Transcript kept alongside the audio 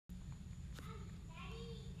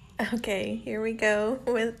Okay, here we go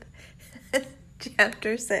with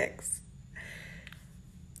chapter 6.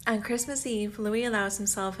 On Christmas Eve, Louis allows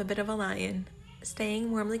himself a bit of a lion,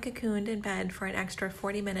 staying warmly cocooned in bed for an extra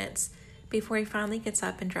 40 minutes before he finally gets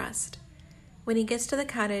up and dressed. When he gets to the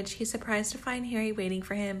cottage, he's surprised to find Harry waiting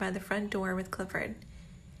for him by the front door with Clifford.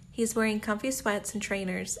 He's wearing comfy sweats and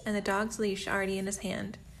trainers, and the dog's leash already in his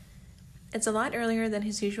hand. It's a lot earlier than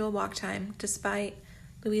his usual walk time, despite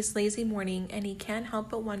Louis's lazy morning, and he can't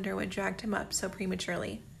help but wonder what dragged him up so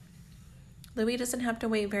prematurely. Louis doesn't have to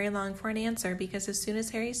wait very long for an answer because as soon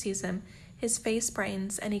as Harry sees him, his face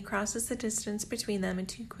brightens and he crosses the distance between them in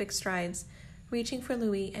 2 quick strides, reaching for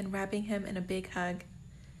Louis and wrapping him in a big hug.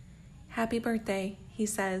 "Happy birthday," he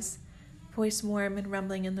says, voice warm and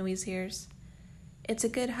rumbling in Louis's ears. It's a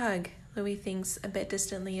good hug, Louis thinks a bit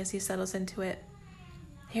distantly as he settles into it.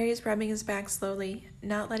 Harry's rubbing his back slowly,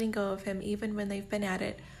 not letting go of him even when they've been at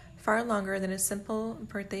it far longer than a simple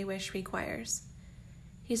birthday wish requires.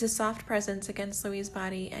 He's a soft presence against Louis's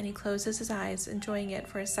body, and he closes his eyes, enjoying it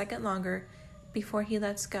for a second longer before he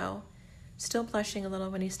lets go, still blushing a little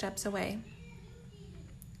when he steps away.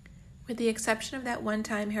 With the exception of that one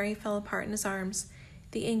time Harry fell apart in his arms,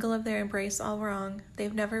 the angle of their embrace all wrong,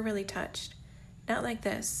 they've never really touched. Not like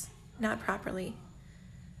this, not properly.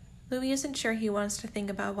 Louis isn't sure he wants to think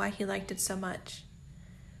about why he liked it so much.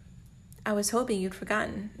 "I was hoping you'd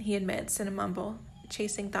forgotten," he admits in a mumble,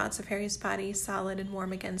 chasing thoughts of Harry's body solid and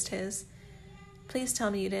warm against his. "Please tell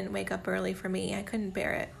me you didn't wake up early for me. I couldn't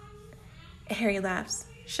bear it." Harry laughs.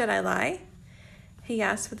 "Should I lie?" he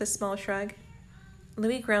asks with a small shrug.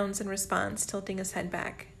 Louis groans in response, tilting his head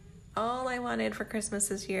back. "All I wanted for Christmas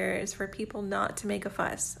this year is for people not to make a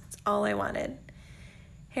fuss. That's all I wanted."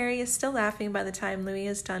 Harry is still laughing by the time Louis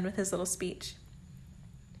is done with his little speech.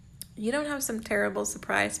 "You don't have some terrible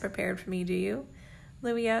surprise prepared for me, do you?"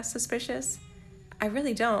 Louis asks, suspicious. "I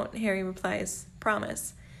really don't," Harry replies.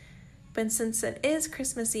 "Promise. But since it is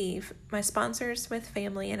Christmas Eve, my sponsor's with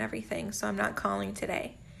family and everything, so I'm not calling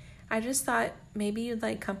today. I just thought maybe you'd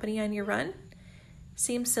like company on your run?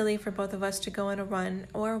 Seems silly for both of us to go on a run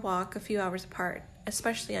or a walk a few hours apart,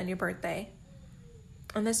 especially on your birthday.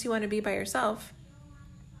 Unless you want to be by yourself."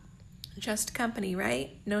 "Just company,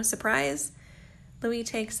 right? No surprise?" Louis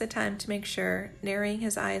takes the time to make sure, narrowing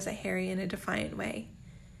his eyes at Harry in a defiant way.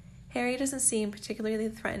 Harry doesn't seem particularly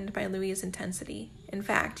threatened by Louis's intensity. In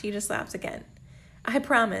fact, he just laughs again. "I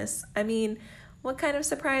promise. I mean, what kind of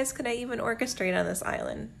surprise could I even orchestrate on this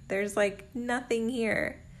island? There's nothing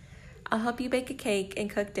here. I'll help you bake a cake and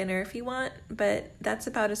cook dinner if you want, but that's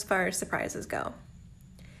about as far as surprises go."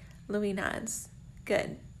 Louis nods.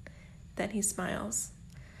 "Good." Then he smiles.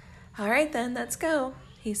 "All right then, let's go,"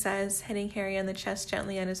 he says, hitting Harry on the chest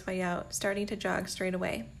gently on his way out, starting to jog straight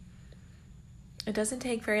away. It doesn't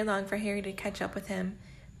take very long for Harry to catch up with him,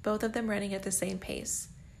 both of them running at the same pace.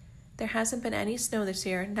 There hasn't been any snow this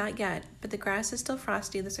year, not yet, but the grass is still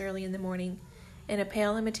frosty this early in the morning, in a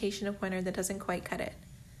pale imitation of winter that doesn't quite cut it.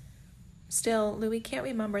 Still, Louis can't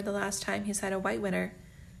remember the last time he's had a white winter,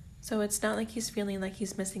 so it's not like he's feeling like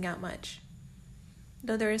he's missing out much.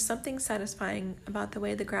 Though there is something satisfying about the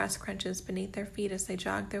way the grass crunches beneath their feet as they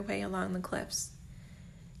jog their way along the cliffs.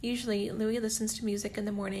 Usually, Louis listens to music in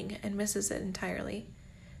the morning and misses it entirely.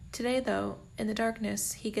 Today, though, in the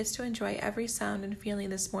darkness, he gets to enjoy every sound and feeling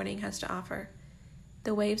this morning has to offer.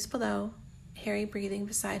 The waves below, Harry breathing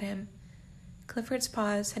beside him, Clifford's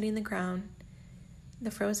paws hitting the ground, the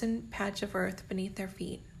frozen patch of earth beneath their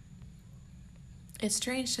feet. It's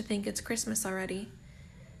strange to think it's Christmas already.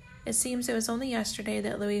 It seems it was only yesterday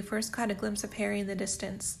that Louis first caught a glimpse of Harry in the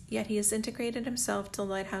distance, yet he has integrated himself to the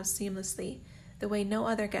lighthouse seamlessly, the way no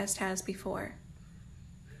other guest has before.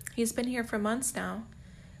 He's been here for months now,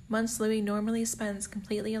 months Louis normally spends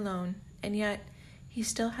completely alone, and yet he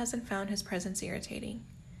still hasn't found his presence irritating.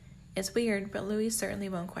 It's weird, but Louis certainly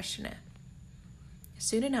won't question it.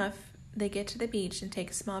 Soon enough, they get to the beach and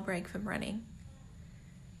take a small break from running.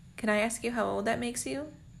 "Can I ask you how old that makes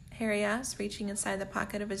you?" Harry asks, reaching inside the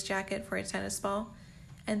pocket of his jacket for a tennis ball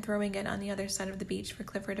and throwing it on the other side of the beach for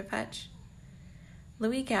Clifford to fetch.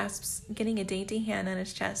 Louis gasps, getting a dainty hand on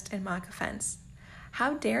his chest in mock offense.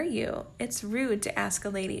 "How dare you? It's rude to ask a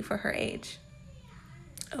lady for her age."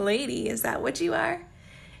 "A lady? Is that what you are?"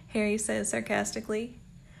 Harry says sarcastically.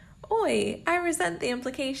 "Oi, I resent the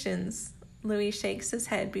implications." Louis shakes his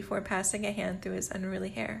head before passing a hand through his unruly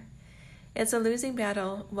hair. It's a losing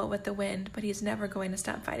battle, what with the wind, but he's never going to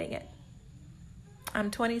stop fighting it. "I'm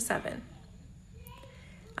 27.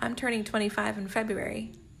 "I'm turning 25 in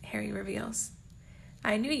February," Harry reveals.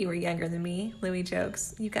 "I knew you were younger than me," Louis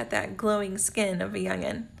jokes. "You got that glowing skin of a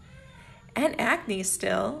young'un." "And acne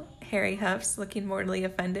still," Harry huffs, looking mortally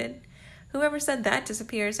offended. Whoever said that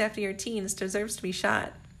disappears after your teens deserves to be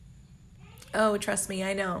shot. Oh, trust me,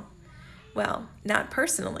 I know. Well, not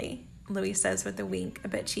personally, Louis says with a wink, a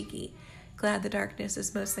bit cheeky, glad the darkness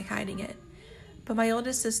is mostly hiding it. But my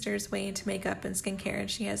oldest sister's way into makeup and skincare and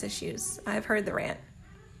she has issues. I've heard the rant.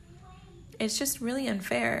 It's just really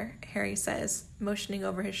unfair, Harry says, motioning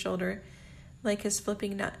over his shoulder like his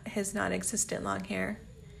flipping his non-existent long hair.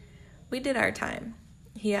 We did our time,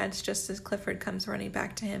 he adds just as Clifford comes running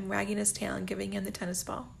back to him, wagging his tail and giving him the tennis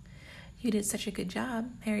ball. You did such a good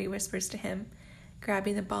job, Harry whispers to him,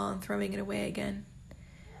 grabbing the ball and throwing it away again.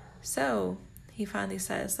 So, he finally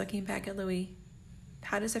says, looking back at Louis,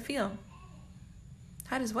 how does it feel?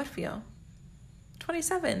 How does what feel?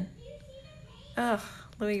 27. Ugh,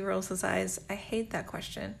 Louis rolls his eyes. I hate that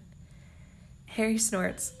question. Harry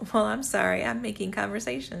snorts. Well, I'm sorry, I'm making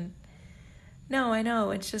conversation. No, I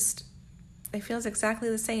know, it feels exactly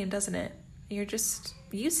the same, doesn't it?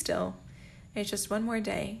 You still. It's just one more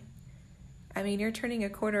day. I mean, you're turning a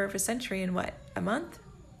quarter of a century in what, a month?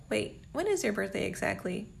 Wait, when is your birthday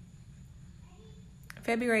exactly?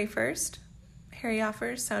 February 1st? Harry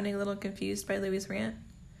offers, sounding a little confused by Louis' rant.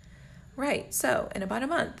 Right, so, in about a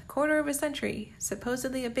month, quarter of a century,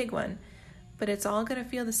 supposedly a big one, but it's all going to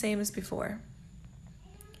feel the same as before.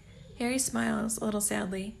 Harry smiles, a little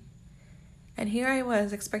sadly. And here I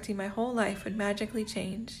was, expecting my whole life would magically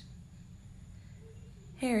change.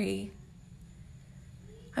 Harry,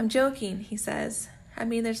 I'm joking, he says. I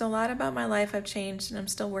mean, there's a lot about my life I've changed and I'm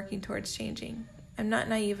still working towards changing. I'm not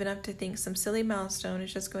naive enough to think some silly milestone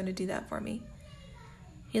is just going to do that for me.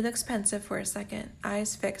 He looks pensive for a second,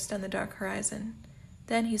 eyes fixed on the dark horizon.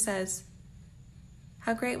 Then he says,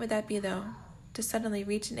 how great would that be, though, to suddenly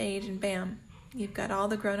reach an age and bam, you've got all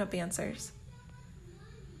the grown-up answers.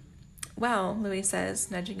 Well, Louis says,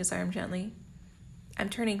 nudging his arm gently, I'm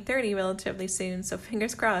turning 30 relatively soon, so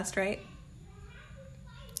fingers crossed, right?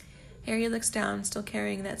 Harry looks down, still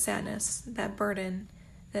carrying that sadness, that burden,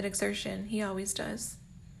 that exertion he always does.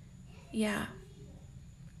 Yeah.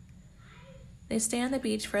 They stay on the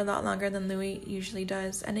beach for a lot longer than Louis usually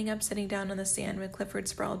does, ending up sitting down on the sand with Clifford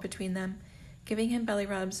sprawled between them, giving him belly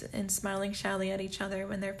rubs and smiling shyly at each other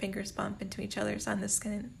when their fingers bump into each other's on the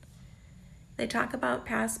skin. They talk about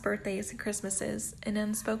past birthdays and Christmases, an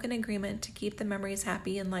unspoken agreement to keep the memories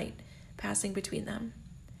happy and light, passing between them.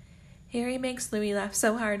 Harry makes Louis laugh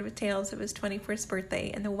so hard with tales of his 21st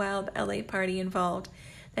birthday and the wild LA party involved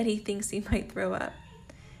that he thinks he might throw up.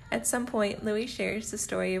 At some point, Louis shares the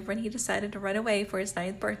story of when he decided to run away for his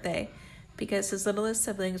 9th birthday because his littlest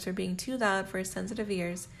siblings were being too loud for his sensitive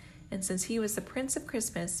ears, and since he was the Prince of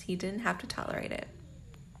Christmas, he didn't have to tolerate it.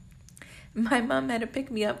 My mom had to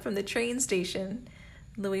pick me up from the train station,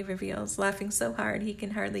 Louis reveals, laughing so hard he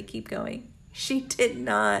can hardly keep going. She did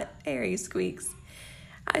not, Harry squeaks.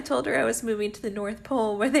 I told her I was moving to the North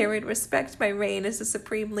Pole where they would respect my reign as the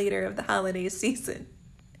supreme leader of the holiday season.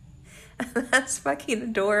 That's fucking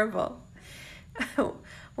adorable.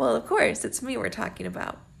 Well, of course, it's me we're talking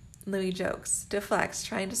about, Louis jokes, deflects,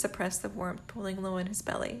 trying to suppress the warmth pulling low in his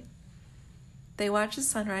belly. They watch the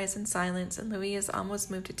sunrise in silence, and Louis is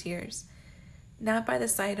almost moved to tears, not by the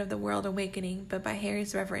sight of the world awakening, but by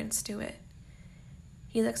Harry's reverence to it.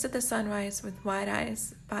 He looks at the sunrise with wide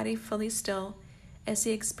eyes, body fully still, as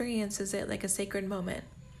he experiences it like a sacred moment,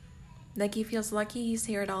 like he feels lucky he's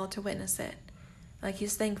here at all to witness it, like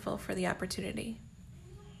he's thankful for the opportunity.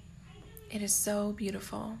 It is so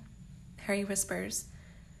beautiful, Harry whispers,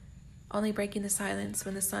 only breaking the silence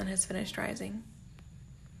when the sun has finished rising.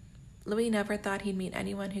 Louis never thought he'd meet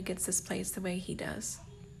anyone who gets this place the way he does.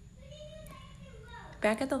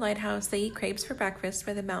 Back at the lighthouse, they eat crepes for breakfast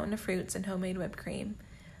with a mountain of fruits and homemade whipped cream,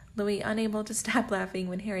 Louis unable to stop laughing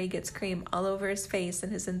when Harry gets cream all over his face in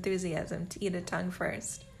his enthusiasm to eat a tongue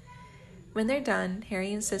first. When they're done,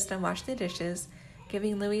 Harry insists on washing the dishes,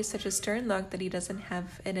 giving Louis such a stern look that he doesn't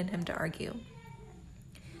have it in him to argue.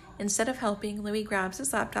 Instead of helping, Louis grabs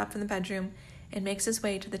his laptop from the bedroom and makes his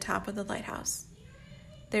way to the top of the lighthouse.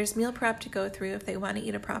 There's meal prep to go through if they want to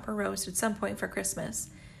eat a proper roast at some point for Christmas,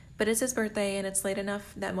 but it's his birthday and it's late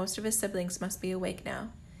enough that most of his siblings must be awake now.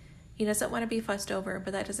 He doesn't want to be fussed over,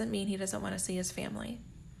 but that doesn't mean he doesn't want to see his family.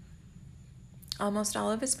 Almost all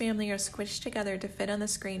of his family are squished together to fit on the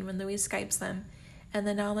screen when Louis Skypes them, and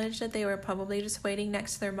the knowledge that they were probably just waiting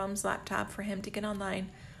next to their mom's laptop for him to get online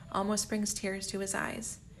almost brings tears to his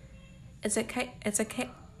eyes. It's a chaotic.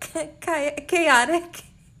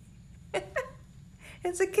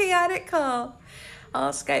 It's a chaotic call.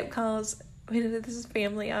 All Skype calls with his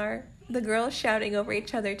family are. The girls shouting over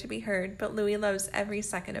each other to be heard, but Louis loves every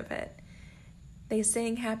second of it. They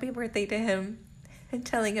sing happy birthday to him, and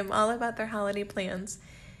telling him all about their holiday plans.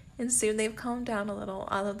 And soon they've calmed down a little,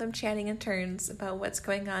 all of them chatting in turns about what's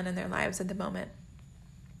going on in their lives at the moment.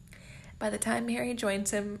 By the time Harry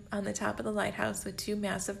joins him on the top of the lighthouse with 2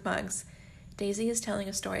 massive mugs, Daisy is telling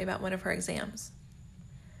a story about one of her exams.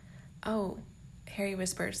 "Oh," Harry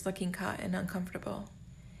whispers, looking caught and uncomfortable.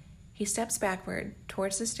 He steps backward,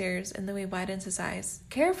 towards the stairs, and Louis widens his eyes.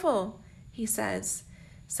 "Careful," he says,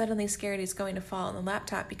 suddenly scared he's going to fall, and the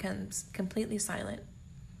laptop becomes completely silent.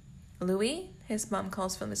 "Louis?" his mom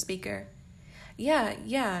calls from the speaker.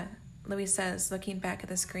 Yeah, Louis says, looking back at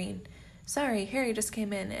the screen. "Sorry, Harry just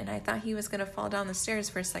came in, and I thought he was going to fall down the stairs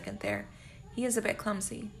for a second there. He is a bit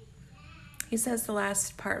clumsy." He says the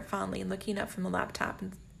last part fondly, looking up from the laptop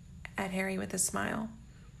at Harry with a smile.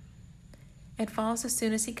 It falls as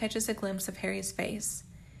soon as he catches a glimpse of Harry's face.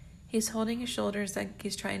 He's holding his shoulders like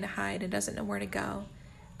he's trying to hide and doesn't know where to go,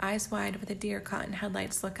 eyes wide with a deer-caught in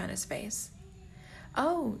headlights look on his face.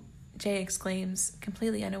 "Oh," Jay exclaims,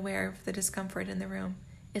 completely unaware of the discomfort in the room.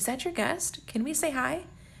 "Is that your guest? Can we say hi?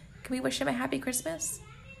 Can we wish him a happy Christmas?"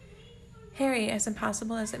 Harry, as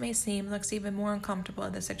impossible as it may seem, looks even more uncomfortable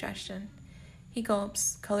at the suggestion. He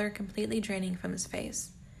gulps, color completely draining from his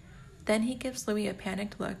face. Then he gives Louis a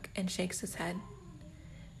panicked look and shakes his head.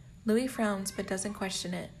 Louis frowns but doesn't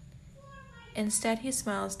question it. Instead, he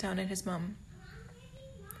smiles down at his mom.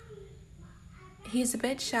 "He's a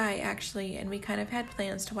bit shy, actually, and we kind of had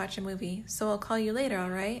plans to watch a movie, so I'll call you later, all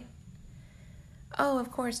right?" "Oh,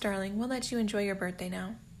 of course, darling. We'll let you enjoy your birthday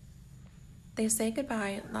now." They say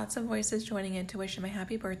goodbye, lots of voices joining in to wish him a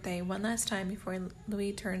happy birthday one last time before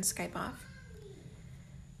Louis turns Skype off.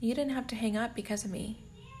 "You didn't have to hang up because of me,"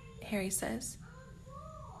 Harry says,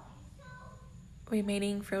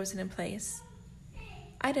 remaining frozen in place.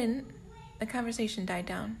 "I didn't." The conversation died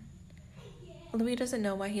down. Louis doesn't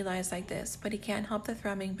know why he lies like this, but he can't help the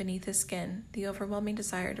thrumming beneath his skin, the overwhelming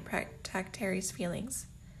desire to protect Harry's feelings.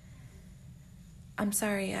 "I'm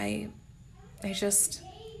sorry, I just..."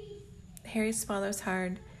 Harry swallows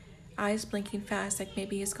hard, eyes blinking fast like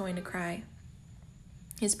maybe he's going to cry.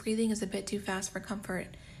 His breathing is a bit too fast for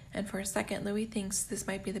comfort, and for a second Louis thinks this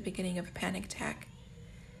might be the beginning of a panic attack.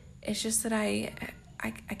 "It's just that I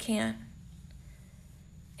can't..."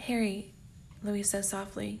 "Harry," Louis says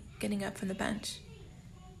softly, getting up from the bench.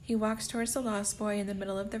 He walks towards the lost boy in the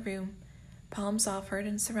middle of the room, palms offered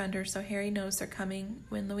in surrender so Harry knows they're coming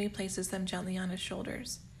when Louis places them gently on his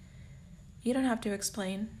shoulders. "You don't have to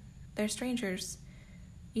explain. They're strangers.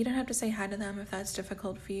 You don't have to say hi to them if that's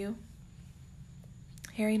difficult for you."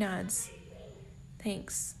 Harry nods.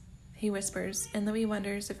 "Thanks," he whispers, and Louis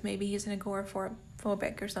wonders if maybe he's an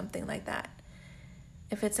agoraphobic or something like that.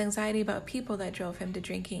 If it's anxiety about people that drove him to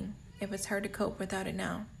drinking, if it's hard to cope without it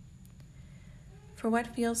now. For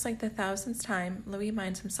what feels like the 1,000th time, Louis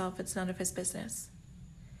reminds himself it's none of his business.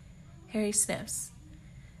 Harry sniffs.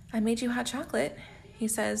 "I made you hot chocolate," he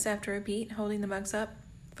says after a beat, holding the mugs up.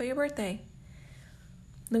 "For your birthday."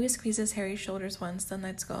 Louis squeezes Harry's shoulders once, then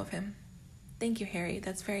lets go of him. "Thank you, Harry.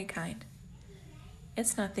 That's very kind."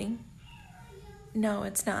 "It's nothing." "No,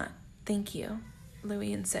 it's not. Thank you,"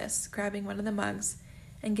 Louis insists, grabbing one of the mugs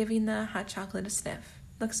and giving the hot chocolate a sniff.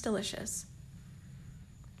 "Looks delicious."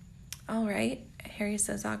 "All right," Harry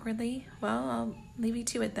says awkwardly. "Well, I'll leave you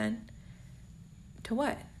to it then." "To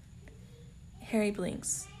what?" Harry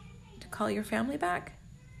blinks. "To call your family back?"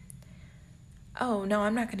 "Oh, no,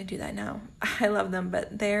 I'm not going to do that now. I love them,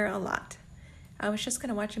 but they're a lot. I was just going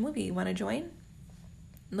to watch a movie. Want to join?"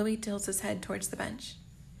 Louis tilts his head towards the bench.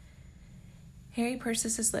 Harry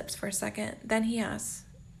purses his lips for a second. Then he asks,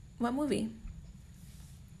 "What movie?"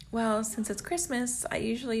 "Well, since it's Christmas, I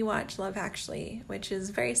usually watch Love Actually, which is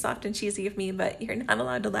very soft and cheesy of me, but you're not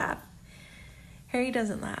allowed to laugh." Harry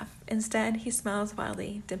doesn't laugh. Instead, he smiles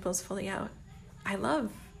wildly, dimples fully out. "I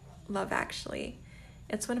love Love Actually.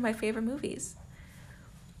 It's one of my favorite movies."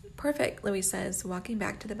 "Perfect," Louis says, walking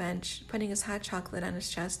back to the bench, putting his hot chocolate on his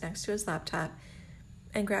chest next to his laptop,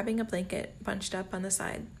 and grabbing a blanket bunched up on the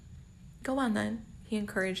side. "Go on then," he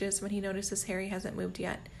encourages when he notices Harry hasn't moved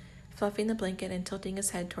yet, fluffing the blanket and tilting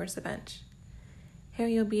his head towards the bench.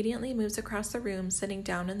 Harry obediently moves across the room, sitting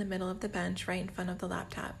down in the middle of the bench right in front of the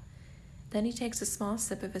laptop. Then he takes a small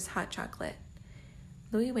sip of his hot chocolate.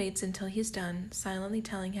 Louis waits until he's done, silently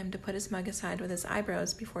telling him to put his mug aside with his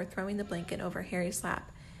eyebrows before throwing the blanket over Harry's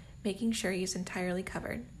lap, making sure he's entirely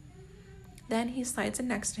covered. Then he slides in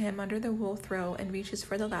next to him under the wool throw and reaches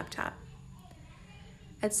for the laptop.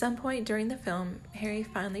 At some point during the film, Harry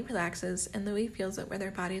finally relaxes and Louis feels it where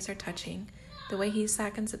their bodies are touching, the way he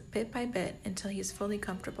slackens it bit by bit until he's fully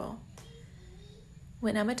comfortable.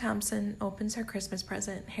 When Emma Thompson opens her Christmas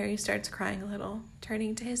present, Harry starts crying a little,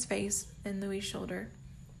 turning to his face and Louis's shoulder.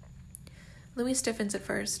 Louis stiffens at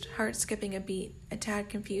first, heart skipping a beat, a tad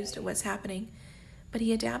confused at what's happening, but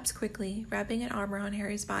he adapts quickly, wrapping an arm around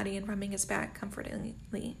Harry's body and rubbing his back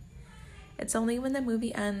comfortingly. It's only when the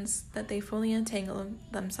movie ends that they fully untangle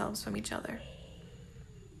themselves from each other.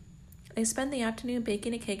 They spend the afternoon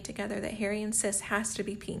baking a cake together that Harry insists has to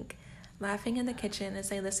be pink, laughing in the kitchen as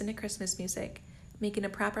they listen to Christmas music, making a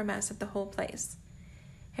proper mess of the whole place.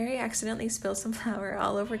 Harry accidentally spills some flour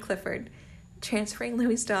all over Clifford, transferring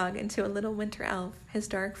Louis's dog into a little winter elf, his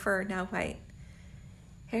dark fur now white.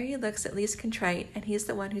 Harry looks at least contrite, and he's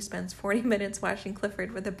the one who spends 40 minutes washing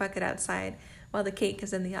Clifford with a bucket outside while the cake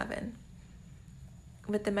is in the oven.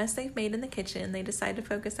 With the mess they've made in the kitchen, they decide to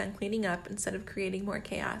focus on cleaning up instead of creating more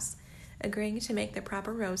chaos, agreeing to make the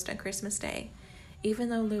proper roast on Christmas Day, even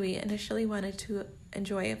though Louis initially wanted to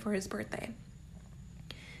enjoy it for his birthday.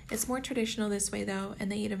 It's more traditional this way, though,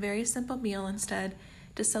 and they eat a very simple meal instead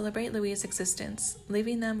to celebrate Louis's existence,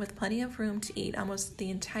 leaving them with plenty of room to eat almost the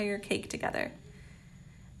entire cake together.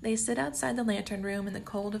 They sit outside the lantern room in the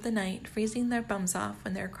cold of the night, freezing their bums off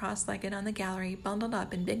when they're cross-legged on the gallery, bundled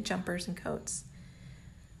up in big jumpers and coats.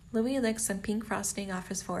 Louis licks some pink frosting off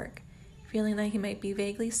his fork, feeling like he might be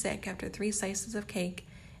vaguely sick after 3 slices of cake,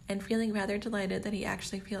 and feeling rather delighted that he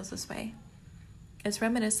actually feels this way. It's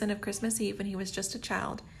reminiscent of Christmas Eve when he was just a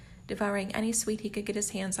child, devouring any sweet he could get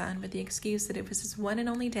his hands on with the excuse that it was his one and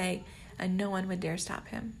only day and no one would dare stop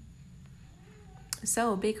him.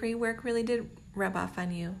 So, bakery work really did rub off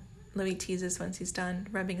on you, Louis teases once he's done,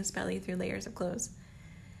 rubbing his belly through layers of clothes.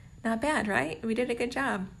 Not bad, right? We did a good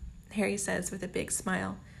job, Harry says with a big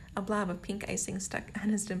smile, a blob of pink icing stuck on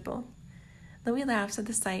his dimple. Louis laughs at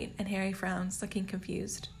the sight, and Harry frowns, looking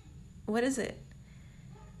confused. What is it?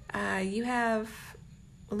 You have...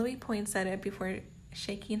 Louis points at it before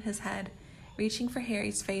shaking his head, reaching for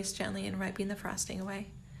Harry's face gently and wiping the frosting away.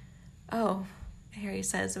 Oh, Harry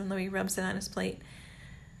says when Louis rubs it on his plate.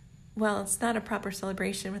 Well, it's not a proper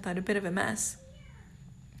celebration without a bit of a mess.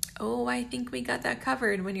 Oh, I think we got that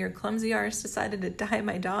covered when your clumsy arse decided to dye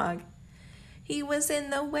my dog. He was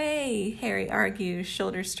in the way, Harry argues,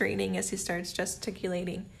 shoulders straightening as he starts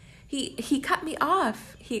gesticulating. He cut me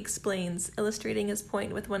off, he explains, illustrating his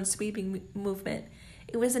point with one sweeping movement.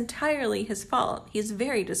 It was entirely his fault. He's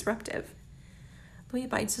very disruptive. Louis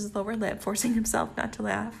bites his lower lip, forcing himself not to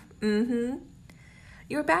laugh.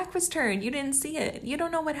 Your back was turned. You didn't see it. You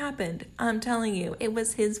don't know what happened. I'm telling you, it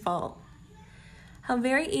was his fault. How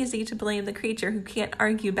very easy to blame the creature who can't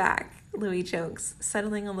argue back, Louis jokes,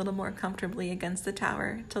 settling a little more comfortably against the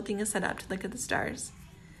tower, tilting his head up to look at the stars.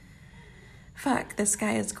 Fuck, the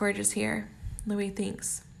sky is gorgeous here, Louis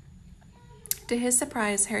thinks. To his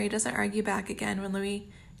surprise, Harry doesn't argue back again when Louis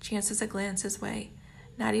chances a glance his way.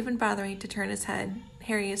 Not even bothering to turn his head,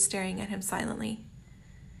 Harry is staring at him silently.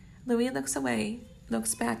 Louis looks away,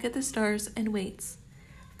 looks back at the stars, and waits.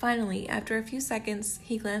 Finally, after a few seconds,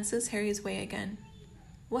 he glances Harry's way again.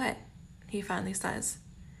 What? He finally says.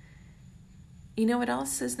 You know what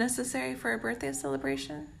else is necessary for a birthday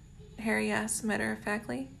celebration? Harry asks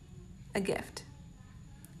matter-of-factly. A gift.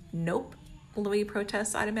 Nope, Louis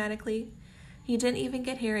protests automatically. He didn't even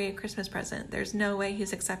get Harry a Christmas present. There's no way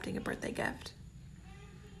he's accepting a birthday gift.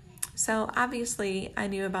 So obviously I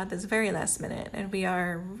knew about this very last minute, and we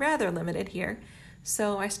are rather limited here,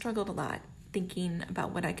 so I struggled a lot thinking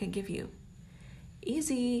about what I could give you.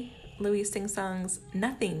 Easy, Louis sing-songs,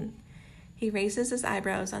 nothing. He raises his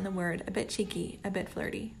eyebrows on the word, a bit cheeky, a bit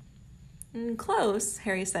flirty. Close,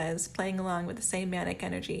 Harry says, playing along with the same manic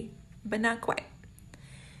energy, but not quite.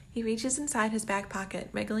 He reaches inside his back pocket,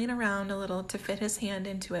 wriggling around a little to fit his hand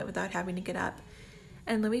into it without having to get up,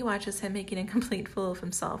 and Louis watches him making a complete fool of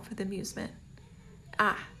himself with amusement.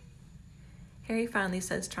 Ah, Harry finally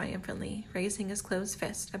says triumphantly, raising his closed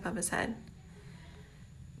fist above his head.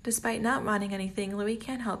 Despite not wanting anything, Louis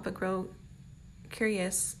can't help but growing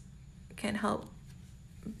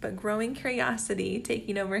curiosity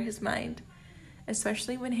taking over his mind,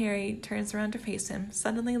 especially when Harry turns around to face him,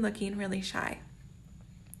 suddenly looking really shy.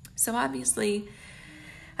 So obviously,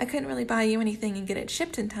 I couldn't really buy you anything and get it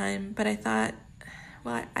shipped in time, but I thought,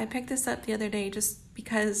 well, I picked this up the other day just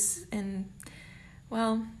because, and,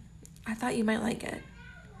 well, I thought you might like it.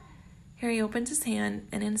 Harry opens his hand,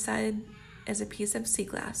 and inside is a piece of sea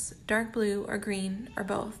glass, dark blue or green or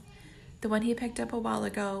both. The one he picked up a while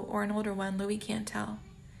ago or an older one, Louis can't tell.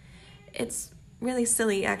 It's really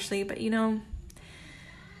silly, actually, but you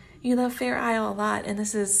love Fair Isle a lot, and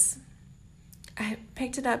I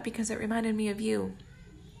picked it up because it reminded me of you,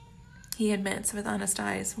 he admits with honest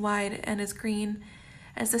eyes, wide and as green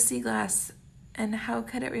as the sea glass And how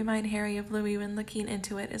could it remind Harry of Louis when looking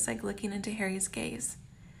into it is like looking into Harry's gaze?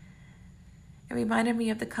 It reminded me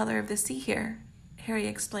of the color of the sea here, Harry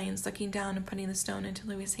explains, looking down and putting the stone into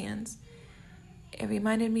Louis's hands. It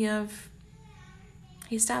reminded me of...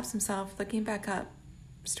 He stops himself, looking back up,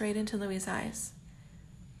 straight into Louis's eyes.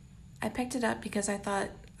 I picked it up because I thought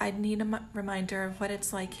I'd need a reminder of what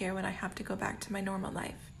it's like here when I have to go back to my normal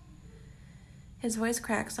life. His voice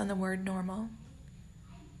cracks on the word normal.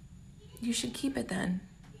 You should keep it then,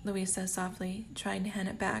 Louis says softly, trying to hand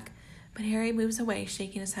it back, but Harry moves away,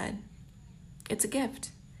 shaking his head. It's a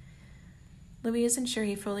gift. Louis isn't sure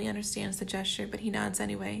he fully understands the gesture, but he nods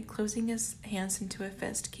anyway, closing his hands into a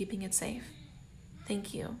fist, keeping it safe.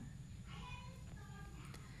 Thank you.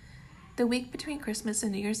 The week between Christmas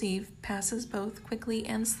and New Year's Eve passes both quickly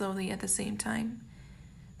and slowly at the same time.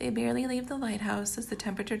 They barely leave the lighthouse as the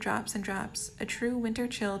temperature drops and drops, a true winter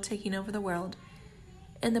chill taking over the world.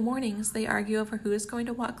 In the mornings, they argue over who is going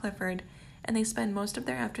to walk Clifford, and they spend most of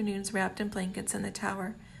their afternoons wrapped in blankets in the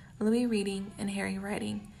tower, Louis reading and Harry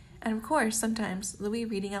writing, and of course, sometimes Louis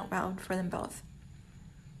reading out loud for them both.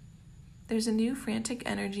 There's a new frantic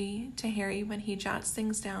energy to Harry when he jots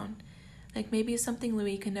things down, like maybe something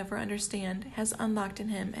Louis could never understand has unlocked in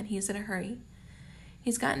him and he's in a hurry.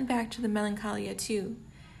 He's gotten back to the melancholia too,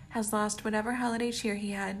 has lost whatever holiday cheer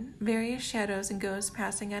he had, various shadows and ghosts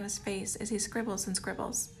passing on his face as he scribbles and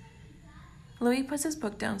scribbles. Louis puts his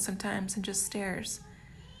book down sometimes and just stares,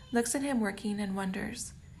 looks at him working and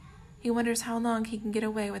wonders. He wonders how long he can get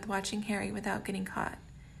away with watching Harry without getting caught.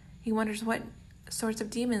 He wonders what sorts of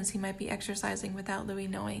demons he might be exercising without Louis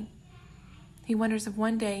knowing. He wonders if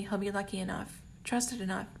one day he'll be lucky enough, trusted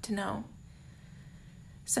enough to know.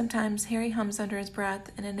 Sometimes Harry hums under his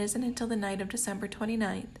breath, and it isn't until the night of December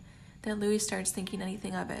 29th that Louis starts thinking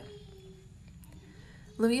anything of it.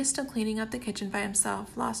 Louis is still cleaning up the kitchen by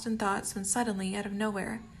himself, lost in thoughts, when suddenly, out of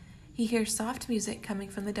nowhere, he hears soft music coming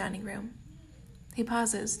from the dining room. He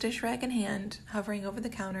pauses, dish rag in hand, hovering over the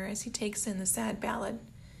counter as he takes in the sad ballad.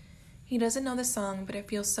 He doesn't know the song, but it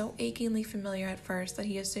feels so achingly familiar at first that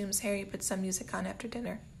he assumes Harry put some music on after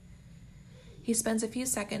dinner. He spends a few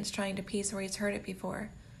seconds trying to piece where he's heard it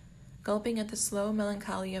before, gulping at the slow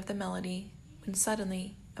melancholy of the melody, when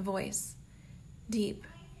suddenly a voice, deep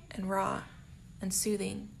and raw and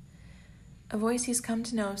soothing, a voice he's come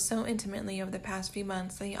to know so intimately over the past few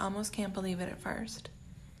months that he almost can't believe it at first.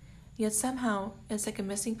 Yet somehow, it's like a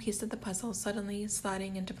missing piece of the puzzle suddenly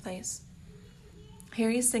sliding into place.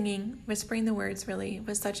 Harry's singing, whispering the words really,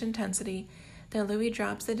 with such intensity that Louis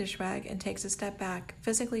drops the dish rag and takes a step back,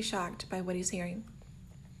 physically shocked by what he's hearing.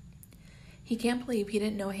 He can't believe he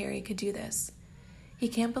didn't know Harry could do this. He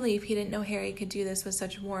can't believe he didn't know Harry could do this with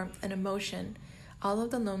such warmth and emotion, all of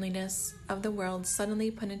the loneliness of the world suddenly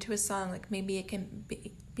put into a song like maybe it can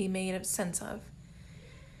be made of sense of.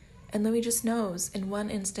 And Louis just knows, in one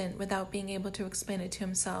instant, without being able to explain it to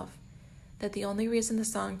himself, that the only reason the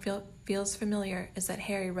song feels familiar is that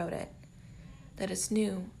Harry wrote it, that it's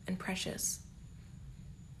new and precious.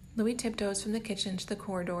 Louis tiptoes from the kitchen to the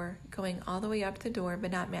corridor, going all the way up to the door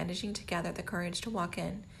but not managing to gather the courage to walk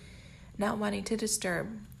in, not wanting to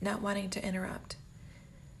disturb, not wanting to interrupt.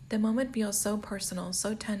 The moment feels so personal,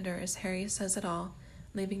 so tender as Harry says it all,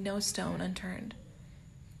 leaving no stone unturned.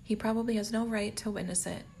 He probably has no right to witness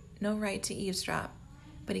it, no right to eavesdrop,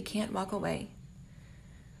 but he can't walk away.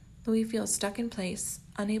 Louis feels stuck in place,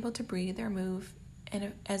 unable to breathe or move,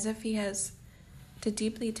 and as if he has to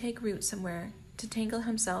deeply take root somewhere, to tangle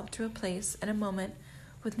himself to a place and a moment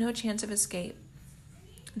with no chance of escape.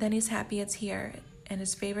 Then he's happy it's here, in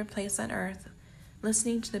his favorite place on earth,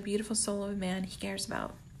 listening to the beautiful soul of a man he cares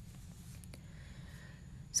about.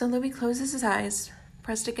 So Louis closes his eyes,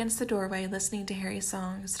 pressed against the doorway, listening to Harry's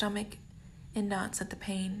song, stomach in knots at the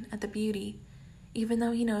pain, at the beauty, even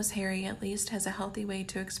though he knows Harry at least has a healthy way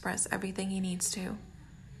to express everything he needs to.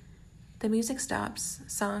 The music stops,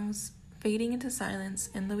 songs fading into silence,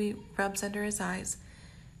 and Louis rubs under his eyes,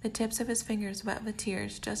 the tips of his fingers wet with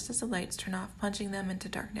tears just as the lights turn off, plunging them into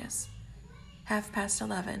darkness.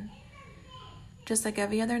 11:30. Just like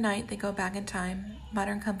every other night, they go back in time,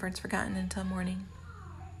 modern comforts forgotten until morning.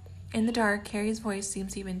 In the dark, Harry's voice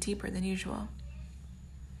seems even deeper than usual.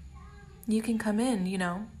 You can come in, you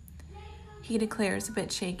know, he declares, a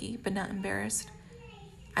bit shaky, but not embarrassed.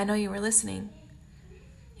 I know you were listening.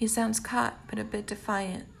 He sounds caught, but a bit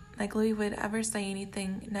defiant, like Louis would ever say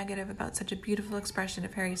anything negative about such a beautiful expression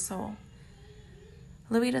of Harry's soul.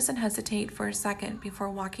 Louis doesn't hesitate for a second before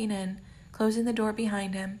walking in, closing the door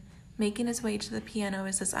behind him, making his way to the piano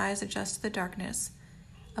as his eyes adjust to the darkness,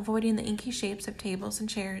 avoiding the inky shapes of tables and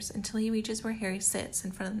chairs until he reaches where Harry sits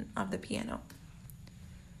in front of the piano.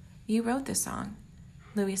 You wrote this song,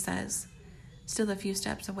 Louis says, still a few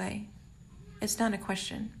steps away. It's not a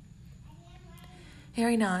question.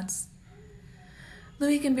 Harry nods.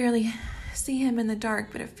 Louis can barely see him in the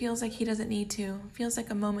dark, but it feels like he doesn't need to. It feels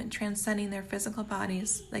like a moment transcending their physical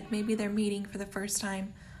bodies, like maybe they're meeting for the first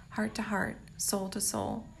time, heart to heart, soul to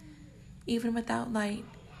soul. Even without light,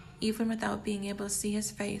 even without being able to see his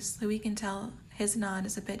face, Louis can tell his nod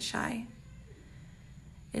is a bit shy.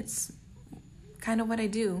 It's kind of what I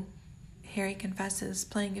do, Harry confesses,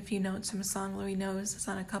 playing a few notes from a song Louis knows is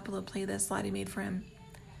on a couple of playlists Lottie made for him.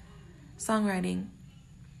 Songwriting,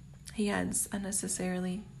 he adds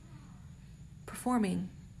unnecessarily. Performing,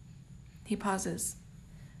 he pauses.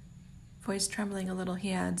 Voice trembling a little,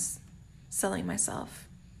 he adds, selling myself.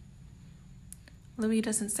 Louis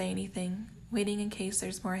doesn't say anything, waiting in case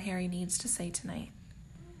there's more Harry needs to say tonight.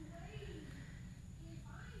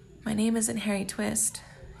 My name isn't Harry Twist,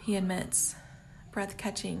 he admits, breath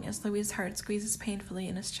catching as Louis's heart squeezes painfully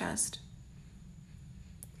in his chest.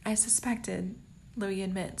 I suspected, Louis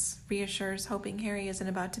admits, reassures, hoping Harry isn't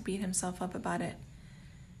about to beat himself up about it.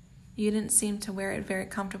 You didn't seem to wear it very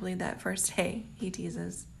comfortably that first day, he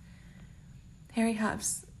teases. Harry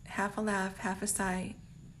huffs, half a laugh, half a sigh,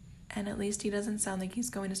 and at least he doesn't sound like he's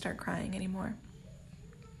going to start crying anymore.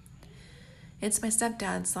 It's my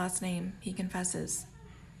stepdad's last name, he confesses.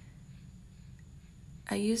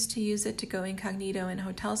 I used to use it to go incognito in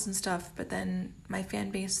hotels and stuff, but then my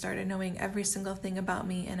fan base started knowing every single thing about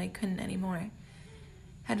me and I couldn't anymore.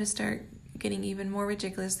 Had to start getting even more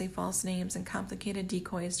ridiculously false names and complicated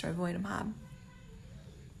decoys to avoid a mob.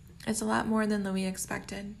 It's a lot more than Louis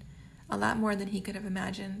expected, a lot more than he could have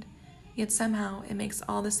imagined, yet somehow it makes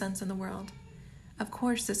all the sense in the world. Of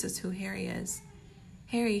course this is who Harry is.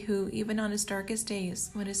 Harry who, even on his darkest days,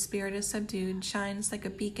 when his spirit is subdued, shines like a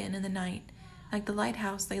beacon in the night, like the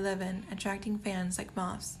lighthouse they live in, attracting fans like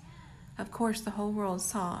moths. Of course the whole world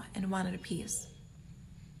saw and wanted a piece.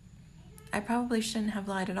 I probably shouldn't have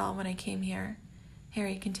lied at all when I came here,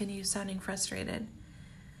 Harry continues, sounding frustrated.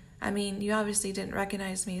 I mean, you obviously didn't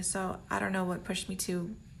recognize me, so I don't know what pushed me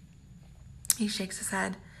to... He shakes his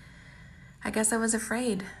head. I guess I was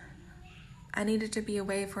afraid. I needed to be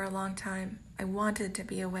away for a long time. I wanted to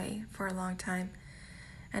be away for a long time.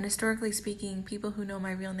 And historically speaking, people who know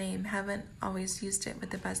my real name haven't always used it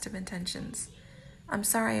with the best of intentions. I'm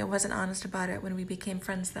sorry I wasn't honest about it when we became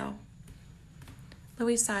friends, though.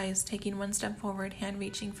 Louis sighs, taking one step forward, hand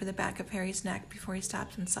reaching for the back of Harry's neck before he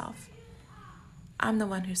stops himself. I'm the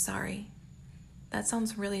one who's sorry. That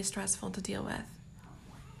sounds really stressful to deal with.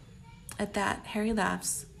 At that, Harry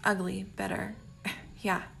laughs, ugly, bitter.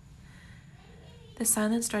 Yeah. The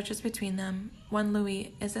silence stretches between them, one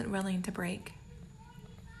Louis isn't willing to break.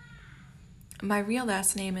 My real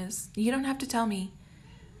last name is... You don't have to tell me,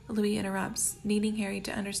 Louis interrupts, needing Harry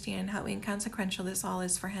to understand how inconsequential this all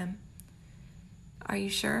is for him. Are you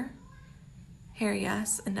sure? Harry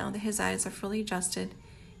asks, and now that his eyes are fully adjusted,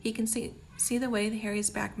 he can see the way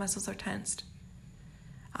Harry's back muscles are tensed.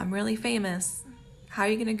 I'm really famous. How are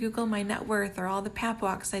you going to Google my net worth or all the pap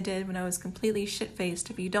walks I did when I was completely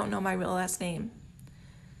shit-faced if you don't know my real last name?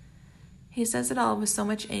 He says it all with so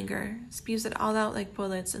much anger, spews it all out like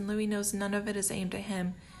bullets, and Louis knows none of it is aimed at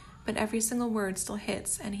him, but every single word still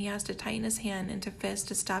hits, and he has to tighten his hand into fist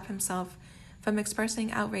to stop himself from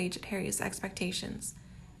expressing outrage at Harry's expectations,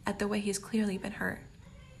 at the way he's clearly been hurt.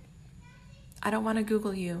 I don't want to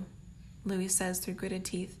Google you, Louis says through gritted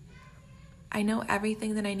teeth. I know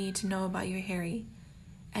everything that I need to know about you, Harry,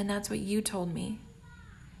 and that's what you told me.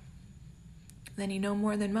 Then you know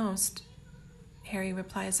more than most, Harry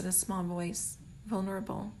replies in a small voice,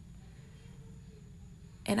 vulnerable.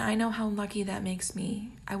 And I know how lucky that makes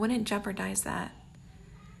me. I wouldn't jeopardize that.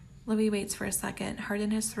 Louis waits for a second, heart in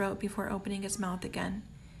his throat before opening his mouth again.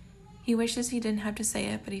 He wishes he didn't have to say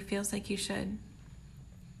it, but he feels like he should.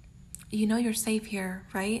 You know you're safe here,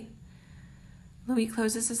 right? Louis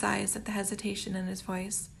closes his eyes at the hesitation in his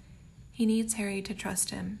voice. He needs Harry to trust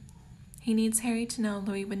him. He needs Harry to know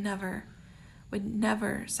Louis would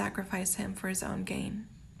never sacrifice him for his own gain.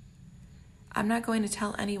 I'm not going to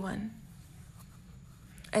tell anyone.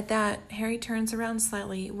 At that, Harry turns around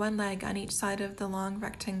slightly, one leg on each side of the long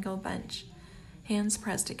rectangle bench, hands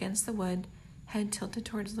pressed against the wood, head tilted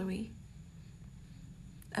towards Louis.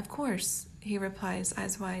 Of course, he replies,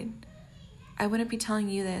 eyes wide. I wouldn't be telling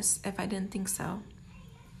you this if I didn't think so.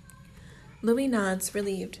 Louis nods,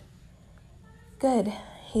 relieved. Good,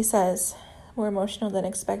 he says, more emotional than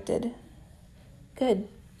expected. Good.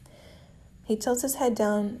 He tilts his head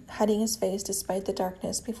down, hiding his face despite the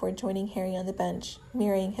darkness before joining Harry on the bench,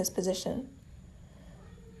 mirroring his position.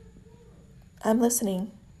 I'm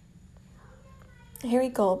listening. Harry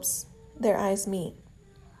gulps. Their eyes meet.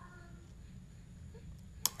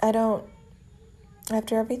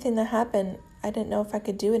 After everything that happened, I didn't know if I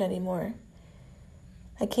could do it anymore.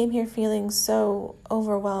 I came here feeling so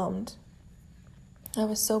overwhelmed. I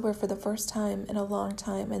was sober for the first time in a long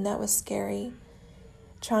time, and that was scary.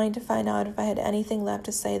 Trying to find out if I had anything left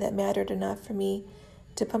to say that mattered enough for me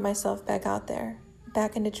to put myself back out there,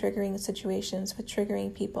 back into triggering situations with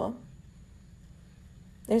triggering people.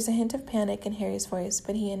 There's a hint of panic in Harry's voice,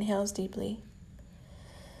 but he inhales deeply.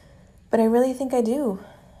 But I really think I do,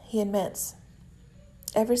 he admits.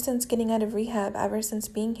 Ever since getting out of rehab, ever since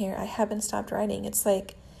being here, I haven't stopped writing. It's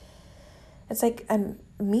like I'm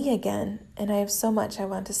me again, and I have so much I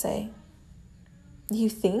want to say. You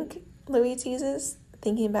think? Louis teases,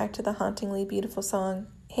 thinking back to the hauntingly beautiful song.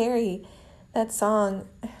 Harry, that song.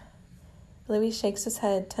 Louis shakes his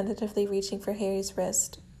head, tentatively reaching for Harry's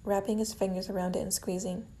wrist, wrapping his fingers around it and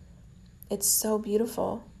squeezing. It's so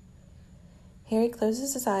beautiful. Harry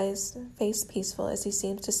closes his eyes, face peaceful as he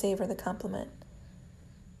seems to savor the compliment.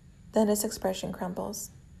 Then his expression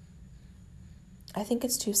crumbles. I think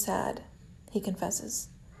it's too sad, he confesses.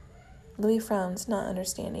 Louis frowns, not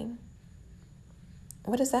understanding.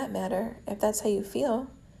 What does that matter, if that's how you feel?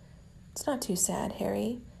 It's not too sad,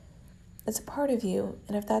 Harry. It's a part of you,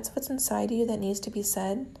 and if that's what's inside you that needs to be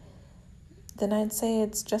said, then I'd say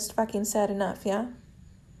it's just fucking sad enough, yeah?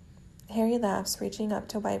 Harry laughs, reaching up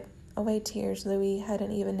to wipe away tears Louis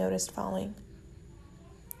hadn't even noticed falling.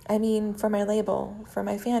 I mean, for my label, for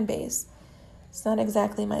my fan base. It's not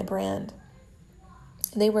exactly my brand.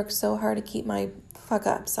 They work so hard to keep my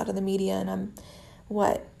fuck-ups out of the media, and I'm,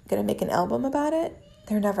 gonna make an album about it?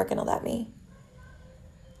 They're never gonna let me.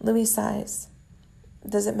 Louis sighs.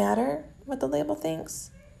 Does it matter what the label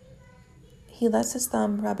thinks? He lets his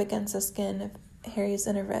thumb rub against the skin of Harry's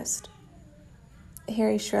inner wrist.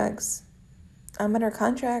 Harry shrugs. I'm under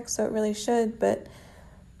contract, so it really should, but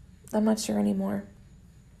I'm not sure anymore.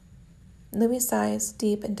 Louis sighs,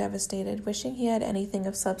 deep and devastated, wishing he had anything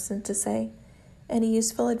of substance to say, any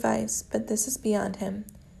useful advice, but this is beyond him.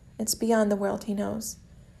 It's beyond the world he knows.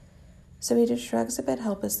 So he just shrugs a bit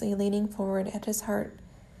helplessly, leaning forward as his heart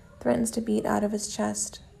threatens to beat out of his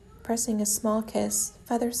chest, pressing a small kiss,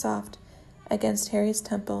 feather soft, against Harry's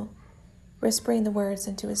temple, whispering the words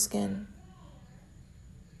into his skin.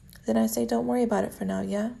 Then I say, don't worry about it for now,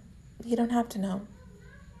 yeah? You don't have to know.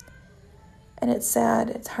 And it's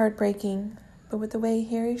sad, it's heartbreaking, but with the way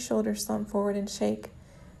Harry's shoulders slump forward and shake,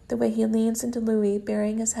 the way he leans into Louis,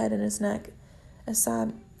 burying his head in his neck, a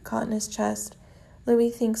sob caught in his chest,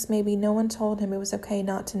 Louis thinks maybe no one told him it was okay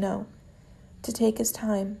not to know, to take his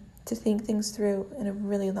time, to think things through in a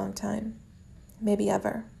really long time, maybe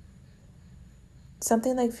ever.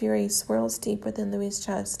 Something like fury swirls deep within Louis'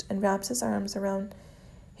 chest and wraps his arms around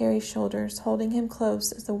Harry's shoulders, holding him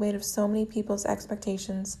close as the weight of so many people's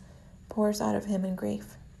expectations pours out of him in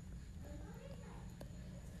grief.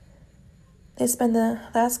 They spend the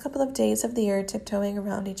last couple of days of the year tiptoeing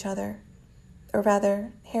around each other. Or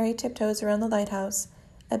rather, Harry tiptoes around the lighthouse,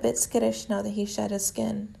 a bit skittish now that he's shed his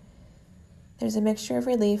skin. There's a mixture of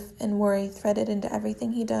relief and worry threaded into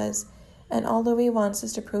everything he does, and all Louis wants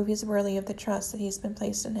is to prove he's worthy of the trust that he's been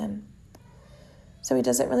placed in him. So he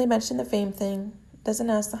doesn't really mention the fame thing, doesn't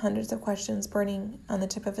ask the hundreds of questions burning on the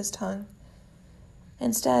tip of his tongue.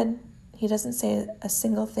 Instead, he doesn't say a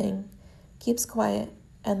single thing, keeps quiet,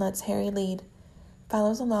 and lets Harry lead,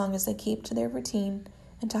 follows along as they keep to their routine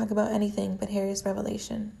and talk about anything but Harry's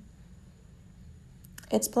revelation.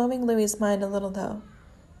 It's blowing Louis' mind a little, though.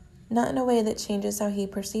 Not in a way that changes how he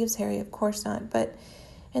perceives Harry, of course not, but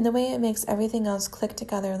in the way it makes everything else click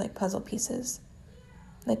together like puzzle pieces.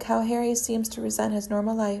 Like how Harry seems to resent his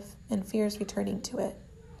normal life and fears returning to it.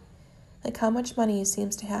 Like how much money he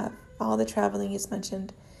seems to have, all the traveling he's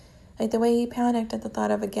mentioned. Like the way he panicked at the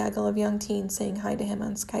thought of a gaggle of young teens saying hi to him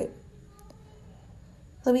on Skype.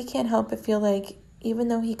 Louis can't help but feel like, even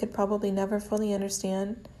though he could probably never fully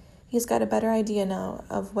understand, he's got a better idea now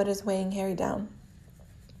of what is weighing Harry down.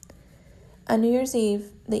 On New Year's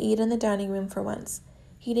Eve, they eat in the dining room for once,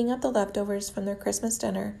 heating up the leftovers from their Christmas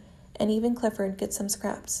dinner, and even Clifford gets some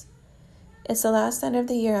scraps. It's the last night of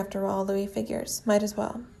the year after all, Louis figures. Might as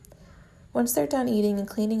well. Once they're done eating and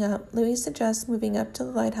cleaning up, Louis suggests moving up to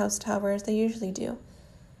the lighthouse tower as they usually do,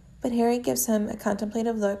 but Harry gives him a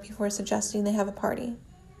contemplative look before suggesting they have a party.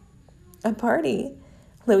 A party?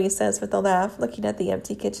 Louis says with a laugh, looking at the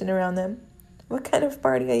empty kitchen around them. What kind of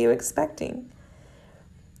party are you expecting?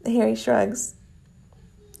 Harry shrugs.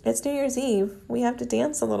 It's New Year's Eve. We have to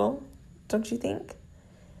dance a little, don't you think?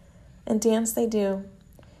 And dance they do.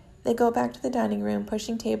 They go back to the dining room,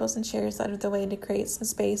 pushing tables and chairs out of the way to create some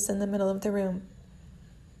space in the middle of the room.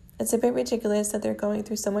 It's a bit ridiculous that they're going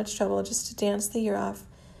through so much trouble just to dance the year off,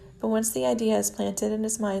 but once the idea is planted in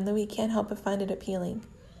his mind, Louis can't help but find it appealing.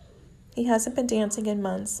 He hasn't been dancing in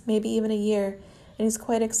months, maybe even a year, and he's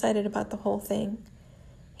quite excited about the whole thing.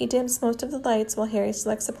 He dims most of the lights while Harry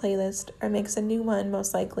selects a playlist, or makes a new one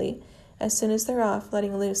most likely, as soon as they're off,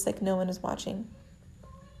 letting loose like no one is watching.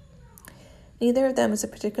 Neither of them is a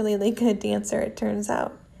particularly good dancer, it turns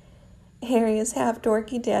out. Harry is half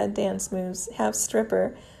dorky dad dance moves, half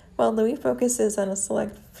stripper, while Louis focuses on a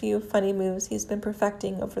select few funny moves he's been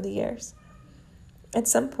perfecting over the years. At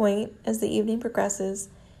some point, as the evening progresses,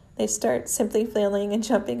 they start simply flailing and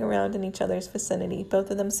jumping around in each other's vicinity,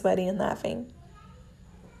 both of them sweaty and laughing.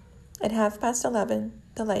 At 11:30,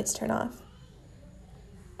 the lights turn off.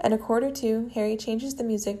 At 1:45, Harry changes the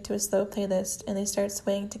music to a slow playlist and they start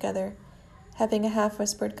swaying together, having a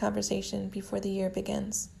half-whispered conversation before the year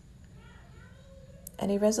begins.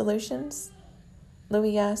 Any resolutions?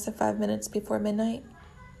 Louis asks at 5 minutes before midnight.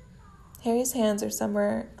 Harry's hands are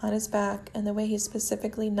somewhere on his back, and the way he's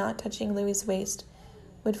specifically not touching Louis's waist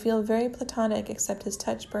would feel very platonic, except his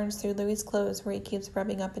touch burns through Louis's clothes where he keeps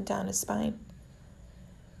rubbing up and down his spine.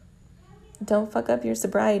 Don't fuck up your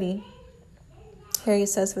sobriety, Harry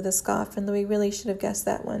says with a scoff, and Louis really should have guessed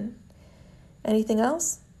that one. Anything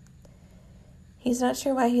else? He's not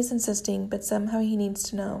sure why he's insisting, but somehow he needs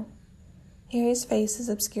to know. Harry's face is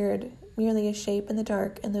obscured, merely a shape in the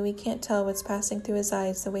dark, and Louis can't tell what's passing through his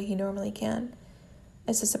eyes the way he normally can.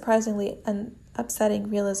 It's a surprisingly upsetting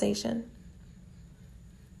realization.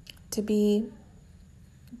 To be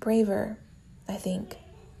braver, I think,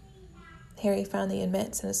 Harry finally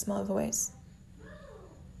admits in a small voice.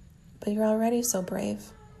 But you're already so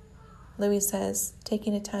brave, Louis says,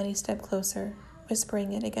 taking a tiny step closer,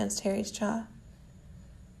 whispering it against Harry's jaw.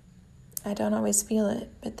 I don't always feel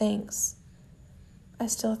it, but thanks. I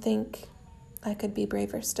still think I could be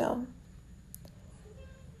braver still.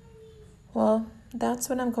 Well, that's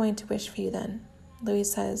what I'm going to wish for you then,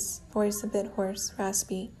 Louis says, voice a bit hoarse,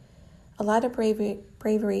 raspy. A lot of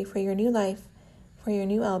bravery for your new life, for your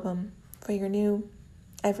new album, for your new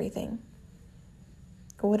everything.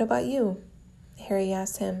 What about you? Harry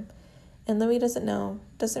asks him, and Louis doesn't know,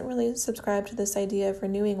 doesn't really subscribe to this idea of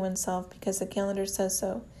renewing oneself because the calendar says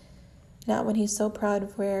so, not when he's so proud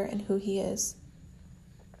of where and who he is.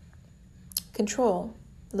 Control,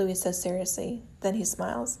 Louis says seriously, then he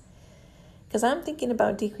smiles. Because I'm thinking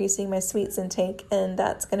about decreasing my sweets intake, and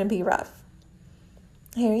that's going to be rough.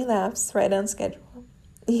 Harry laughs, right on schedule.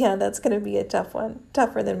 Yeah, that's going to be a tough one,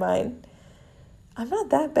 tougher than mine. I'm not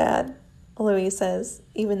that bad, Louis says,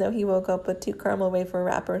 even though he woke up with 2 caramel wafer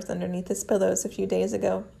wrappers underneath his pillows a few days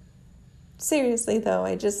ago. Seriously, though,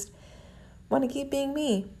 I just want to keep being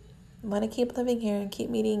me. I want to keep living here and keep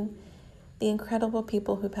meeting the incredible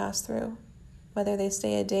people who pass through, whether they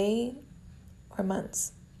stay a day or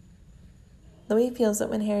months. Louis feels it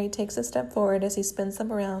when Harry takes a step forward as he spins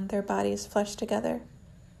them around, their bodies flushed together.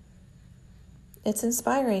 It's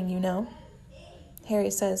inspiring, you know, Harry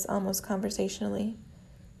says almost conversationally.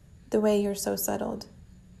 The way you're so settled.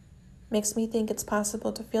 Makes me think it's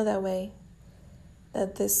possible to feel that way,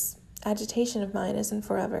 that this agitation of mine isn't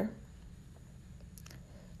forever.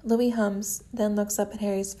 Louis hums, then looks up at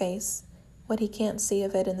Harry's face, what he can't see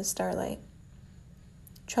of it in the starlight.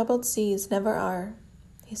 Troubled seas never are,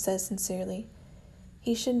 he says sincerely.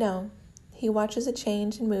 He should know. He watches it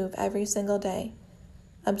change and move every single day,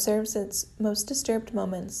 observes its most disturbed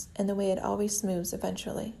moments and the way it always smooths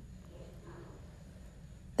eventually.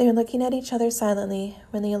 They are looking at each other silently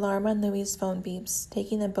when the alarm on Louis' phone beeps,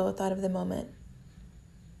 taking them both out of the moment.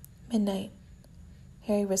 Midnight,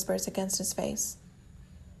 Harry whispers against his face.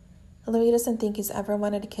 Louis doesn't think he's ever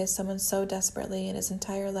wanted to kiss someone so desperately in his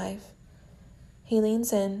entire life. He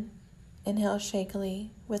leans in, inhales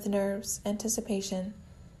shakily, with nerves, anticipation,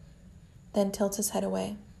 then tilts his head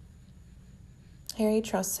away. Harry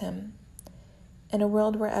trusts him. In a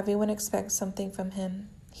world where everyone expects something from him,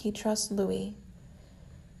 he trusts Louis.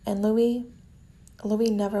 And Louis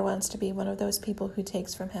never wants to be one of those people who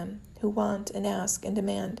takes from him, who want and ask and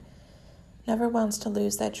demand, never wants to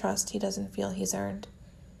lose that trust he doesn't feel he's earned.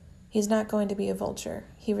 He's not going to be a vulture.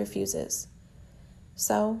 He refuses.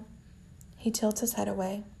 So, he tilts his head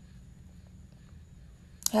away.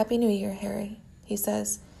 Happy New Year, Harry, he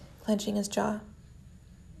says, clenching his jaw.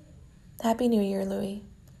 Happy New Year, Louis,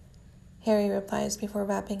 Harry replies before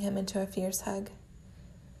wrapping him into a fierce hug.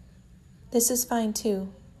 This is fine,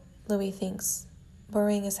 too, Louis thinks,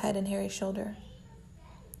 burying his head in Harry's shoulder.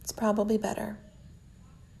 It's probably better.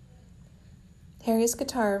 Harry's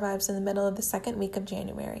guitar arrives in the middle of the second week of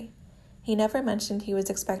January. He never mentioned he was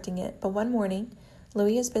expecting it, but one morning,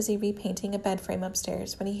 Louis is busy repainting a bed frame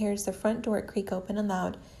upstairs when he hears the front door creak open and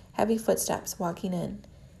loud, heavy footsteps walking in.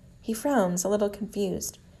 He frowns, a little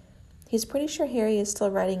confused. He's pretty sure Harry is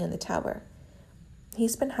still writing in the tower.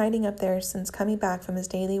 He's been hiding up there since coming back from his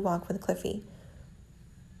daily walk with Cliffy.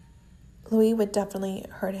 Louis would definitely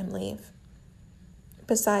heard him leave.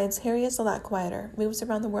 Besides, Harry is a lot quieter, moves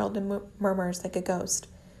around the world and murmurs like a ghost.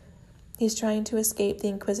 He's trying to escape the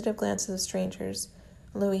inquisitive glances of strangers.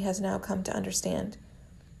 Louis has now come to understand.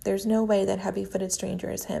 There's no way that heavy-footed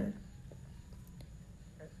stranger is him.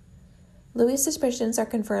 Louis' suspicions are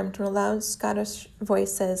confirmed when a loud Scottish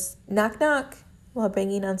voice says, "Knock, knock," while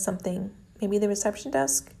banging on something. Maybe the reception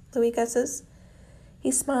desk, Louis guesses.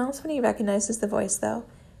 He smiles when he recognizes the voice, though.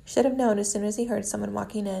 Should have known as soon as he heard someone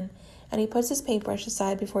walking in, and he puts his paintbrush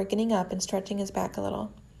aside before getting up and stretching his back a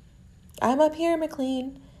little. "I'm up here,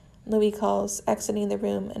 McLean," Louis calls, exiting the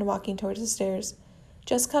room and walking towards the stairs.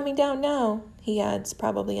 "Just coming down now," he adds,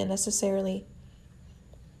 probably unnecessarily.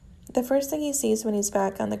 The first thing he sees when he's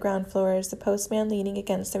back on the ground floor is the postman leaning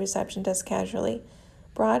against the reception desk casually,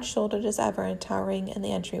 broad-shouldered as ever and towering in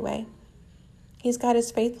the entryway. He's got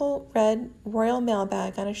his faithful red Royal Mail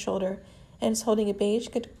bag on his shoulder and is holding a beige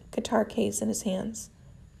guitar case in his hands.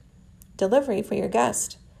 "Delivery for your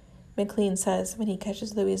guest," McLean says when he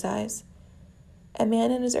catches Louis's eyes. A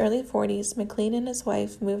man in his early 40s, McLean and his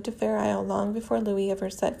wife moved to Fair Isle long before Louis ever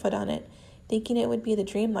set foot on it, thinking it would be the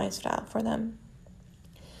dream lifestyle for them.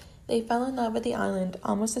 They fell in love with the island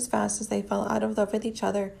almost as fast as they fell out of love with each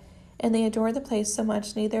other, and they adored the place so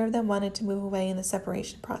much neither of them wanted to move away in the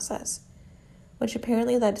separation process, which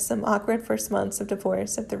apparently led to some awkward first months of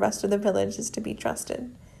divorce if the rest of the village is to be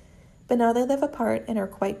trusted. But now they live apart and are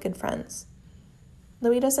quite good friends.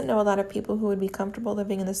 Louis doesn't know a lot of people who would be comfortable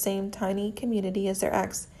living in the same tiny community as their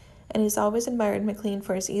ex, and he's always admired McLean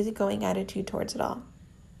for his easygoing attitude towards it all.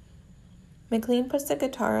 McLean puts the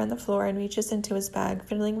guitar on the floor and reaches into his bag,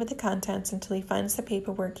 fiddling with the contents until he finds the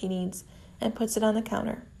paperwork he needs and puts it on the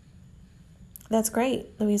counter. "That's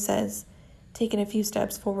great," Louis says, taking a few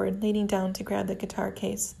steps forward, leaning down to grab the guitar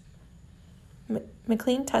case.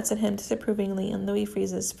 McLean tuts at him disapprovingly, and Louis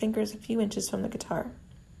freezes, fingers a few inches from the guitar.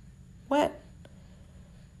 "What?"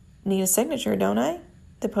 "Need a signature, don't I?"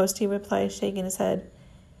 The postie replies, shaking his head.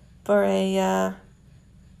 "For a,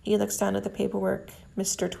 He looks down at the paperwork.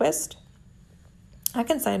 "Mr. Twist?" "I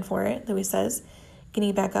can sign for it," Louis says,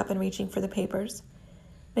 getting back up and reaching for the papers.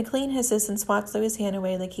 McLean hisses and swats Louis' hand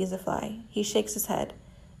away like he's a fly. He shakes his head.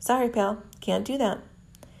 "Sorry, pal. Can't do that."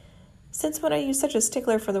 "Since when are you such a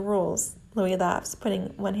stickler for the rules?" Louis laughs,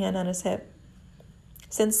 putting one hand on his hip.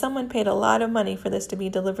 "Since someone paid a lot of money for this to be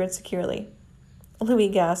delivered securely." Louis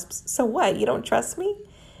gasps. "So what, you don't trust me?"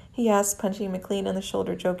 he asks, punching McLean on the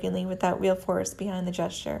shoulder jokingly without real force behind the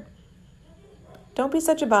gesture. "Don't be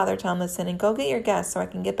such a bother, Tomlinson, and go get your guests so I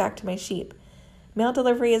can get back to my sheep. Mail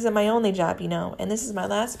delivery isn't my only job, you know, and this is my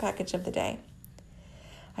last package of the day."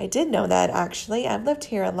 "I did know that, actually. I've lived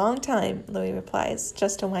here a long time," Louis replies,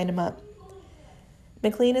 just to wind him up.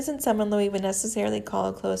 McLean isn't someone Louis would necessarily call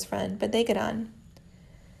a close friend, but they get on.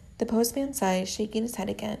 The postman sighs, shaking his head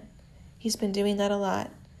again. He's been doing that a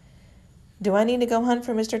lot. "Do I need to go hunt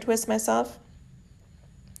for Mr. Twist myself?"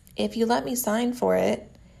 "If you let me sign for it,"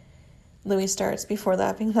 Louis starts before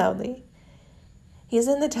laughing loudly. "He's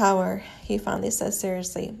in the tower," he finally says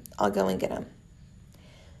seriously. "I'll go and get him."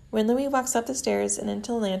 When Louis walks up the stairs and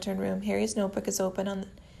into the lantern room, Harry's notebook is open on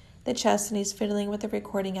the chest and he's fiddling with the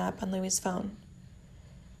recording app on Louis' phone.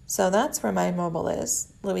 "So that's where my mobile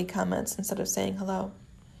is," Louis comments instead of saying hello.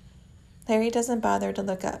 Harry doesn't bother to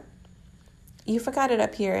look up. "You forgot it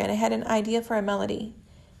up here, and I had an idea for a melody,"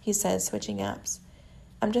 he says, switching apps.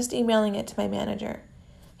 "I'm just emailing it to my manager.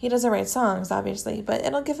 He doesn't write songs, obviously, but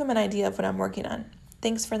it'll give him an idea of what I'm working on.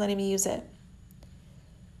 Thanks for letting me use it."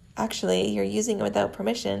 "Actually, you're using it without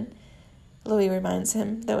permission," Louis reminds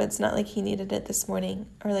him, though it's not like he needed it this morning,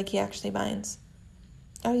 or like he actually minds.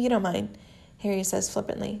 "Oh, you don't mind," Harry says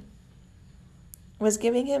flippantly. "Was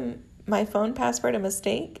giving him my phone password a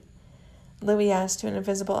mistake?" Louis asked to an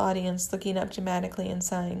invisible audience, looking up dramatically and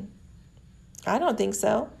sighing. "I don't think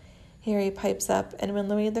so," Harry pipes up, and when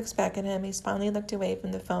Louis looks back at him, he's finally looked away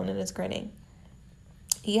from the phone and is grinning.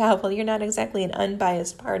 "Yeah, well, you're not exactly an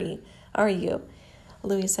unbiased party, are you?"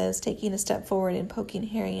 Louis says, taking a step forward and poking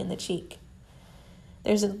Harry in the cheek.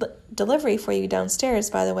 "There's a delivery for you downstairs,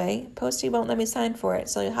 by the way. Postie won't let me sign for it,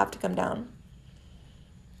 so you'll have to come down."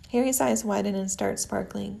 Harry's eyes widen and start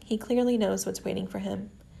sparkling. He clearly knows what's waiting for him.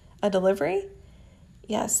 "A delivery?"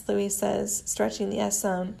 "Yes," Louis says, stretching the S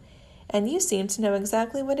sound. "And you seem to know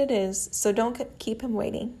exactly what it is, so don't keep him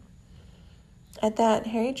waiting." At that,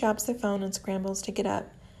 Harry drops the phone and scrambles to get up,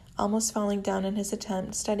 almost falling down in his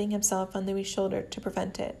attempt, steadying himself on Louis's shoulder to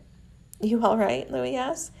prevent it. "You all right?" Louis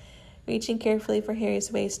asked, reaching carefully for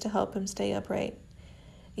Harry's waist to help him stay upright.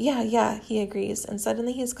 Yeah, he agrees, and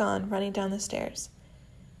suddenly he's gone, running down the stairs.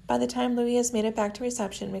 By the time Louis has made it back to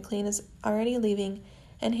reception, McLean is already leaving,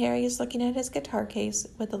 and Harry is looking at his guitar case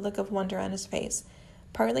with a look of wonder on his face,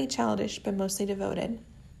 partly childish but mostly devoted.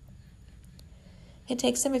 It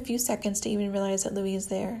takes him a few seconds to even realize that Louis is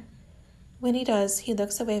there. When he does, he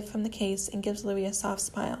looks away from the case and gives Louis a soft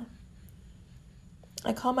smile.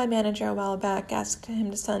 "I called my manager a while back, asked him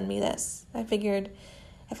to send me this. I figured,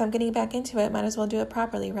 if I'm getting back into it, might as well do it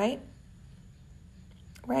properly, right?"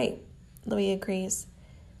 "Right," Louis agrees.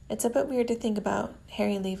 It's a bit weird to think about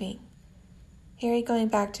Harry leaving. Harry going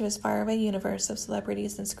back to his faraway universe of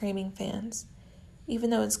celebrities and screaming fans, even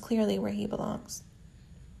though it's clearly where he belongs.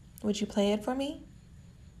 "Would you play it for me?"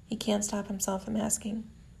 He can't stop himself from asking.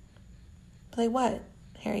 "Play what?"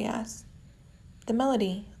 Harry asks. "The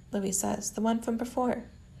melody," Louis says, "the one from before."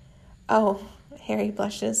 "Oh," Harry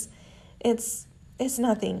blushes. It's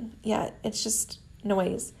nothing yet. It's just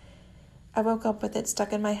noise. I woke up with it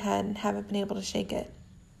stuck in my head and haven't been able to shake it."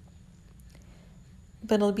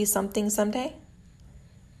 "But it'll be something someday?"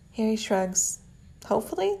 Harry shrugs.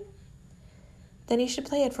 "Hopefully?" "Then you should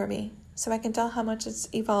play it for me, so I can tell how much it's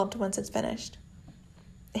evolved once it's finished."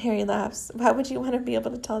 Harry laughs. "Why would you want to be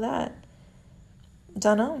able to tell that?"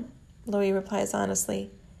 "Dunno," Louis replies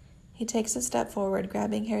honestly. He takes a step forward,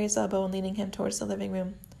 grabbing Harry's elbow and leading him towards the living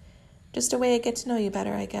room. "Just a way to get to know you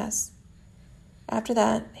better, I guess." After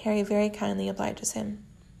that, Harry very kindly obliges him.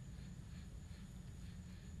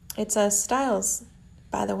 "It's Styles,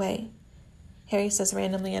 by the way," Harry says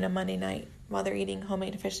randomly on a Monday night while they're eating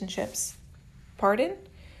homemade fish and chips. "Pardon?"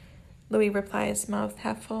 Louis replies, mouth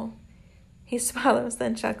half full. He swallows,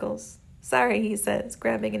 then chuckles. "Sorry," he says,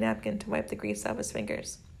 grabbing a napkin to wipe the grease off his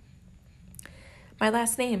fingers. "My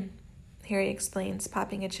last name," Harry explains,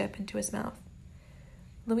 popping a chip into his mouth.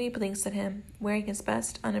 Louis blinks at him, wearing his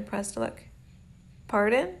best unimpressed look.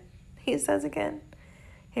 "Pardon?" he says again.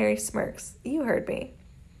 Harry smirks. "You heard me."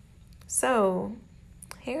 "So,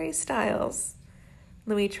 Harry Styles."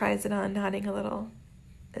 Louis tries it on, nodding a little.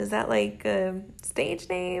 "Is that like a stage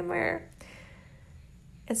name, or?"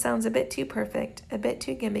 It sounds a bit too perfect, a bit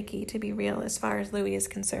too gimmicky to be real as far as Louis is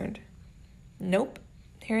concerned. "Nope,"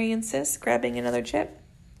 Harry insists, grabbing another chip.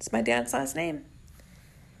 "It's my dad's last name."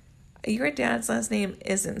 "Your dad's last name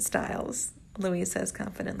isn't Styles," Louis says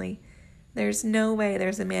confidently. "There's no way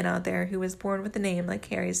there's a man out there who was born with a name like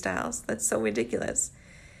Harry Styles. That's so ridiculous."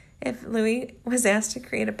 If Louis was asked to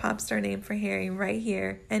create a pop star name for Harry right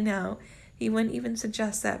here and now, he wouldn't even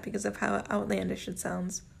suggest that because of how outlandish it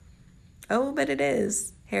sounds. "Oh, but it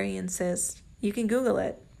is," Harry insists. "You can Google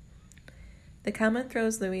it." The comment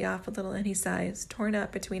throws Louis off a little and he sighs, torn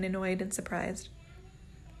up between annoyed and surprised.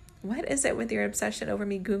 "What is it with your obsession over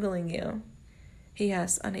me Googling you?" he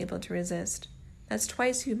asks, unable to resist. "That's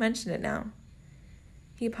twice you mentioned it now."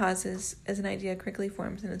 He pauses as an idea quickly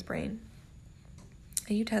forms in his brain.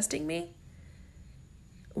 "Are you testing me?"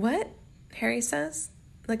 "What?" Harry says,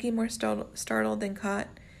 looking more startled than caught,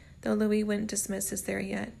 though Louis wouldn't dismiss his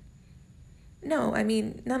theory yet. "No, I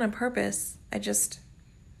mean, not on purpose. I just..."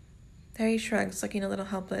 Harry shrugs, looking a little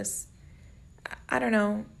helpless. I don't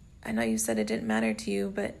know. I know you said it didn't matter to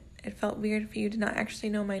you, but it felt weird for you to not actually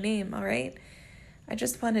know my name, all right? I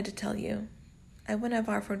just wanted to tell you. I wouldn't have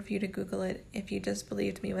offered for you to Google it if you just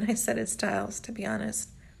believed me when I said it's Styles, to be honest."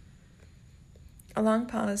 A long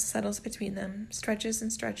pause settles between them, stretches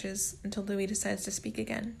and stretches, until Louis decides to speak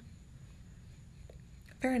again.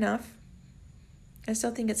 "Fair enough. I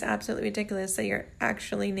still think it's absolutely ridiculous that you're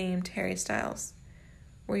actually named Harry Styles.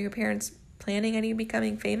 Were your parents planning on you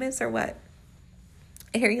becoming famous, or what?"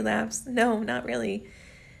 Harry laughs. "No, not really.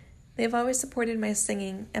 They've always supported my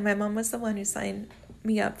singing, and my mom was the one who signed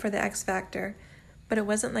me up for the X Factor, but it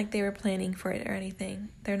wasn't like they were planning for it or anything.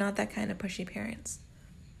 They're not that kind of pushy parents."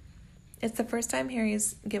 It's the first time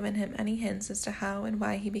Harry's given him any hints as to how and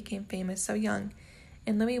why he became famous so young,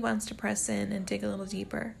 and Louis wants to press in and dig a little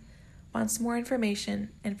deeper, wants more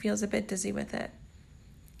information, and feels a bit dizzy with it.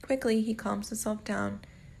 Quickly, he calms himself down,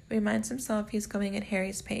 reminds himself he's going at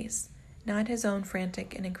Harry's pace, not his own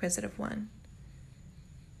frantic and inquisitive one.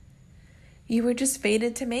 "You were just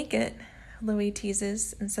fated to make it," Louis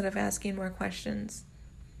teases, instead of asking more questions.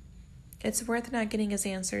 It's worth not getting his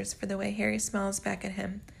answers for the way Harry smiles back at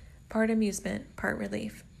him, part amusement, part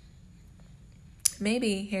relief.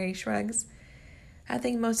 "Maybe," Harry shrugs. "I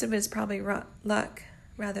think most of it is probably luck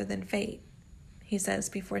rather than fate," he says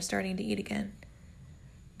before starting to eat again.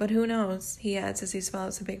 "But who knows," he adds as he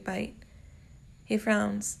swallows a big bite. He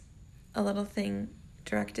frowns, a little thing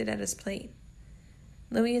directed at his plate.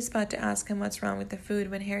 Louis is about to ask him what's wrong with the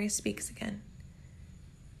food when Harry speaks again.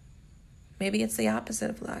 Maybe it's the opposite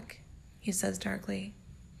of luck, he says darkly.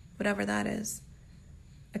 Whatever that is.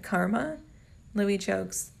 A karma? Louis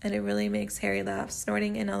jokes, and it really makes Harry laugh,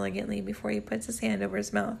 snorting inelegantly before he puts his hand over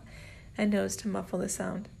his mouth and nose to muffle the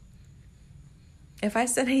sound. If I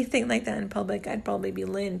said anything like that in public, I'd probably be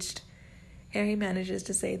lynched. Harry manages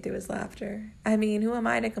to say through his laughter. I mean, who am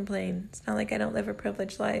I to complain? It's not like I don't live a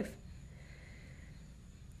privileged life.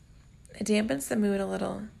 It dampens the mood a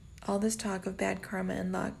little, all this talk of bad karma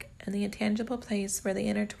and luck, and the intangible place where they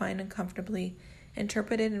intertwine uncomfortably,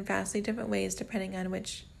 interpreted in vastly different ways depending on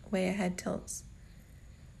which way a head tilts.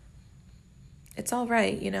 It's all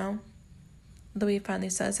right, you know, Louis finally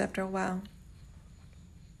says after a while.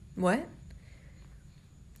 What?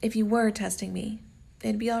 If you were testing me,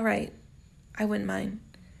 it'd be all right. I wouldn't mind.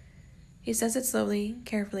 He says it slowly,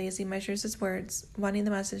 carefully, as he measures his words, wanting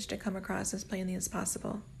the message to come across as plainly as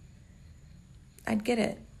possible. I'd get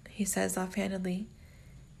it, he says offhandedly.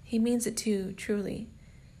 He means it too, truly.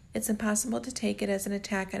 It's impossible to take it as an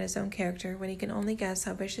attack on his own character when he can only guess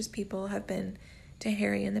how vicious people have been to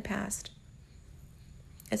Harry in the past.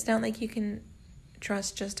 It's not like you can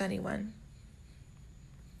trust just anyone.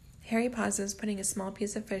 Harry pauses, putting a small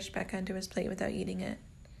piece of fish back onto his plate without eating it.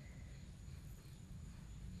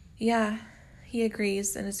 Yeah, he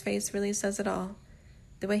agrees, and his face really says it all.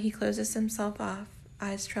 The way he closes himself off,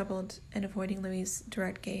 eyes troubled and avoiding Louis'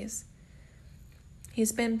 direct gaze.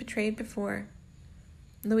 He's been betrayed before.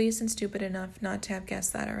 Louis isn't stupid enough not to have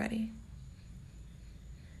guessed that already.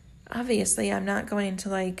 Obviously, I'm not going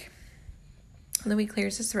to, Louis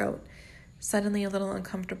clears his throat, suddenly a little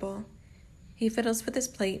uncomfortable. He fiddles with his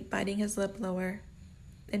plate, biting his lip lower,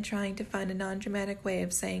 and trying to find a non-dramatic way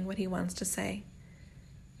of saying what he wants to say.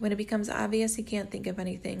 When it becomes obvious he can't think of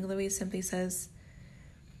anything, Louis simply says,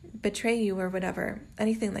 betray you or whatever,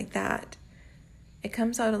 anything like that. It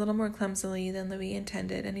comes out a little more clumsily than Louis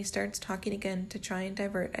intended, and he starts talking again to try and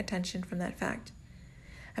divert attention from that fact.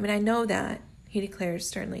 I mean, I know that, he declares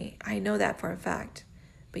sternly. I know that for a fact.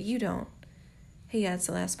 But you don't. He adds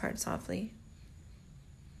the last part softly.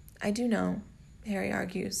 I do know, Harry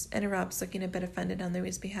argues, interrupts, looking a bit offended on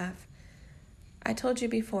Louis' behalf. I told you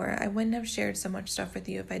before, I wouldn't have shared so much stuff with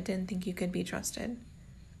you if I didn't think you could be trusted.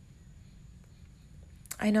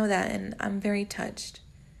 I know that, and I'm very touched.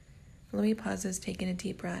 Louis pauses, taking a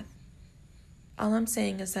deep breath. All I'm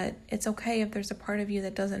saying is that it's okay if there's a part of you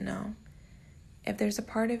that doesn't know. If there's a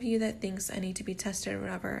part of you that thinks I need to be tested or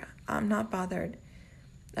whatever, I'm not bothered.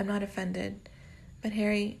 I'm not offended. But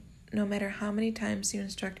Harry, no matter how many times you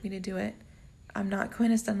instruct me to do it, I'm not going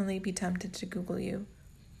to suddenly be tempted to Google you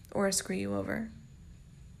or screw you over.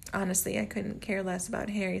 Honestly, I couldn't care less about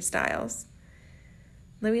Harry Styles.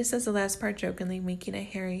 Louis says the last part jokingly, winking at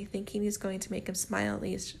Harry, thinking he's going to make him smile at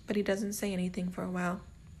least, but he doesn't say anything for a while.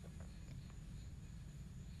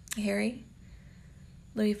 Harry?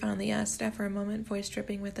 Louis finally asked after a moment, voice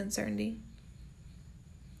dripping with uncertainty.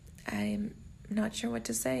 I'm not sure what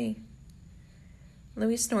to say.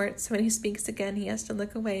 Louis snorts. When he speaks again, he has to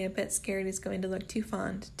look away, a bit scared he's going to look too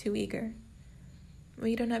fond, too eager. Well,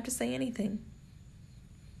 you don't have to say anything.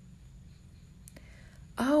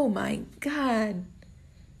 Oh my God!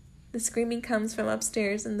 The screaming comes from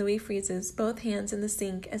upstairs, and Louis freezes, both hands in the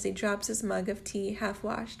sink as he drops his mug of tea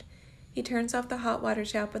half-washed. He turns off the hot water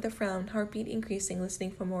tap with a frown, heartbeat increasing,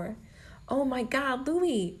 listening for more. Oh my God,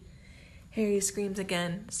 Louis! Harry screams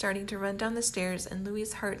again, starting to run down the stairs, and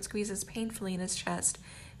Louis's heart squeezes painfully in his chest,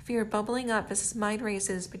 fear bubbling up as his mind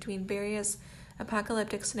races between various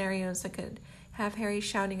apocalyptic scenarios that could have Harry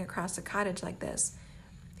shouting across the cottage like this.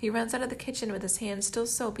 He runs out of the kitchen with his hands still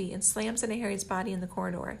soapy and slams into Harry's body in the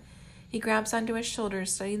corridor. He grabs onto his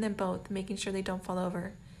shoulders, studying them both, making sure they don't fall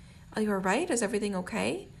over. Are you all right? Is everything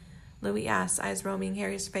okay? Louis asks, eyes roaming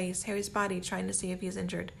Harry's face, Harry's body, trying to see if he's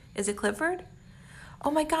injured. Is it Clifford?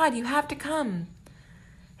 Oh my God, you have to come,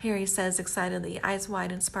 Harry says excitedly, eyes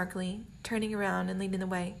wide and sparkly, turning around and leading the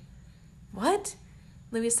way. What?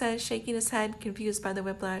 Louis says, shaking his head, confused by the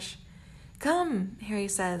whiplash. Come, Harry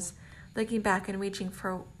says, looking back and reaching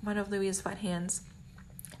for one of Louis's wet hands,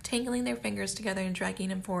 tangling their fingers together and dragging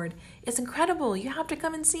him forward. It's incredible. You have to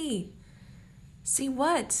come and see. See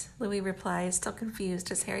what? Louis replies, still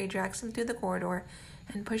confused, as Harry drags him through the corridor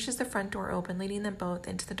and pushes the front door open, leading them both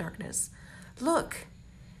into the darkness. Look!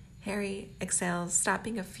 Harry exhales,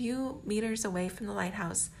 stopping a few meters away from the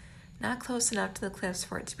lighthouse, not close enough to the cliffs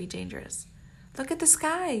for it to be dangerous. Look at the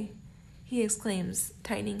sky! He exclaims,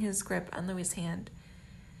 tightening his grip on Louis's hand.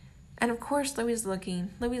 And of course Louis is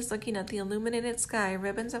looking at the illuminated sky,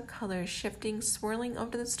 ribbons of color shifting, swirling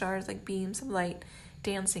over the stars like beams of light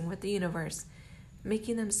dancing with the universe,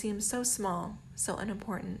 making them seem so small, so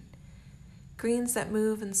unimportant. Greens that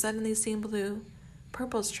move and suddenly seem blue,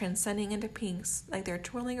 purples transcending into pinks, like they're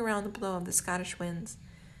twirling around the blow of the Scottish winds.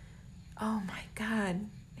 "Oh my God,"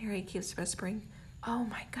 Harry keeps whispering. "Oh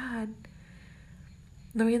my God."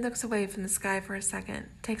 Louis looks away from the sky for a second,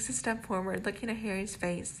 takes a step forward, looking at Harry's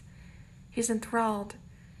face. He's enthralled,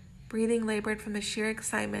 breathing labored from the sheer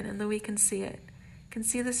excitement, and Louis can see it. Can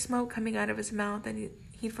see the smoke coming out of his mouth, and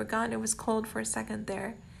he'd forgotten it was cold for a second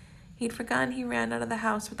there. He'd forgotten he ran out of the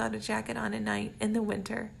house without a jacket on at night, in the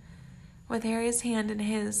winter. With Harry's hand in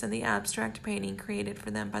his and the abstract painting created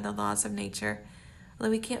for them by the laws of nature,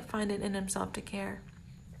 Louis can't find it in himself to care.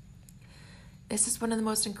 "This is one of the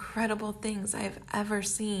most incredible things I have ever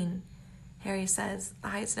seen," Harry says,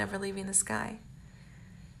 eyes never leaving the sky.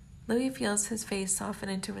 Louis feels his face soften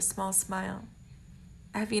into a small smile.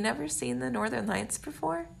 "Have you never seen the Northern Lights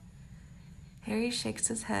before?" Harry shakes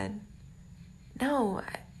his head. "No,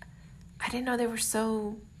 I didn't know they were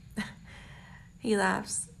so..." He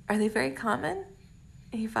laughs. "Are they very common?"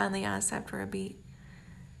 he finally asks after a beat.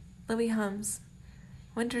 Louis hums.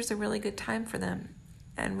 "Winter's a really good time for them,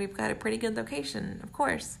 and we've got a pretty good location, of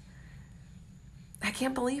course." "I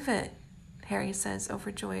can't believe it," Harry says,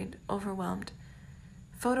 overjoyed, overwhelmed.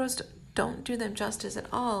 "Photos don't do them justice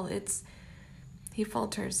at all. He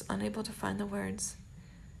falters, unable to find the words.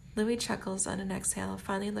 Louis chuckles on an exhale,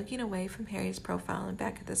 finally looking away from Harry's profile and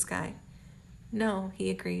back at the sky. "No," he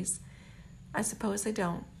agrees. "I suppose they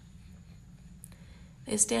don't."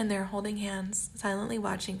 They stand there holding hands, silently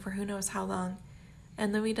watching for who knows how long,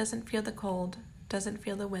 and Louis doesn't feel the cold, doesn't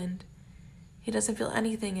feel the wind. He doesn't feel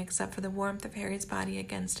anything except for the warmth of Harry's body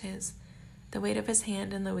against his, the weight of his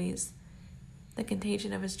hand in Louis's, the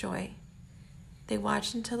contagion of his joy. They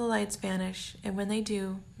watch until the lights vanish, and when they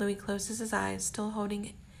do, Louis closes his eyes, still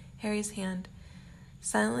holding Harry's hand,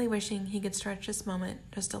 silently wishing he could stretch this moment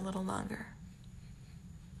just a little longer.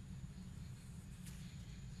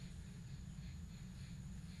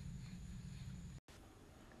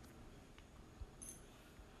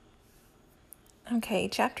 Okay,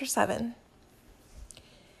 Chapter 7.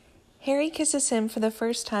 Harry kisses him for the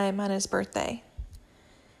first time on his birthday.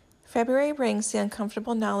 February brings the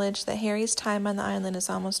uncomfortable knowledge that Harry's time on the island is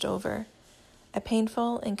almost over, a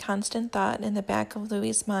painful and constant thought in the back of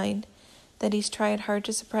Louis's mind that he's tried hard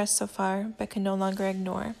to suppress so far but can no longer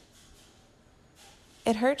ignore.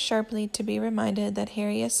 It hurts sharply to be reminded that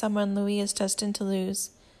Harry is someone Louis is destined to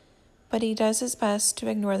lose, but he does his best to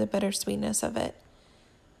ignore the bittersweetness of it,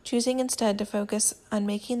 choosing instead to focus on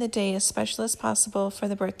making the day as special as possible for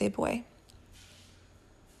the birthday boy.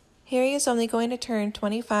 Harry is only going to turn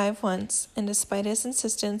 25 once, and despite his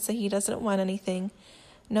insistence that he doesn't want anything,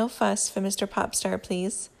 no fuss for Mr. Popstar,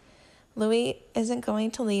 please, Louis isn't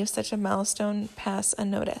going to leave such a milestone pass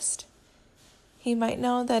unnoticed. He might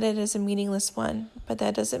know that it is a meaningless one, but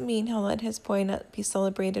that doesn't mean he'll let his boy not be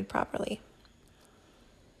celebrated properly.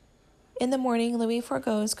 In the morning, Louis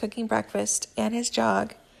forgoes cooking breakfast and his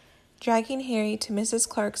jog, dragging Harry to Mrs.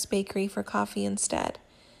 Clark's bakery for coffee instead,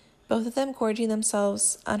 both of them gorging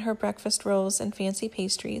themselves on her breakfast rolls and fancy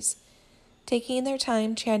pastries, taking their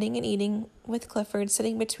time chatting and eating with Clifford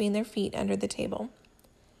sitting between their feet under the table.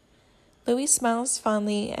 Louis smiles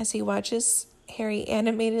fondly as he watches Harry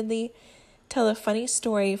animatedly tell a funny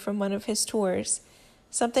story from one of his tours,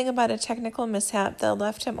 something about a technical mishap that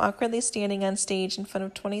left him awkwardly standing on stage in front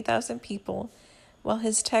of 20,000 people while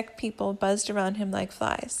his tech people buzzed around him like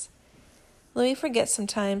flies. Louis forgets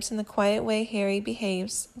sometimes in the quiet way Harry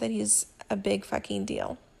behaves that he's a big fucking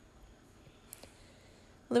deal.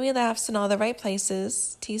 Louis laughs in all the right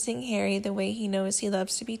places, teasing Harry the way he knows he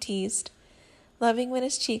loves to be teased, loving when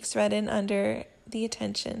his cheeks redden under the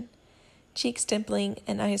attention, cheeks dimpling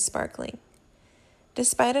and eyes sparkling.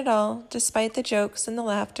 Despite it all, despite the jokes and the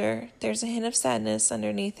laughter, there's a hint of sadness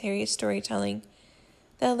underneath Harry's storytelling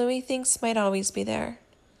that Louis thinks might always be there.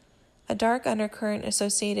 A dark undercurrent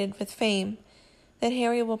associated with fame that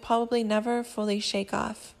Harry will probably never fully shake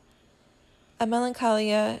off. A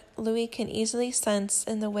melancholia Louis can easily sense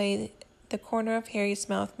in the way the corner of Harry's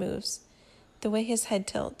mouth moves, the way his head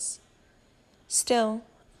tilts. Still,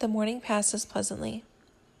 the morning passes pleasantly.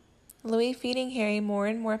 Louis feeding Harry more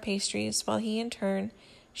and more pastries while he in turn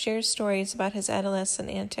shares stories about his adolescent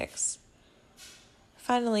antics.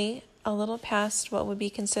 Finally, a little past what would be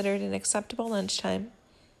considered an acceptable lunchtime,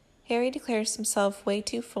 Harry declares himself way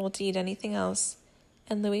too full to eat anything else,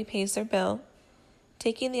 and Louis pays their bill,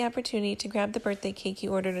 taking the opportunity to grab the birthday cake he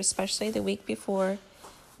ordered especially the week before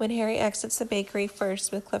when Harry exits the bakery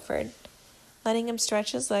first with Clifford, letting him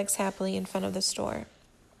stretch his legs happily in front of the store.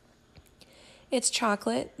 It's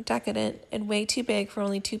chocolate, decadent, and way too big for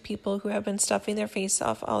only two people who have been stuffing their face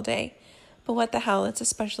off all day. But what the hell, it's a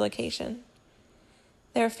special occasion.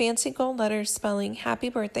 There are fancy gold letters spelling Happy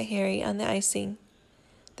Birthday, Harry on the icing.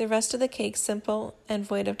 The rest of the cake simple and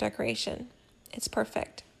void of decoration. It's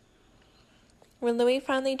perfect. When Louis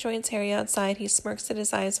finally joins Harry outside, he smirks at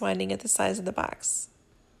his eyes widening at the size of the box.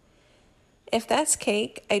 "If that's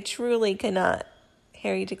cake, I truly cannot,"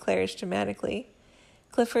 Harry declares dramatically,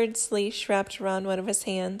 Clifford's leash wrapped around one of his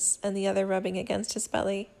hands and the other rubbing against his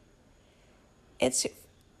belly. "It's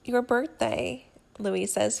your birthday," Louis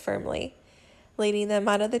says firmly, leading them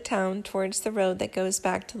out of the town towards the road that goes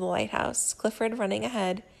back to the lighthouse, Clifford running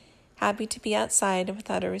ahead, happy to be outside and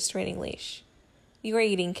without a restraining leash. "You are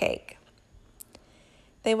eating cake."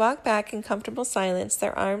 They walk back in comfortable silence,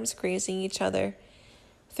 their arms grazing each other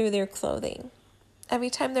through their clothing. Every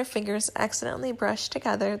time their fingers accidentally brush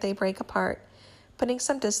together, they break apart, putting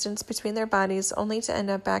some distance between their bodies only to end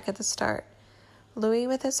up back at the start, Louis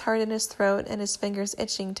with his heart in his throat and his fingers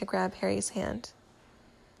itching to grab Harry's hand.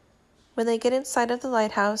 When they get inside of the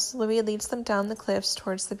lighthouse, Louis leads them down the cliffs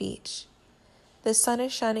towards the beach. The sun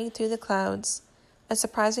is shining through the clouds, a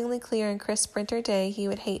surprisingly clear and crisp winter day he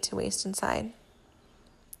would hate to waste inside.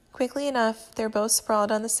 Quickly enough, they're both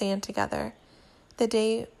sprawled on the sand together, the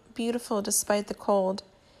day beautiful despite the cold,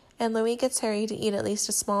 and Louis gets Harry to eat at least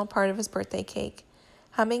a small part of his birthday cake,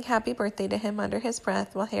 humming happy birthday to him under his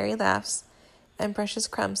breath while Harry laughs and brushes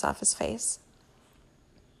crumbs off his face.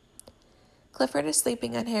 Clifford is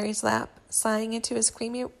sleeping on Harry's lap, sighing into his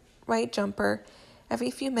creamy white jumper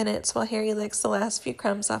every few minutes while Harry licks the last few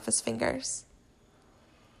crumbs off his fingers.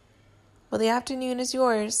 "Well, the afternoon is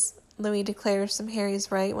yours," Louis declares from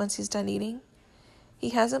Harry's right once he's done eating. He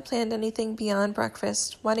hasn't planned anything beyond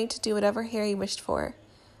breakfast, wanting to do whatever Harry wished for,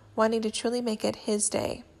 wanting to truly make it his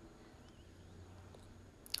day.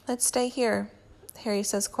 "Let's stay here," Harry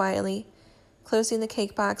says quietly, closing the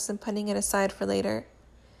cake box and putting it aside for later.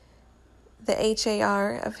 The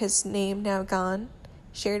H-A-R of his name now gone,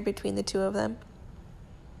 shared between the two of them.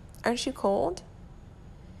 "Aren't you cold?"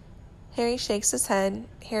 Harry shakes his head,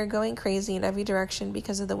 hair going crazy in every direction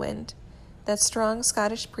because of the wind. That strong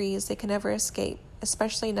Scottish breeze they can never escape,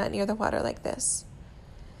 especially not near the water like this.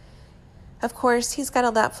 Of course, he's got a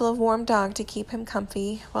lap full of warm dog to keep him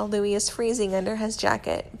comfy, while Louis is freezing under his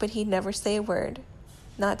jacket, but he'd never say a word.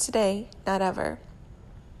 Not today, not ever.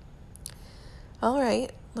 "All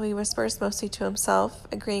right," Louis whispers mostly to himself,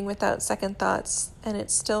 agreeing without second thoughts, and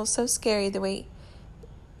it's still so scary the way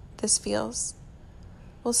this feels.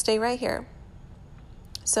 "We'll stay right here."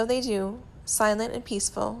 So they do, silent and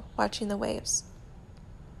peaceful, watching the waves.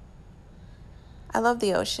 "I love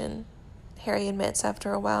the ocean," Harry admits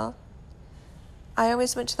after a while. "I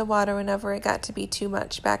always went to the water whenever it got to be too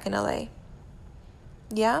much back in LA.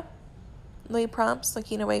 "Yeah?" Louis prompts,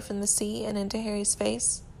 looking away from the sea and into Harry's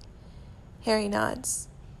face. Harry nods.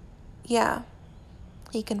 "Yeah,"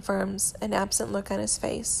 he confirms, an absent look on his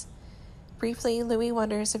face. Briefly, Louis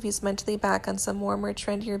wonders if he's mentally back on some warmer,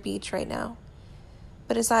 trendier beach right now.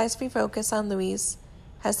 But his eyes refocus on Louis,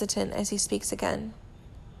 hesitant as he speaks again.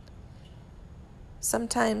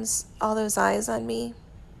 "Sometimes all those eyes on me,"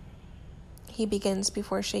 he begins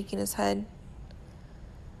before shaking his head.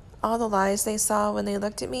 "All the lies they saw when they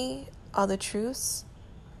looked at me, all the truths."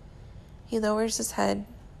 He lowers his head.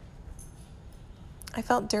 "I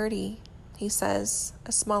felt dirty," he says,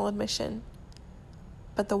 a small admission.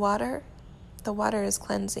 "But the water is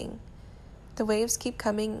cleansing. The waves keep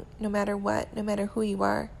coming no matter what, no matter who you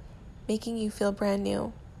are, making you feel brand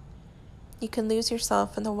new. You can lose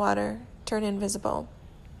yourself in the water, turn invisible.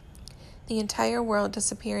 The entire world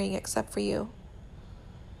disappearing except for you.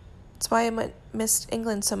 It's why I missed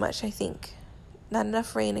England so much, I think. Not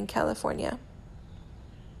enough rain in California."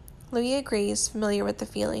 Louis agrees, familiar with the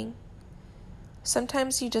feeling.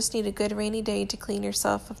 Sometimes you just need a good rainy day to clean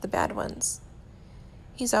yourself of the bad ones.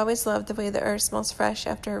 He's always loved the way the earth smells fresh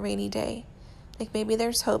after a rainy day, like maybe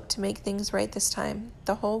there's hope to make things right this time,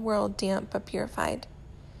 the whole world damp but purified.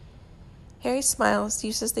 Harry smiles,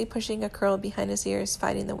 uselessly pushing a curl behind his ears,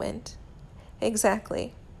 fighting the wind.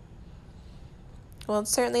 "Exactly." "Well,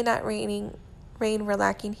 it's certainly not rain we're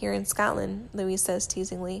lacking here in Scotland," Louis says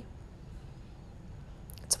teasingly.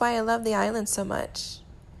 "It's why I love the island so much."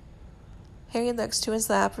 Harry looks to his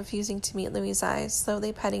lap, refusing to meet Louis' eyes,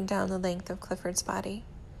 slowly petting down the length of Clifford's body.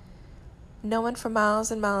 "No one for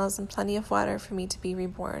miles and miles and plenty of water for me to be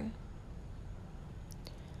reborn."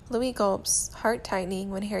 Louis gulps, heart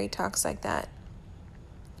tightening when Harry talks like that.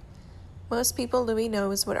 Most people Louis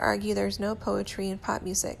knows would argue there's no poetry in pop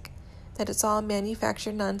music, that it's all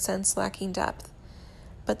manufactured nonsense lacking depth.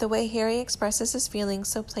 but the way Harry expresses his feelings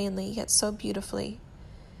so plainly yet so beautifully.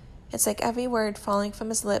 It's like every word falling from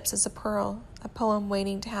his lips is a pearl, a poem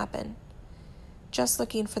waiting to happen, just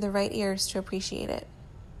looking for the right ears to appreciate it.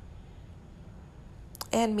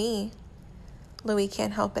 And me, Louis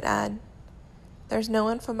can't help but add. There's no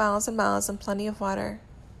one for miles and miles and plenty of water,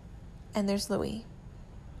 and there's Louis.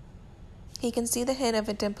 He can see the hint of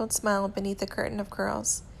a dimpled smile beneath a curtain of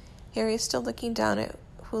curls. Harry is still looking down at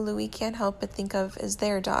who Louis can't help but think of as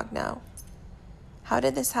their dog now. How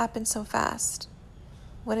did this happen so fast?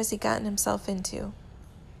 What has he gotten himself into?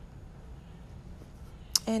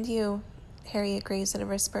 And you, Harry agrees in a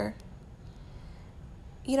whisper.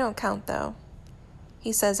 You don't count, though,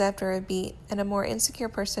 he says after a beat, and a more insecure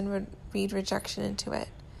person would read rejection into it.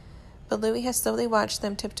 But Louis has slowly watched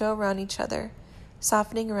them tiptoe around each other,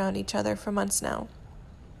 softening around each other for months now.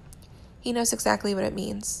 He knows exactly what it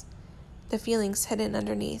means, the feelings hidden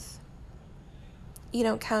underneath. You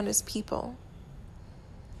don't count as people.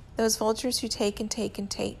 Those vultures who take and take and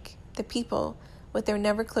take, the people with their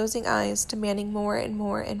never-closing eyes demanding more and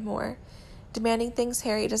more and more, demanding things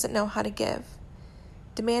Harry doesn't know how to give,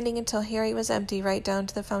 demanding until Harry was empty right down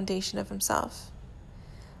to the foundation of himself.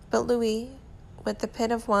 But Louis, with the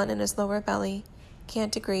pit of one in his lower belly,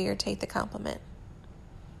 can't agree or take the compliment.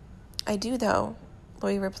 I do, though,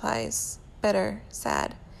 Louis replies, bitter,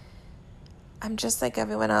 sad. I'm just like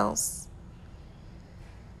everyone else.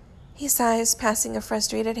 He sighs, passing a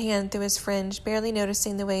frustrated hand through his fringe, barely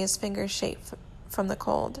noticing the way his fingers shake from the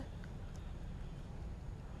cold.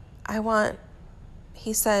 I want,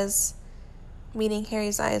 he says, meeting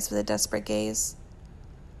Harry's eyes with a desperate gaze.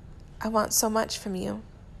 I want so much from you.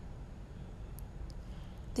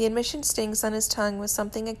 The admission stings on his tongue with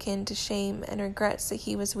something akin to shame and regrets that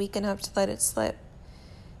he was weak enough to let it slip.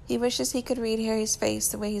 He wishes he could read Harry's face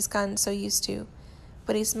the way he's gotten so used to,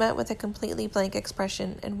 but he's met with a completely blank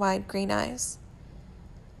expression and wide green eyes.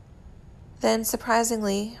 Then,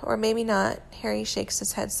 surprisingly, or maybe not, Harry shakes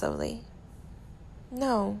his head slowly.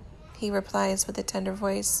 No, he replies with a tender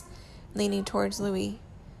voice, leaning towards Louis,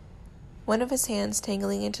 one of his hands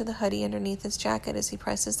tangling into the hoodie underneath his jacket as he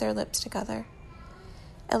presses their lips together.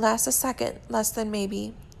 It lasts a second, less than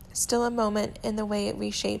maybe, still a moment in the way it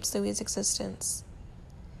reshapes Louis' existence.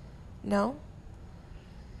 No?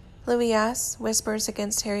 Louis asks, whispers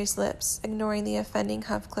against Harry's lips, ignoring the offending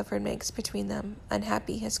huff Clifford makes between them,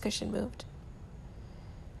 unhappy his cushion moved.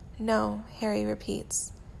 No, Harry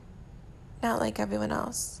repeats. Not like everyone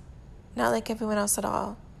else. Not like everyone else at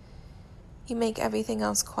all. You make everything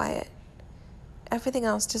else quiet. Everything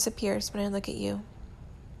else disappears when I look at you.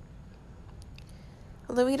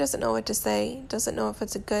 Louis doesn't know what to say, doesn't know if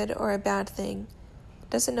it's a good or a bad thing,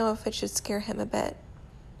 doesn't know if it should scare him a bit.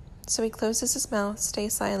 So he closes his mouth,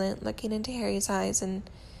 stays silent, looking into Harry's eyes, and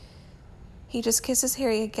he just kisses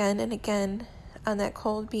Harry again and again on that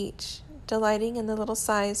cold beach, delighting in the little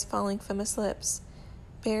sighs falling from his lips,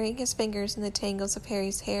 burying his fingers in the tangles of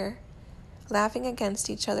Harry's hair, laughing against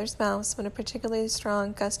each other's mouths when a particularly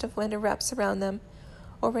strong gust of wind erupts around them,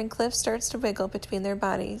 or when Cliff starts to wiggle between their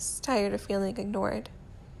bodies, tired of feeling ignored.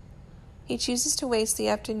 He chooses to waste the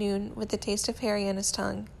afternoon with the taste of Harry on his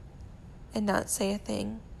tongue, and not say a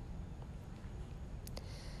thing.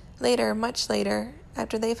 Later, much later,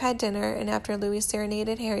 after they've had dinner and after Louis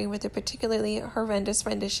serenaded Harry with a particularly horrendous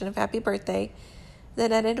rendition of Happy Birthday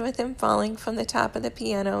that ended with him falling from the top of the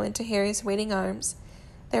piano into Harry's waiting arms,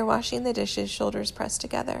 they're washing the dishes, shoulders pressed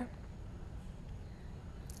together.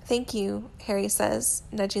 Thank you, Harry says,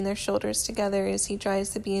 nudging their shoulders together as he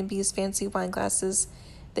dries the B&B's fancy wine glasses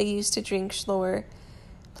they used to drink Schloer,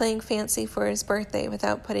 playing fancy for his birthday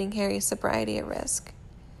without putting Harry's sobriety at risk.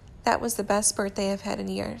 That was the best birthday I've had in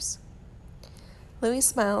years. Louis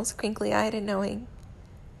smiles, crinkly-eyed and knowing.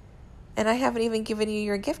 And I haven't even given you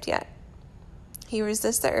your gift yet. He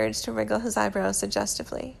resists the urge to wriggle his eyebrows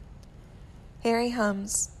suggestively. Harry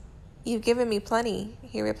hums. You've given me plenty,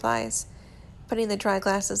 he replies, putting the dry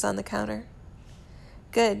glasses on the counter.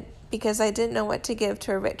 Good, because I didn't know what to give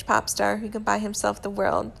to a rich pop star who can buy himself the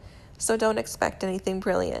world, so don't expect anything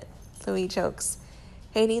brilliant, Louis jokes,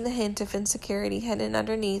 hating the hint of insecurity hidden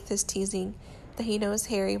underneath his teasing that he knows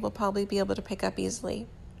Harry will probably be able to pick up easily.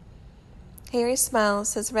 Harry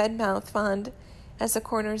smiles, his red mouth fond as the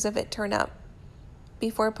corners of it turn up,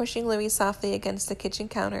 before pushing Louis softly against the kitchen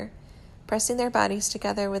counter, pressing their bodies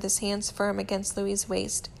together with his hands firm against Louis'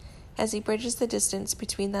 waist as he bridges the distance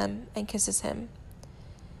between them and kisses him.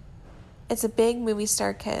 It's a big movie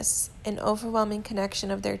star kiss, an overwhelming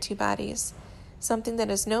connection of their two bodies, something that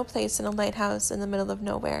has no place in a lighthouse in the middle of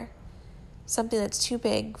nowhere, something that's too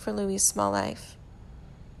big for Louis' small life.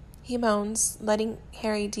 He moans, letting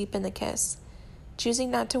Harry deepen the kiss,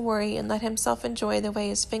 choosing not to worry and let himself enjoy the way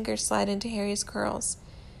his fingers slide into Harry's curls,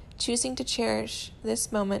 choosing to cherish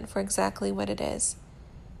this moment for exactly what it is.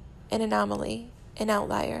 An anomaly, an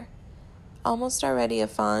outlier. Almost already a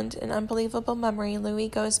fond and unbelievable memory Louis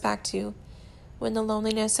goes back to when the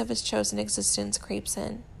loneliness of his chosen existence creeps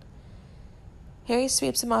in. Harry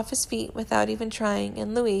sweeps him off his feet without even trying,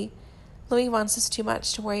 and Louis wants us too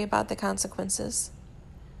much to worry about the consequences.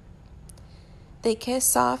 They kiss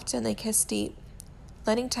soft and they kiss deep,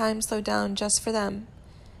 letting time slow down just for them,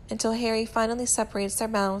 until Harry finally separates their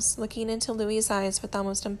mouths, looking into Louis's eyes with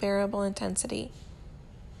almost unbearable intensity.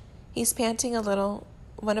 He's panting a little,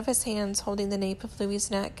 one of his hands holding the nape of Louis's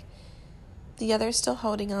neck, the other still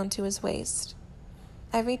holding onto his waist.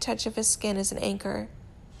 Every touch of his skin is an anchor,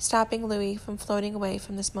 stopping Louis from floating away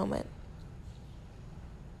from this moment.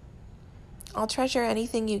 "I'll treasure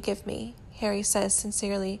anything you give me," Harry says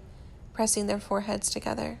sincerely, pressing their foreheads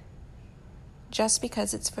together. "Just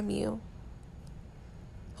because it's from you."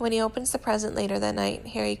 When he opens the present later that night,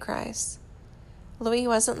 Harry cries. Louis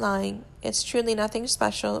wasn't lying. It's truly nothing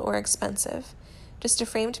special or expensive, just a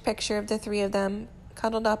framed picture of the three of them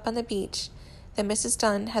cuddled up on the beach that Mrs.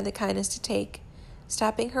 Dunn had the kindness to take,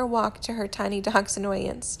 stopping her walk to her tiny dog's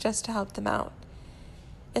annoyance just to help them out.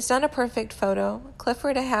 It's not a perfect photo,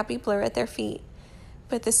 Clifford a happy blur at their feet,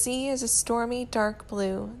 but the sea is a stormy, dark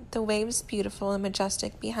blue, the waves beautiful and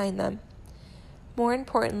majestic behind them. More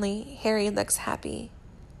importantly, Harry looks happy.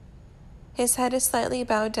 His head is slightly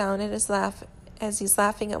bowed down at his laugh as he's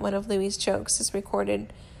laughing at one of Louis's jokes as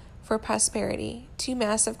recorded for prosperity, two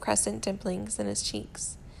massive crescent dimplings in his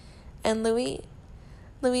cheeks. And Louis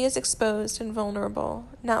is exposed and vulnerable,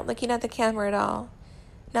 not looking at the camera at all,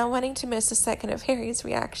 not wanting to miss a second of Harry's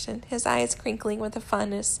reaction, his eyes crinkling with a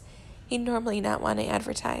fondness he'd normally not want to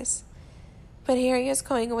advertise. But Harry is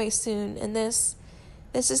going away soon, and this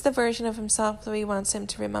is the version of himself Louis wants him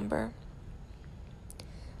to remember.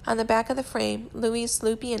 On the back of the frame, Louis's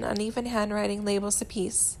loopy and uneven handwriting labels the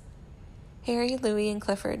piece. Harry, Louis, and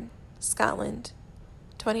Clifford, Scotland,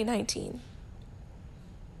 2019.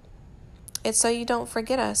 "It's so you don't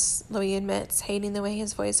forget us," Louis admits, hating the way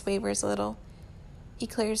his voice wavers a little. He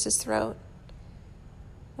clears his throat.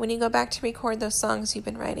 "When you go back to record those songs you've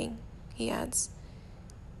been writing," he adds.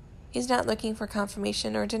 He's not looking for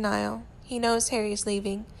confirmation or denial. He knows Harry's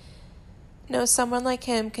leaving. Knows someone like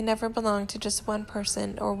him can never belong to just one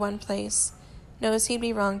person or one place. Knows he'd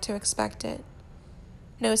be wrong to expect it.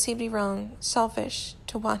 Knows he'd be wrong, selfish,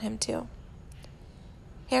 to want him to.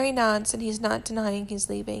 Harry nods, and he's not denying he's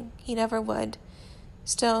leaving. He never would.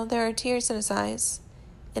 Still, there are tears in his eyes,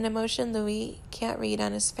 an emotion Louis can't read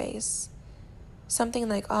on his face. Something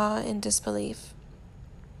like awe and disbelief.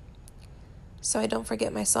 "So I don't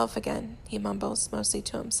forget myself again," he mumbles, mostly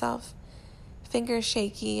to himself, fingers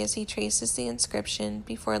shaky as he traces the inscription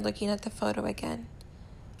before looking at the photo again.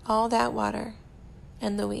 All that water,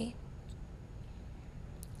 and Louis.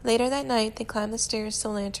 Later that night, they climb the stairs to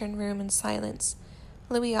the lantern room in silence,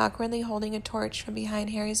 Louis awkwardly holding a torch from behind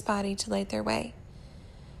Harry's body to light their way.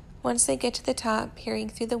 Once they get to the top, peering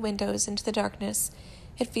through the windows into the darkness,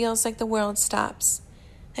 it feels like the world stops,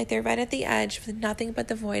 like they're right at the edge with nothing but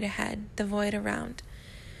the void ahead, the void around.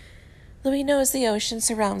 Louis knows the ocean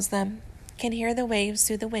surrounds them, can hear the waves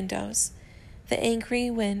through the windows, the angry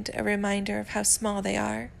wind a reminder of how small they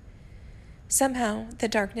are. Somehow, the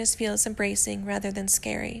darkness feels embracing rather than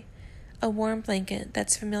scary, a warm blanket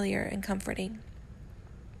that's familiar and comforting.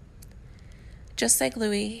 Just like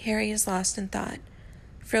Louis, Harry is lost in thought,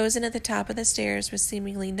 frozen at the top of the stairs with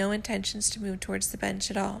seemingly no intentions to move towards the bench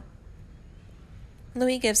at all.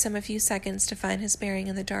 Louis gives him a few seconds to find his bearing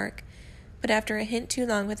in the dark, but after a hint too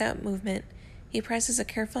long without movement, he presses a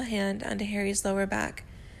careful hand onto Harry's lower back,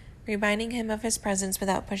 reminding him of his presence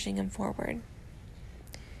without pushing him forward.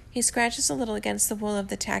 He scratches a little against the wool of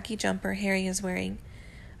the tacky jumper Harry is wearing,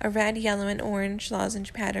 a red, yellow, and orange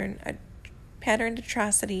lozenge patterned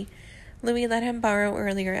atrocity Louis let him borrow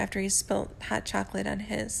earlier after he spilt hot chocolate on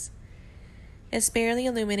his. It's barely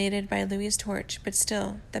illuminated by Louis's torch, but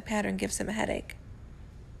still, the pattern gives him a headache.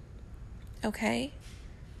 "Okay?"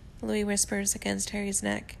 Louis whispers against Harry's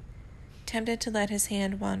neck, tempted to let his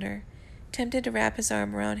hand wander, tempted to wrap his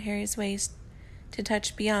arm around Harry's waist, to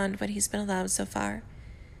touch beyond what he's been allowed so far,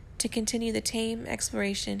 to continue the tame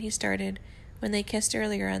exploration he started when they kissed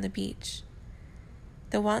earlier on the beach.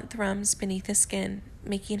 The want thrums beneath his skin,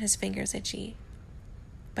 making his fingers itchy.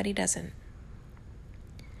 But he doesn't.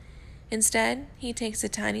 Instead, he takes a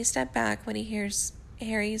tiny step back when he hears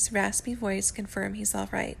Harry's raspy voice confirm he's all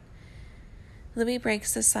right. Louis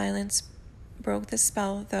breaks the silence, broke the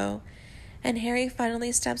spell, though, and Harry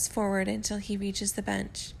finally steps forward until he reaches the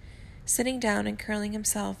bench, sitting down and curling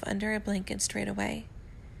himself under a blanket straight away.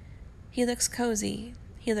 He looks cozy,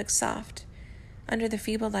 he looks soft. Under the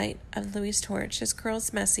feeble light of Louis's torch, his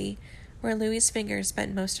curls messy where Louis's fingers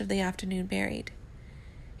spent most of the afternoon buried.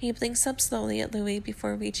 He blinks up slowly at Louis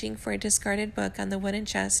before reaching for a discarded book on the wooden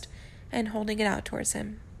chest and holding it out towards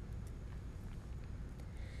him.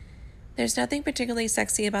 There's nothing particularly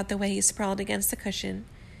sexy about the way he sprawled against the cushion,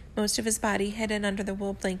 most of his body hidden under the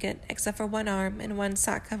wool blanket except for one arm and one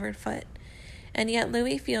sock-covered foot, and yet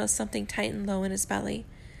Louis feels something tight and low in his belly,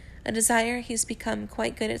 a desire he's become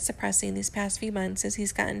quite good at suppressing these past few months as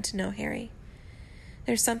he's gotten to know Harry.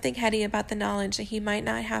 There's something heady about the knowledge that he might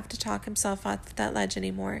not have to talk himself off that ledge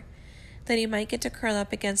anymore, that he might get to curl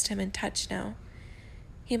up against him and touch now.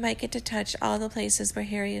 He might get to touch all the places where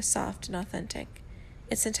Harry is soft and authentic.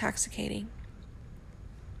 It's intoxicating.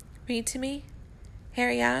 "Read to me?"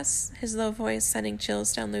 Harry asks, his low voice sending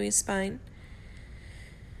chills down Louis's spine.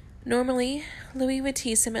 Normally, Louis would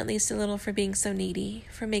tease him at least a little for being so needy,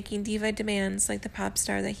 for making diva demands like the pop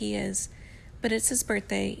star that he is, but it's his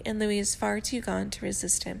birthday, and Louis is far too gone to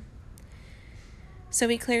resist him. So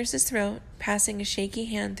he clears his throat, passing a shaky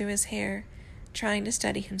hand through his hair, trying to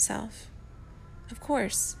steady himself. "Of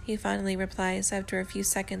course," he finally replies after a few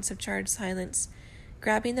seconds of charged silence,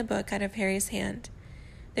 grabbing the book out of Harry's hand,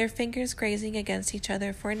 their fingers grazing against each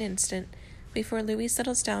other for an instant before Louis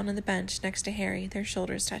settles down on the bench next to Harry, their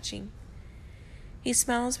shoulders touching. He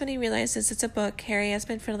smiles when he realizes it's a book Harry has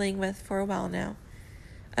been fiddling with for a while now,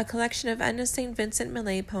 a collection of endless St. Vincent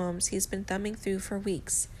Millay poems he's been thumbing through for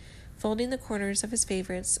weeks, folding the corners of his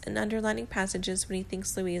favorites and underlining passages when he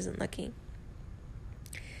thinks Louis isn't looking.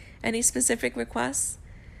 "Any specific requests?"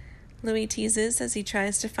 Louis teases as he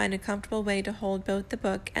tries to find a comfortable way to hold both the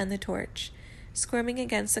book and the torch, squirming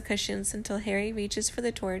against the cushions until Harry reaches for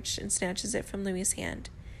the torch and snatches it from Louis's hand.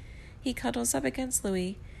 He cuddles up against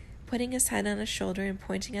Louis, putting his head on his shoulder and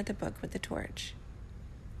pointing at the book with the torch.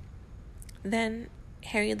 Then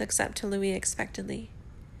Harry looks up to Louis expectantly.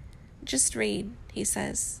 "Just read," he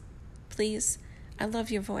says. "Please, I love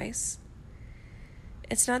your voice."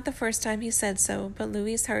 It's not the first time he said so, but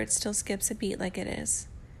Louis's heart still skips a beat like it is.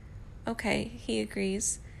 "Okay," he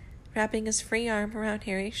agrees, wrapping his free arm around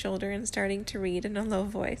Harry's shoulder and starting to read in a low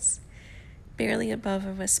voice, barely above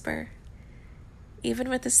a whisper. Even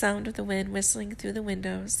with the sound of the wind whistling through the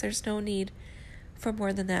windows, there's no need for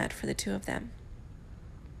more than that for the two of them.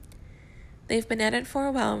 They've been at it for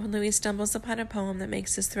a while when Louis stumbles upon a poem that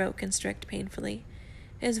makes his throat constrict painfully,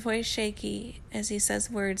 his voice shaky as he says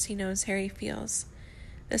words he knows Harry feels,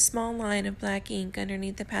 a small line of black ink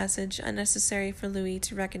underneath the passage unnecessary for Louis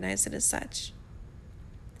to recognize it as such.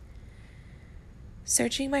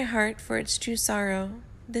 "Searching my heart for its true sorrow,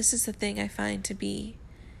 this is the thing I find to be,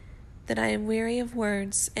 that I am weary of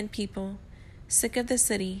words and people, sick of the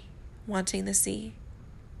city, wanting the sea."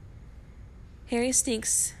 Harry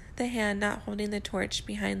sneaks the hand not holding the torch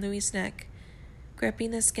behind Louis's neck,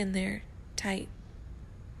 gripping the skin there, tight.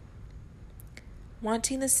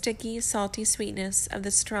 Wanting the sticky, salty sweetness of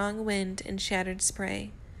the strong wind and shattered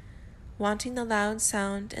spray, wanting the loud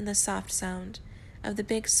sound and the soft sound of the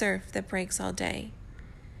big surf that breaks all day.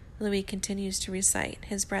 Louis continues to recite,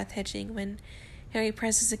 his breath hitching when Harry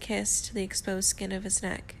presses a kiss to the exposed skin of his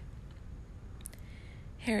neck.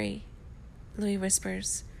 "Harry," Louis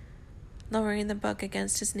whispers, lowering the book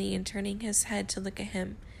against his knee and turning his head to look at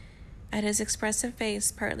him, at his expressive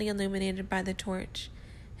face partly illuminated by the torch,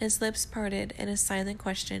 his lips parted in a silent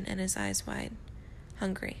question and his eyes wide.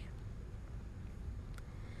 "Hungry."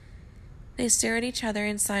 They stare at each other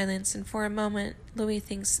in silence, and for a moment Louis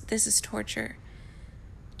thinks this is torture.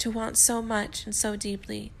 To want so much and so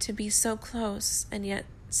deeply, to be so close and yet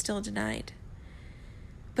still denied.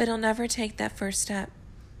 But he'll never take that first step.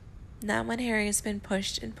 Not when Harry has been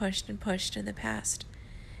pushed and pushed and pushed in the past.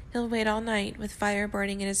 He'll wait all night with fire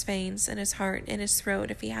burning in his veins and his heart and his throat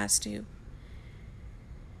if he has to.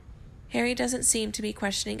 Harry doesn't seem to be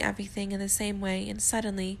questioning everything in the same way, and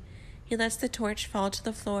suddenly he lets the torch fall to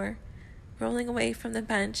the floor, rolling away from the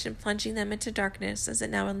bench and plunging them into darkness as it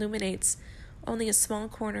now illuminates only a small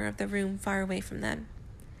corner of the room far away from them.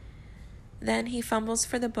 Then he fumbles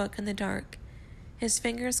for the book in the dark, his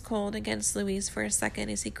fingers cold against Louis's for a second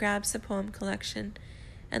as he grabs the poem collection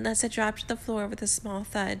and lets it drop to the floor with a small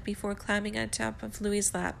thud before climbing on top of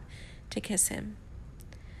Louis's lap to kiss him.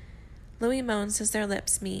 Louis moans as their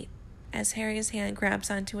lips meet, as Harry's hand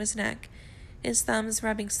grabs onto his neck, his thumbs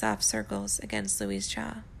rubbing soft circles against Louis's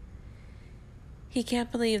jaw. He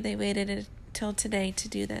can't believe they waited until today to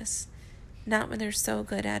do this, not when they're so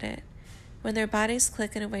good at it, when their bodies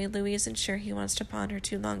click in a way Louis isn't sure he wants to ponder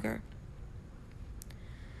too longer.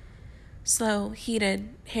 Slow, heated,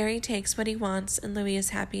 Harry takes what he wants, and Louis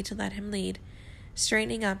is happy to let him lead,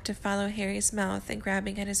 straightening up to follow Harry's mouth and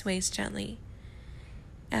grabbing at his waist gently.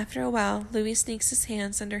 After a while, Louis sneaks his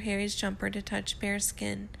hands under Harry's jumper to touch bare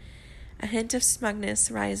skin. A hint of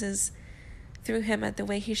smugness rises through him at the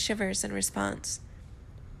way he shivers in response.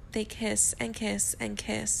 They kiss and kiss and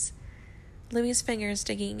kiss, Louis's fingers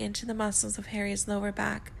digging into the muscles of Harry's lower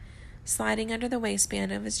back, sliding under the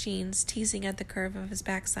waistband of his jeans, teasing at the curve of his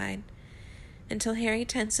backside, until Harry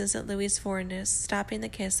tenses at Louis's foreignness, stopping the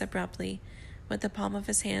kiss abruptly with the palm of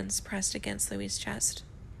his hands pressed against Louis's chest.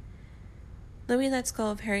 Louis lets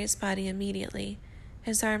go of Harry's body immediately,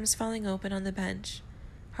 his arms falling open on the bench,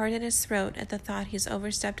 hard in his throat at the thought he's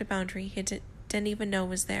overstepped a boundary he didn't even know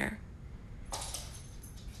was there.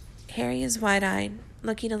 Harry is wide-eyed,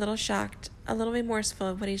 looking a little shocked, a little remorseful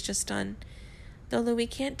of what he's just done, though Louis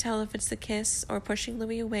can't tell if it's the kiss or pushing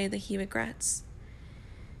Louis away that he regrets.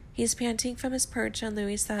 He's panting from his perch on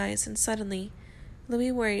Louis's thighs, and suddenly,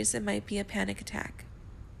 Louis worries it might be a panic attack.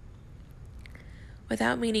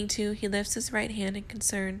 Without meaning to, he lifts his right hand in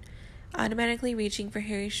concern, automatically reaching for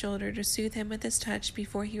Harry's shoulder to soothe him with his touch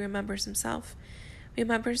before he remembers himself,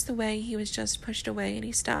 remembers the way he was just pushed away, and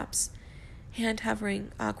he stops, hand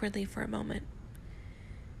hovering awkwardly for a moment.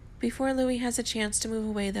 Before Louis has a chance to move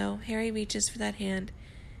away, though, Harry reaches for that hand,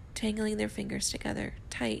 tangling their fingers together,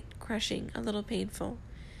 tight, crushing, a little painful.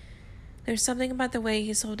 There's something about the way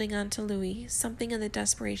he's holding on to Louis, something in the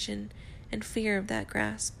desperation and fear of that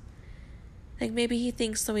grasp. Like maybe he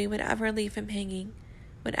thinks Louis would ever leave him hanging,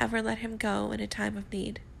 would ever let him go in a time of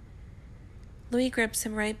need. Louis grips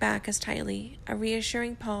him right back as tightly, a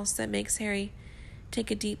reassuring pulse that makes Harry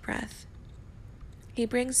take a deep breath. He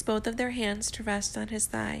brings both of their hands to rest on his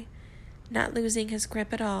thigh, not losing his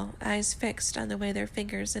grip at all, eyes fixed on the way their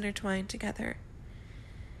fingers intertwine together.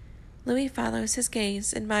 Louis follows his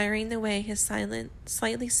gaze, admiring the way his silent,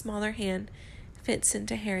 slightly smaller hand fits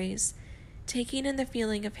into Harry's, taking in the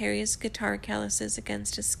feeling of Harry's guitar calluses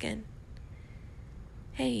against his skin.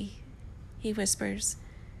 "Hey," he whispers,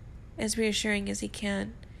 as reassuring as he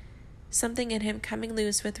can, something in him coming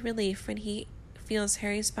loose with relief when he feels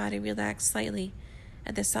Harry's body relax slightly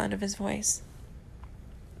at the sound of his voice.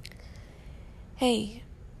 "Hey,"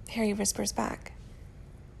 Harry whispers back,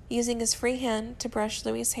 using his free hand to brush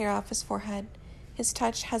Louis's hair off his forehead, his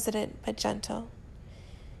touch hesitant but gentle.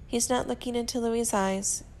 He's not looking into Louis's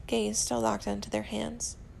eyes, gaze still locked onto their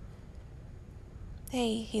hands.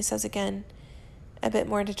 "Hey," he says again, a bit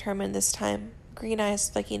more determined this time, green eyes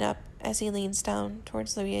flicking up as he leans down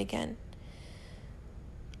towards Louis again.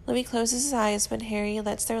 Louis closes his eyes when Harry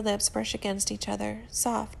lets their lips brush against each other,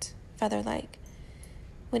 soft, feather-like.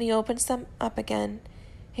 When he opens them up again,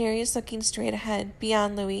 Harry is looking straight ahead,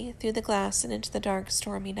 beyond Louis, through the glass and into the dark,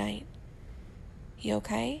 stormy night. "You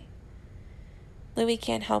okay?" Louis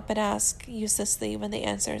can't help but ask, uselessly, when the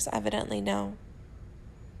answer is evidently no.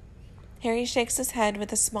 Harry shakes his head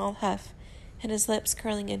with a small huff, and his lips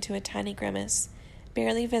curling into a tiny grimace,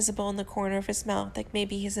 barely visible in the corner of his mouth, like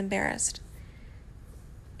maybe he's embarrassed.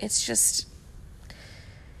 "It's just..."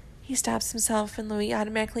 He stops himself, and Louis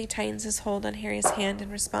automatically tightens his hold on Harry's hand in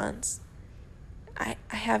response. I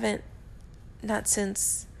haven't... not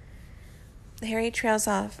since..." Harry trails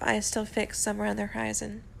off, eyes still fixed somewhere on the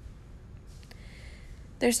horizon.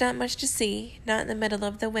 There's not much to see, not in the middle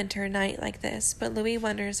of the winter night like this, but Louis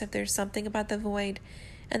wonders if there's something about the void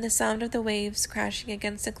and the sound of the waves crashing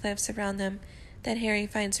against the cliffs around them that Harry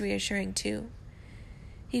finds reassuring too.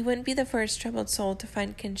 He wouldn't be the first troubled soul to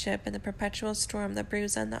find kinship in the perpetual storm that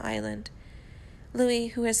brews on the island. Louis,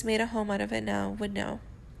 who has made a home out of it now, would know.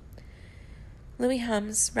 Louis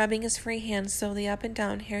hums, rubbing his free hand slowly up and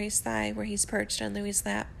down Harry's thigh where he's perched on Louis's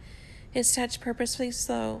lap, his touch purposefully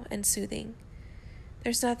slow and soothing.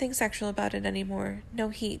 There's nothing sexual about it anymore, no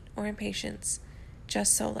heat or impatience,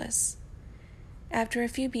 just solace. After a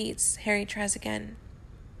few beats, Harry tries again.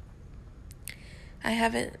 I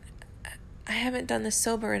haven't done this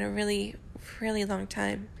sober in a really, really long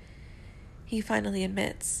time," he finally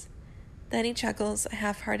admits. Then he chuckles, a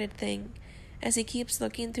half-hearted thing, as he keeps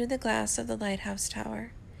looking through the glass of the lighthouse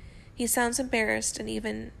tower. He sounds embarrassed, and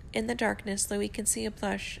even in the darkness, Louis can see a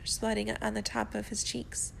blush splutting on the top of his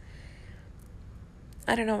cheeks.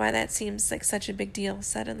 "I don't know why that seems like such a big deal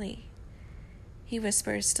suddenly," he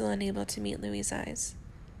whispers, still unable to meet Louis's eyes.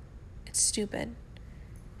 "It's stupid,"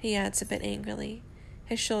 he adds a bit angrily,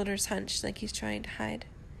 his shoulders hunched like he's trying to hide.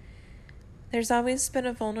 There's always been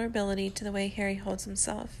a vulnerability to the way Harry holds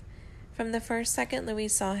himself, from the first second Louis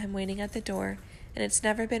saw him waiting at the door, and it's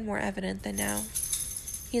never been more evident than now.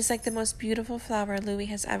 He's like the most beautiful flower Louis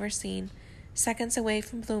has ever seen, seconds away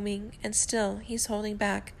from blooming, and still he's holding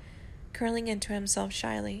back, curling into himself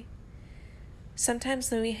shyly.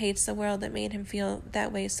 Sometimes Louis hates the world that made him feel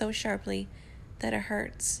that way so sharply that it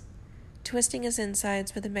hurts, twisting his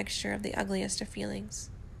insides with a mixture of the ugliest of feelings.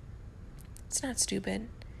 It's not stupid,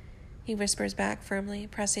 he whispers back firmly,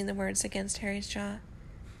 pressing the words against Harry's jaw.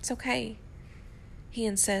 It's okay, he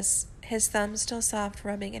insists, his thumb still soft,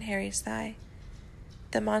 rubbing at Harry's thigh.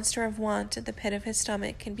 The monster of want at the pit of his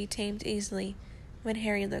stomach can be tamed easily when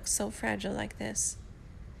Harry looks so fragile like this.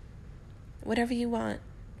 Whatever you want,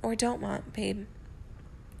 or don't want, babe.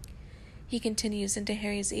 He continues into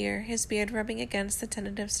Harry's ear, his beard rubbing against the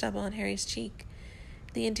tentative stubble on Harry's cheek,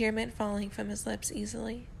 the endearment falling from his lips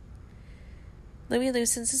easily. Louis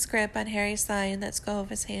loosens his grip on Harry's thigh and lets go of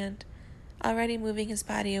his hand, already moving his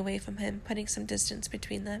body away from him, putting some distance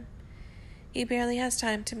between them. He barely has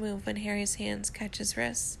time to move when Harry's hands catch his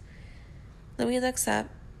wrists. Louis looks up,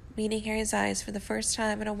 meeting Harry's eyes for the first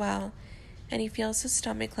time in a while, and he feels his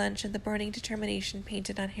stomach clench and the burning determination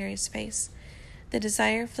painted on Harry's face, the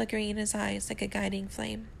desire flickering in his eyes like a guiding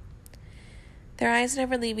flame. Their eyes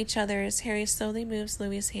never leave each other as Harry slowly moves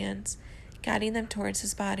Louis's hands, guiding them towards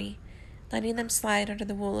his body, letting them slide under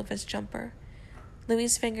the wool of his jumper,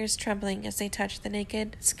 Louis's fingers trembling as they touch the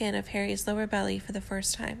naked skin of Harry's lower belly for the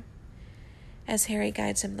first time. As Harry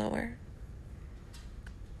guides him lower.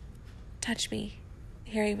 Touch me,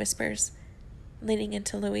 Harry whispers, leaning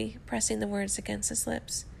into Louis, pressing the words against his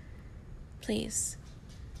lips. Please.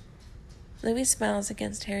 Louis smiles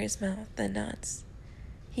against Harry's mouth, then nods.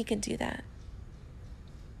 He can do that.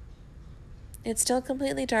 It's still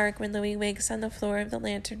completely dark when Louis wakes on the floor of the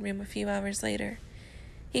lantern room a few hours later.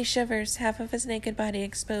 He shivers, half of his naked body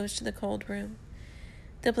exposed to the cold room,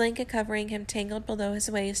 the blanket covering him tangled below his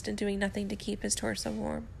waist and doing nothing to keep his torso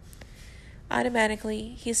warm.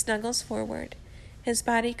 Automatically, he snuggles forward, his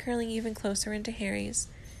body curling even closer into Harry's,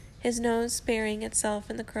 his nose burying itself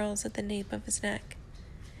in the curls at the nape of his neck.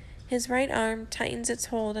 His right arm tightens its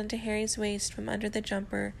hold onto Harry's waist from under the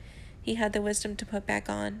jumper he had the wisdom to put back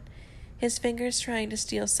on, his fingers trying to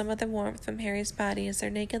steal some of the warmth from Harry's body as their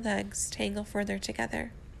naked legs tangle further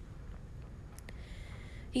together.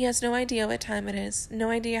 He has no idea what time it is, no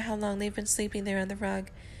idea how long they've been sleeping there on the rug,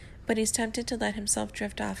 but he's tempted to let himself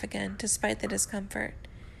drift off again, despite the discomfort.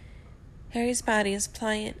 Harry's body is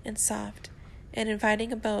pliant and soft, an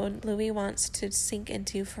inviting abode Louis wants to sink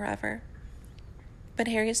into forever. But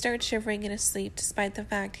Harry starts shivering in his sleep, despite the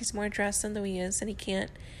fact he's more dressed than Louis is, and he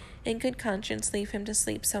can't, in good conscience, leave him to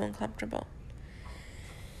sleep so uncomfortable.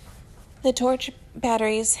 The torch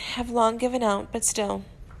batteries have long given out, but still,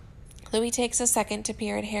 Louis takes a second to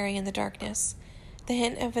peer at Harry in the darkness. The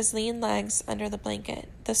hint of his lean legs under the blanket,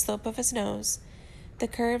 the slope of his nose, the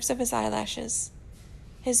curves of his eyelashes,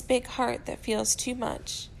 his big heart that feels too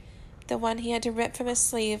much, the one he had to rip from his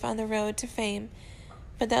sleeve on the road to fame,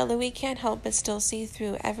 but that Louis can't help but still see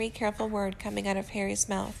through every careful word coming out of Harry's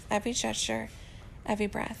mouth, every gesture, every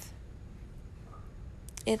breath.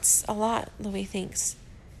 It's a lot, Louis thinks,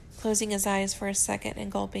 closing his eyes for a second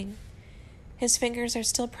and gulping. His fingers are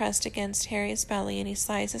still pressed against Harry's belly, and he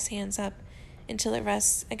slides his hands up until it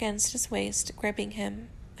rests against his waist, gripping him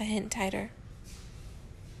a hint tighter.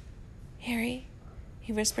 Harry,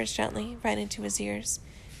 he whispers gently, right into his ears,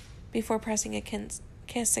 before pressing a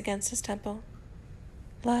kiss against his temple.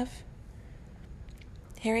 Love?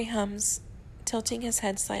 Harry hums, tilting his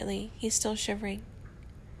head slightly. He's still shivering.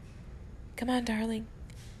 Come on, darling,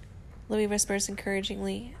 Louis whispers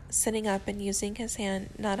encouragingly, sitting up and using his hand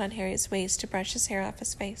not on Harry's waist to brush his hair off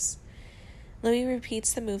his face. Louis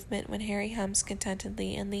repeats the movement when Harry hums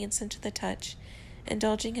contentedly and leans into the touch,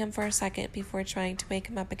 indulging him for a second before trying to wake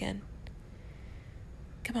him up again.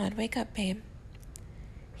 Come on, wake up, babe.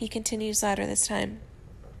 He continues louder this time,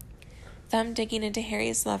 thumb digging into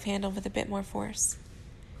Harry's love handle with a bit more force.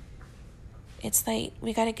 It's late.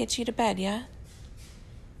 We gotta get you to bed, yeah?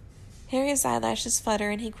 Harry's eyelashes flutter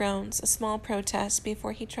and he groans, a small protest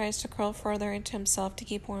before he tries to curl further into himself to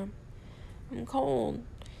keep warm. I'm cold,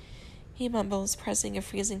 he mumbles, pressing a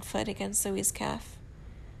freezing foot against Louis's calf.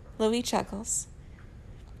 Louis chuckles.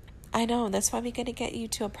 I know, that's why we gotta get you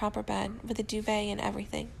to a proper bed, with a duvet and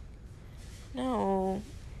everything. No,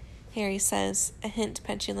 Harry says, a hint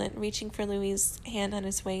petulant, reaching for Louis's hand on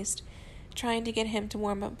his waist, trying to get him to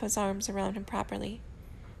warm up his arms around him properly.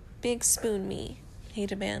 Big spoon me, he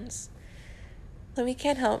demands. Louis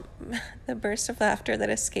can't help the burst of laughter that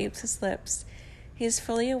escapes his lips. He is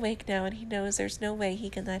fully awake now, and he knows there's no way he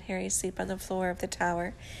can let Harry sleep on the floor of the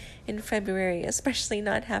tower in February, especially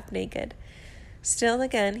not half naked. Still,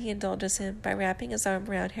 again, he indulges him by wrapping his arm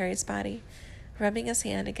around Harry's body, rubbing his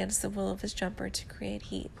hand against the wool of his jumper to create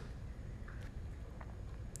heat.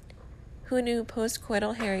 Who knew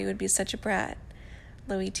post-coital Harry would be such a brat?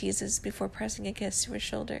 Louis teases before pressing a kiss to his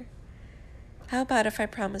shoulder. How about if I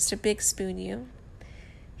promise to big spoon you?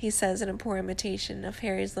 He says in a poor imitation of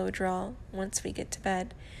Harry's low drawl once we get to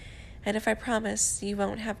bed. And if I promise you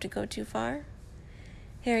won't have to go too far?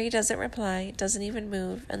 Harry doesn't reply, doesn't even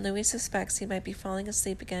move, and Louis suspects he might be falling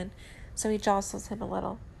asleep again, so he jostles him a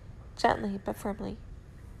little, gently but firmly.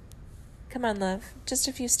 Come on, love, just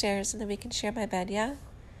a few stairs and then we can share my bed, yeah?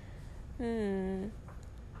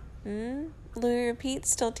 Louis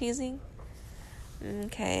repeats, still teasing.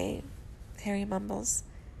 Okay, Harry mumbles.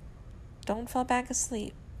 Don't fall back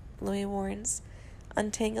asleep, Louis warns,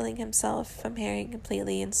 untangling himself from Harry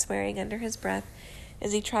completely and swearing under his breath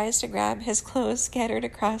as he tries to grab his clothes scattered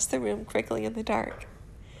across the room quickly in the dark.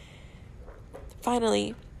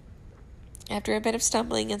 Finally, after a bit of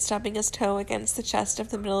stumbling and stubbing his toe against the chest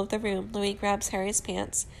of the middle of the room, Louis grabs Harry's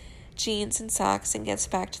pants, jeans, and socks and gets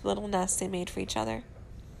back to the little nest they made for each other.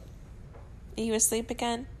 Are you asleep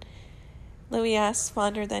again? Louis asks,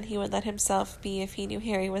 fonder than he would let himself be if he knew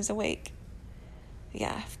Harry was awake.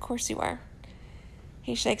 Yeah, of course you are.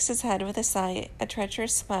 He shakes his head with a sigh, a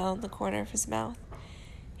treacherous smile in the corner of his mouth.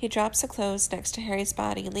 He drops the clothes next to Harry's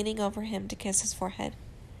body, leaning over him to kiss his forehead.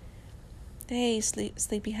 Hey,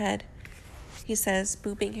 sleepyhead, he says,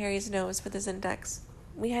 booping Harry's nose with his index.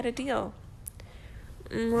 We had a deal.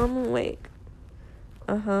 I'm awake.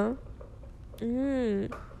 Uh-huh. To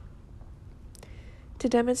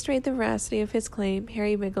demonstrate the veracity of his claim,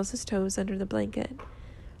 Harry wiggles his toes under the blanket.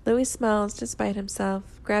 Louis smiles despite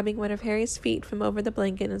himself, grabbing one of Harry's feet from over the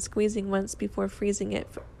blanket and squeezing once before freeing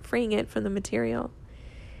it from the material.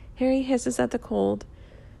 Harry hisses at the cold,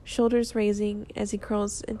 shoulders raising as he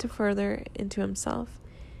curls further into himself,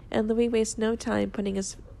 and Louis wastes no time putting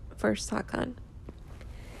his first sock on.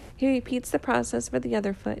 He repeats the process for the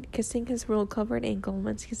other foot, kissing his roll-covered ankle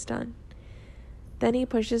once he's done. Then he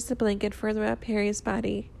pushes the blanket further up Harry's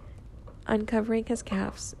body, uncovering his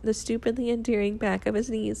calves, the stupidly endearing back of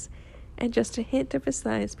his knees, and just a hint of his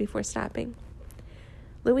thighs before stopping.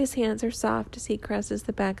 Louis's hands are soft as he caresses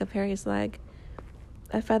the back of Harry's leg,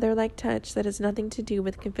 a feather-like touch that has nothing to do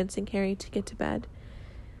with convincing Harry to get to bed,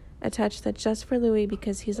 a touch that's just for Louis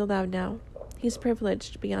because he's allowed now. He's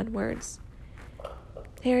privileged beyond words.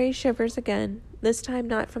 Harry shivers again, this time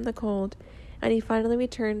not from the cold, and he finally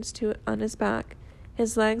returns to on his back,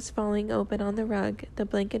 his legs falling open on the rug, the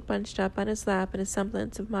blanket bunched up on his lap in a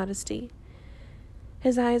semblance of modesty.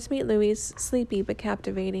 His eyes meet Louis's, sleepy but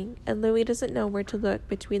captivating, and Louis doesn't know where to look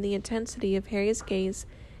between the intensity of Harry's gaze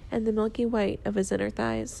and the milky white of his inner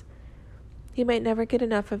thighs. He might never get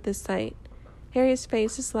enough of this sight. Harry's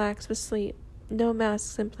face is lax with sleep, no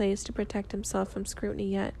masks in place to protect himself from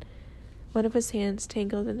scrutiny yet. One of his hands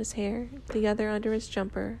tangled in his hair, the other under his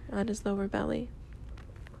jumper on his lower belly.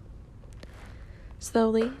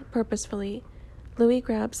 Slowly, purposefully, Louis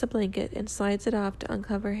grabs the blanket and slides it off to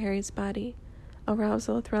uncover Harry's body,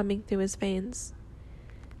 arousal thrumming through his veins.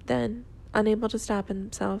 Then, unable to stop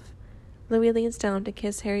himself, Louis leans down to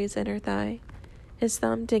kiss Harry's inner thigh, his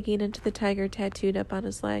thumb digging into the tiger tattooed up on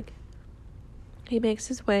his leg. He makes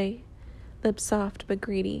his way, lips soft but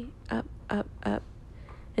greedy, up,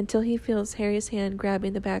 until he feels Harry's hand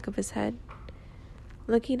grabbing the back of his head.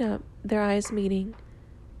 Looking up, their eyes meeting,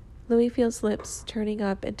 Louis feels lips turning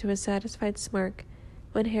up into a satisfied smirk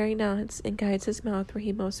when Harry nods and guides his mouth where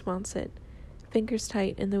he most wants it, fingers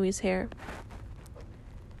tight in Louis's hair.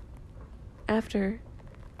 After,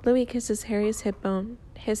 Louis kisses Harry's hip bone,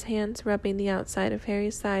 his hands rubbing the outside of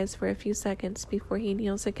Harry's thighs for a few seconds before he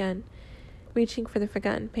kneels again, reaching for the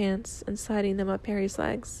forgotten pants and sliding them up Harry's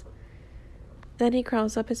legs. Then he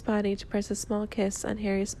crawls up his body to press a small kiss on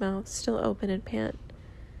Harry's mouth, still open and pant.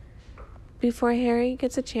 Before Harry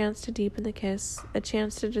gets a chance to deepen the kiss, a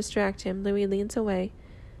chance to distract him, Louis leans away,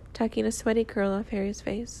 tucking a sweaty curl off Harry's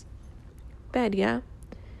face. Bed, yeah?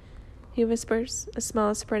 He whispers, a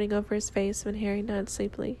smile spreading over his face when Harry nods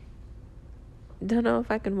sleepily. Don't know if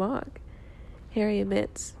I can walk, Harry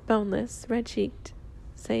admits, boneless, red-cheeked,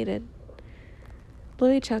 sated.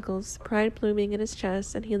 Louis chuckles, pride blooming in his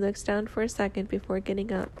chest, and he looks down for a second before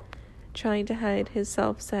getting up, trying to hide his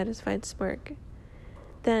self-satisfied smirk.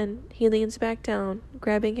 Then he leans back down,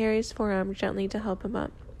 grabbing Harry's forearm gently to help him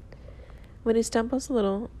up. When he stumbles a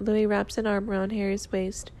little, Louis wraps an arm around Harry's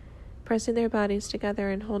waist, pressing their bodies together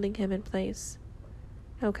and holding him in place.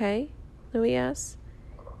 Okay? Louis asks.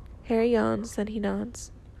 Harry yawns, then he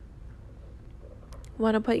nods.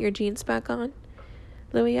 Want to put your jeans back on?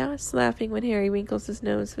 Louis asks, laughing when Harry wrinkles his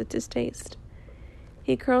nose with distaste.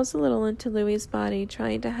 He curls a little into Louis's body,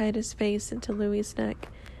 trying to hide his face into Louis's neck,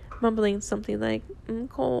 mumbling something like,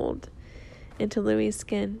 cold, into Louis's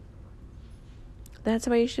skin. That's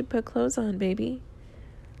why you should put clothes on, baby,"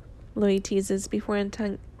 Louis teases before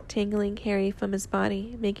untangling Harry from his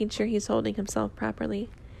body, making sure he's holding himself properly.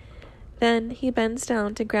 Then he bends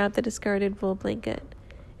down to grab the discarded wool blanket.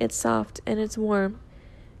 It's soft and it's warm.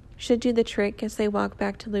 Should do the trick as they walk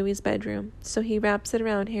back to Louis's bedroom, so he wraps it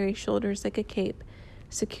around Harry's shoulders like a cape,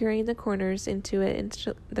 securing the corners into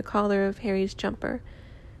the collar of Harry's jumper,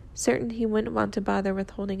 certain he wouldn't want to bother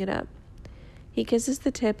with holding it up. He kisses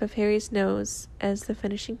the tip of Harry's nose as the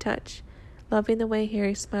finishing touch, loving the way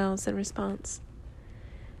Harry smiles in response.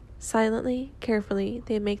 Silently, carefully,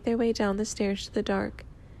 they make their way down the stairs to the dark.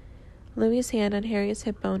 Louis's hand on Harry's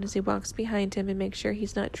hip bone as he walks behind him and makes sure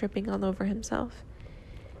he's not tripping all over himself.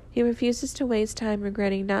 He refuses to waste time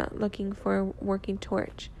regretting not looking for a working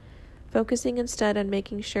torch, focusing instead on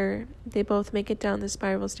making sure they both make it down the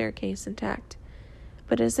spiral staircase intact.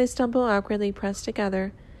 But as they stumble awkwardly pressed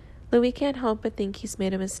together, Louis can't help but think he's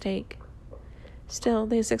made a mistake. Still,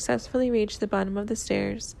 they successfully reach the bottom of the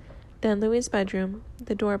stairs, then Louis's bedroom,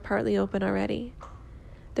 the door partly open already.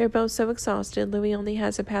 They're both so exhausted, Louis only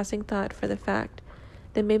has a passing thought for the fact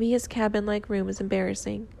that maybe his cabin-like room is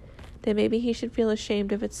embarrassing, that maybe he should feel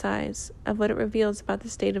ashamed of its size, of what it reveals about the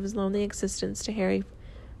state of his lonely existence to Harry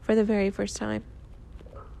for the very first time.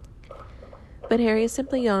 But Harry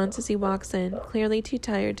simply yawns as he walks in, clearly too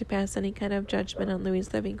tired to pass any kind of judgment on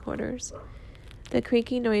Louis's living quarters. The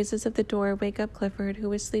creaky noises of the door wake up Clifford, who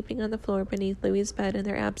was sleeping on the floor beneath Louis's bed in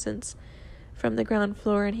their absence, from the ground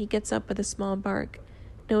floor, and he gets up with a small bark,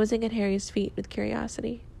 nosing at Harry's feet with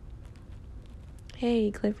curiosity. "Hey,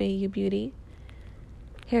 Cliffy, you beauty,"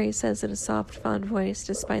 Harry says in a soft, fond voice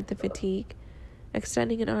despite the fatigue,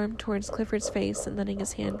 extending an arm towards Clifford's face and letting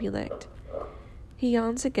his hand be licked. He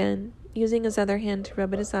yawns again, using his other hand to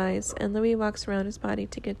rub at his eyes, and Louis walks around his body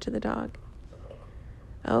to get to the dog.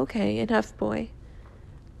 "Okay, enough, boy,"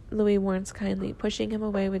 Louis warns kindly, pushing him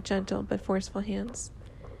away with gentle but forceful hands.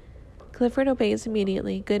 Clifford obeys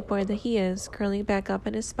immediately, good boy that he is, curling back up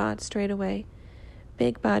in his spot straight away,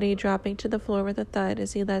 big body dropping to the floor with a thud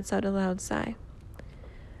as he lets out a loud sigh.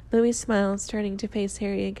 Louis smiles, turning to face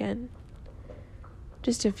Harry again.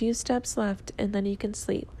 "Just a few steps left, and then you can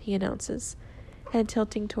sleep," he announces, head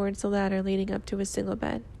tilting towards the ladder leading up to his single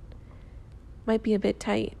bed. "Might be a bit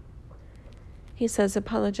tight," he says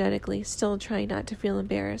apologetically, still trying not to feel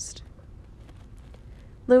embarrassed.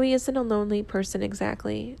 Louis isn't a lonely person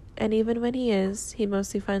exactly, and even when he is, he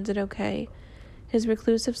mostly finds it okay, his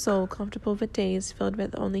reclusive soul comfortable with days filled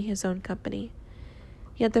with only his own company.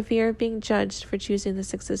 Yet the fear of being judged for choosing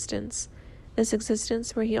this existence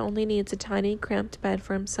where he only needs a tiny, cramped bed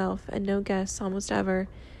for himself and no guests almost ever,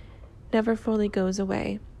 never fully goes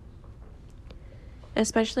away.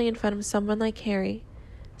 Especially in front of someone like Harry,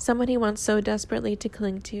 someone he wants so desperately to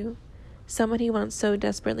cling to, someone he wants so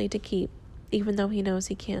desperately to keep, even though he knows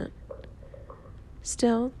he can't.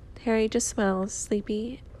 Still, Harry just smiles,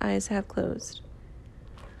 sleepy, eyes half closed.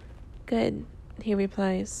 "Good," he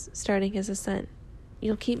replies, starting his ascent.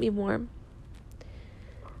 "You'll keep me warm."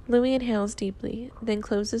 Louis inhales deeply, then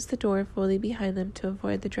closes the door fully behind them to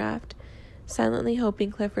avoid the draft, silently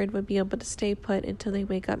hoping Clifford would be able to stay put until they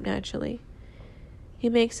wake up naturally. He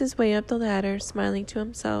makes his way up the ladder, smiling to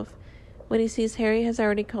himself, when he sees Harry has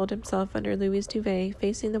already curled himself under Louis's duvet,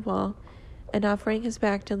 facing the wall, and offering his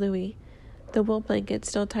back to Louis, the wool blanket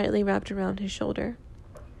still tightly wrapped around his shoulder.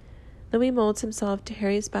 Louis molds himself to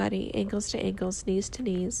Harry's body, ankles to ankles, knees to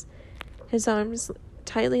knees, his arms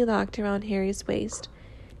tightly locked around Harry's waist,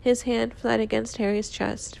 his hand flat against Harry's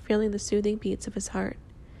chest, feeling the soothing beats of his heart.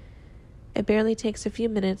 It barely takes a few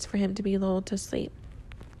minutes for him to be lulled to sleep.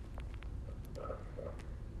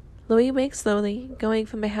 Louis wakes slowly, going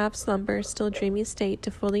from a half-slumber, still dreamy state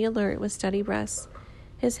to fully alert with steady breaths,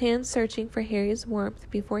 his hands searching for Harry's warmth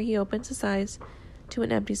before he opens his eyes to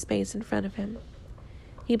an empty space in front of him.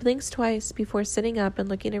 He blinks twice before sitting up and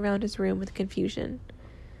looking around his room with confusion.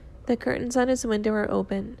 The curtains on his window are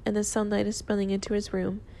open, and the sunlight is spilling into his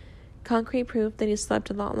room, concrete proof that he slept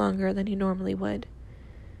a lot longer than he normally would.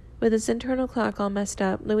 With his internal clock all messed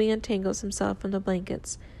up, Louis untangles himself from the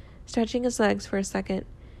blankets, stretching his legs for a second,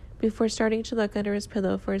 before starting to look under his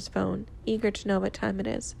pillow for his phone, eager to know what time it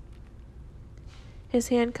is. His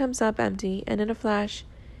hand comes up empty, and in a flash,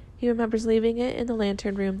 he remembers leaving it in the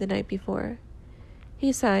lantern room the night before.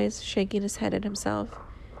 He sighs, shaking his head at himself.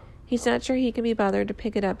 He's not sure he can be bothered to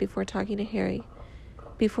pick it up before talking to Harry,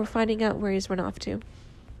 before finding out where he's run off to.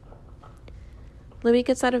 Louis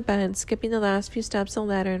gets out of bed, skipping the last few steps on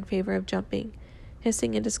the ladder in favor of jumping,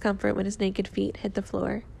 hissing in discomfort when his naked feet hit the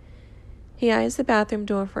floor. He eyes the bathroom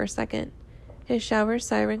door for a second, his shower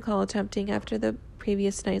siren call tempting after the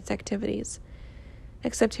previous night's activities.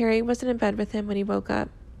 Except Harry wasn't in bed with him when he woke up.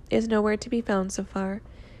 Is nowhere to be found so far,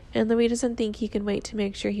 and Louis doesn't think he can wait to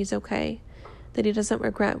make sure he's okay, that he doesn't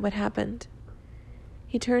regret what happened.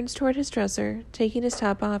 He turns toward his dresser, taking his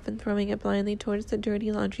top off and throwing it blindly towards the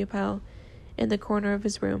dirty laundry pile in the corner of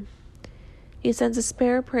his room. He sends a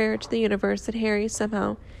spare prayer to the universe that Harry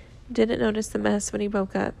somehow didn't notice the mess when he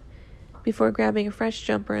woke up, before grabbing a fresh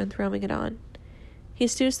jumper and throwing it on.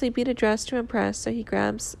 He's too sleepy to dress to impress, so he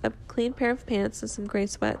grabs a clean pair of pants and some gray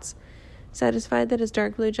sweats, satisfied that his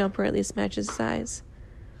dark blue jumper at least matches his eyes.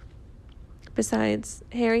 Besides,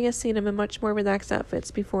 Harry has seen him in much more relaxed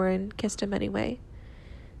outfits before and kissed him anyway.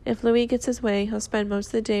 If Louis gets his way, he'll spend most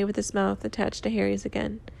of the day with his mouth attached to Harry's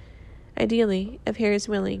again. Ideally, if Harry's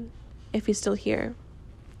willing, if he's still here.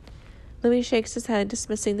 Louis shakes his head,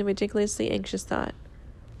 dismissing the ridiculously anxious thought.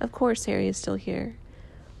 Of course Harry is still here.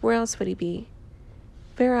 Where else would he be?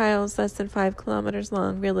 Fair Isle's less than 5 kilometers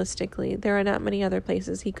long. Realistically, there are not many other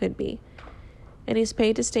places he could be. And he's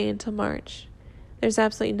paid to stay until March. There's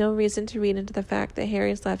absolutely no reason to read into the fact that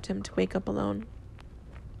Harry's left him to wake up alone.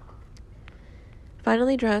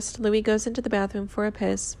 Finally dressed, Louis goes into the bathroom for a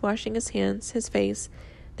piss, washing his hands, his face,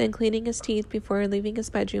 then cleaning his teeth before leaving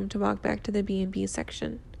his bedroom to walk back to the B&B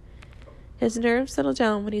section. His nerves settle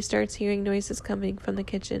down when he starts hearing noises coming from the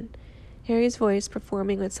kitchen, Harry's voice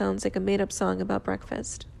performing what sounds like a made-up song about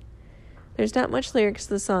breakfast. There's not much lyrics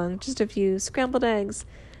to the song, just a few scrambled eggs,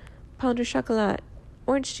 pain de chocolat,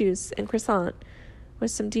 orange juice, and croissant,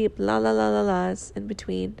 with some deep la-la-la-la-las in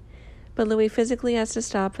between. But Louis physically has to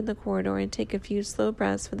stop in the corridor and take a few slow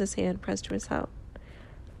breaths with his hand pressed to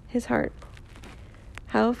his heart.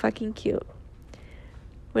 How fucking cute.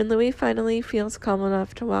 When Louis finally feels calm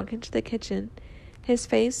enough to walk into the kitchen, his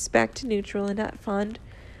face back to neutral and not fond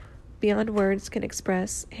beyond words can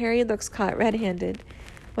express, Harry looks caught red-handed,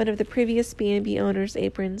 one of the previous B&B owner's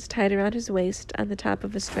aprons tied around his waist on the top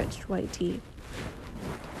of a stretched white tee.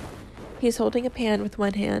 He's holding a pan with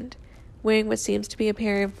one hand, wearing what seems to be a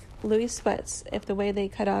pair of Louis sweats if the way they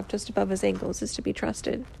cut off just above his ankles is to be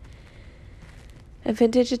trusted. A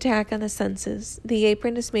vintage attack on the senses. The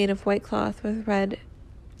apron is made of white cloth with red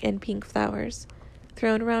and pink flowers,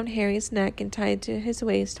 thrown around Harry's neck and tied to his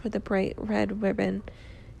waist with a bright red ribbon,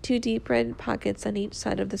 2 deep red pockets on each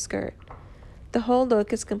side of the skirt. The whole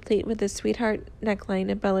look is complete with a sweetheart neckline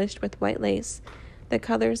embellished with white lace, the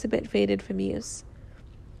color is a bit faded from use.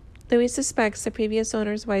 Louis suspects the previous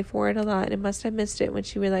owner's wife wore it a lot and must have missed it when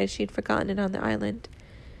she realized she'd forgotten it on the island.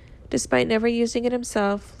 Despite never using it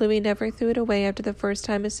himself, Louis never threw it away after the first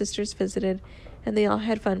time his sisters visited, and they all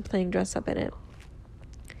had fun playing dress-up in it.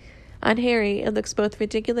 On Harry, it looks both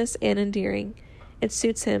ridiculous and endearing. It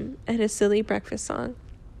suits him and his silly breakfast song.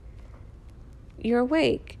 You're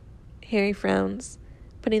awake, Harry frowns,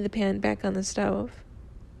 putting the pan back on the stove.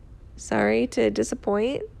 Sorry to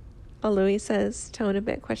disappoint, Louis says, tone a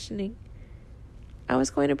bit questioning. I was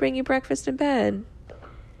going to bring you breakfast in bed,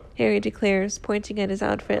 Harry declares, pointing at his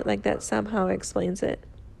outfit like that somehow explains it.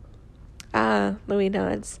 Ah, Louis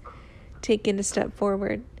nods, taking a step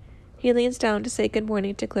forward. He leans down to say good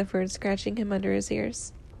morning to Clifford, scratching him under his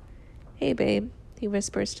ears. Hey, babe, he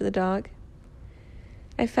whispers to the dog.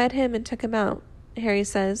 I fed him and took him out, Harry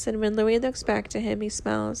says, and when Louis looks back to him, he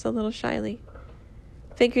smiles a little shyly.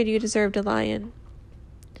 Figured you deserved a lion.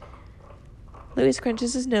 Louis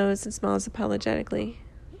crunches his nose and smiles apologetically.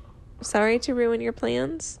 Sorry to ruin your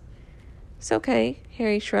plans? It's okay,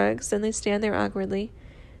 Harry shrugs, and they stand there awkwardly,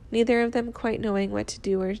 neither of them quite knowing what to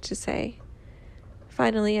do or to say.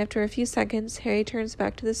 Finally, after a few seconds, Harry turns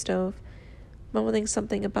back to the stove, mumbling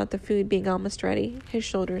something about the food being almost ready, his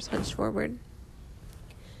shoulders hunched forward.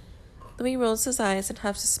 Louis rolls his eyes and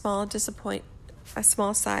huffs a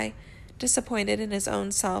small sigh, disappointed in his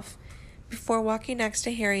own self, before walking next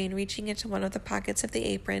to Harry and reaching into one of the pockets of the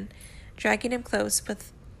apron, dragging him close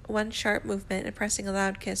with one sharp movement and pressing a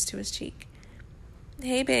loud kiss to his cheek.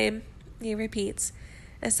 Hey, babe, he repeats,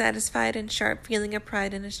 a satisfied and sharp feeling of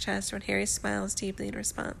pride in his chest when Harry smiles deeply in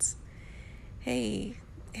response. Hey,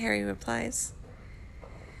 Harry replies.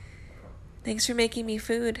 Thanks for making me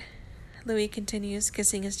food, Louis continues,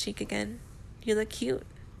 kissing his cheek again. You look cute,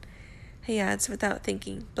 he adds without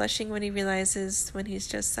thinking, blushing when he realizes what he's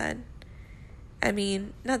just said. I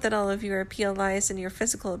mean, not that all of your appeal lies in your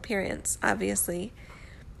physical appearance, obviously,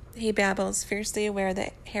 he babbles, fiercely aware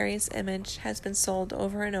that Harry's image has been sold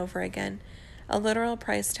over and over again, a literal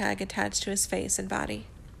price tag attached to his face and body.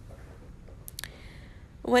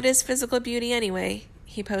 What is physical beauty anyway?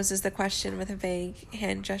 He poses the question with a vague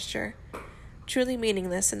hand gesture, truly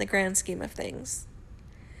meaningless in the grand scheme of things.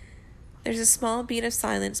 There's a small beat of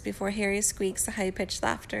silence before Harry squeaks a high-pitched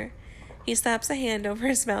laughter. He slaps a hand over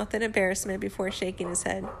his mouth in embarrassment before shaking his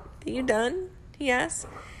head. Are you done? He asks,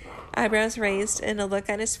 eyebrows raised and a look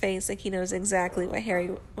on his face like he knows exactly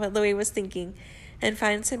what Louis was thinking and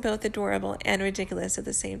finds him both adorable and ridiculous at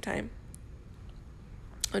the same time.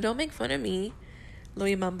 Oh, don't make fun of me,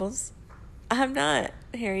 Louis mumbles. I'm not,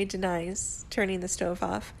 Harry denies, turning the stove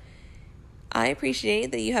off. I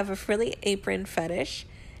appreciate that you have a frilly apron fetish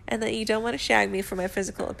and that you don't want to shag me for my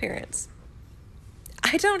physical appearance.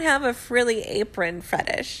 I don't have a frilly apron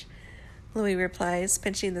fetish, Louis replies,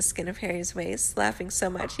 pinching the skin of Harry's waist, laughing so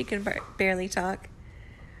much he can barely talk.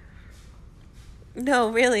 No,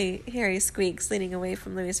 really, Harry squeaks, leaning away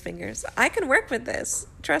from Louis's fingers. I can work with this.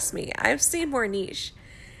 Trust me, I've seen more niche.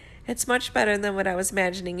 It's much better than what I was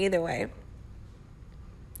imagining either way.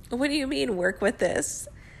 What do you mean, work with this?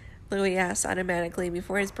 Louis asks automatically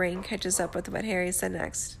before his brain catches up with what Harry said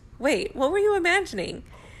next. Wait, what were you imagining?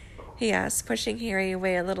 He asks, pushing Harry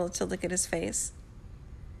away a little to look at his face.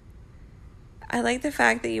 I like the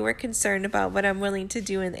fact that you were concerned about what I'm willing to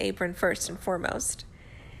do in the apron first and foremost.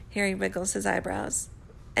 Harry wiggles his eyebrows.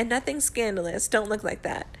 And nothing scandalous, don't look like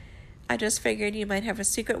that. I just figured you might have a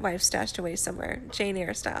secret wife stashed away somewhere, Jane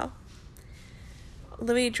Eyre style.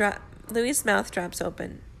 Louis's mouth drops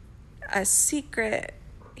open. A secret?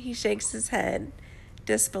 He shakes his head,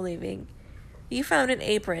 disbelieving. You found an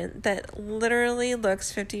apron that literally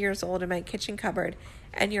looks 50 years old in my kitchen cupboard,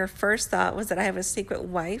 and your first thought was that I have a secret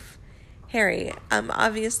wife? Harry, I'm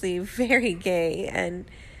obviously very gay, and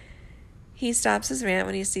he stops his rant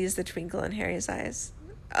when he sees the twinkle in Harry's eyes.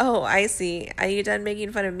 Oh, I see. Are you done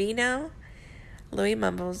making fun of me now? Louis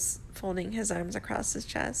mumbles, folding his arms across his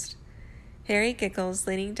chest. Harry giggles,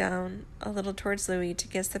 leaning down a little towards Louis to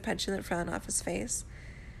kiss the petulant frown off his face.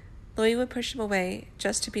 Louis would push him away,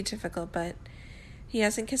 just to be difficult, but he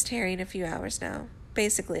hasn't kissed Harry in a few hours now,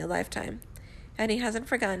 basically a lifetime, and he hasn't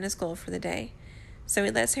forgotten his goal for the day. So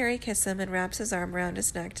he lets Harry kiss him and wraps his arm around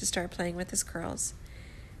his neck to start playing with his curls.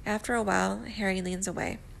 After a while, Harry leans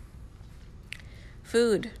away.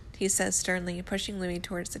 Food, he says sternly, pushing Louis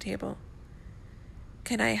towards the table.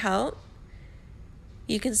 Can I help?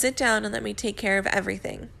 You can sit down and let me take care of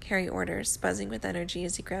everything, Harry orders, buzzing with energy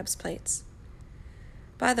as he grabs plates.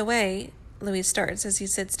 By the way, Louis starts as he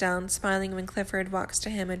sits down, smiling when Clifford walks to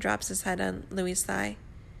him and drops his head on Louis's thigh.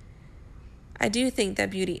 I do think that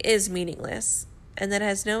beauty is meaningless, and that it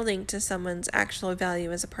has no link to someone's actual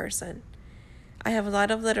value as a person. I have a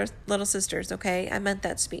lot of little sisters, okay? I meant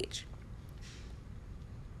that speech.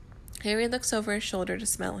 Harry looks over his shoulder to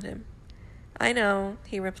smile at him. I know,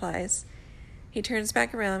 he replies. He turns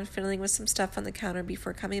back around, fiddling with some stuff on the counter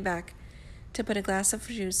before coming back to put a glass of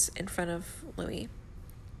juice in front of Louis.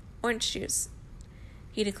 Orange juice,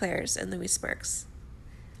 he declares, and Louis smirks.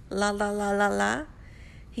 La la la la la,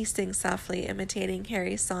 he sings softly, imitating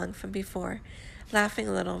Harry's song from before, laughing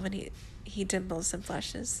a little when he dimples and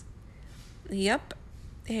flushes. Yup,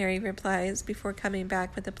 Harry replies before coming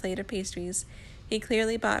back with a plate of pastries he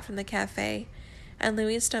clearly bought from the cafe, and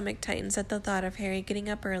Louis's stomach tightens at the thought of Harry getting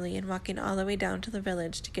up early and walking all the way down to the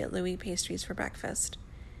village to get Louis pastries for breakfast.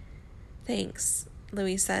 Thanks,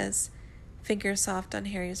 Louis says, finger soft on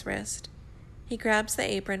Harry's wrist. He grabs the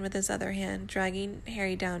apron with his other hand, dragging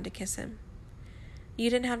Harry down to kiss him. You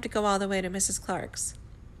didn't have to go all the way to Mrs. Clark's.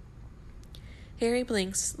 Harry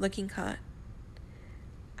blinks, looking caught.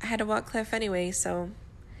 I had to walk Cliff anyway, so...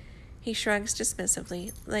 He shrugs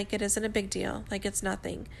dismissively, like it isn't a big deal, like it's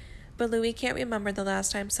nothing. But Louis can't remember the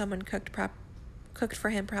last time someone cooked for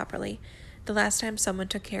him properly, the last time someone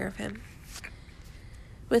took care of him.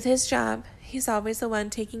 With his job, he's always the one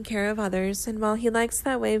taking care of others, and while he likes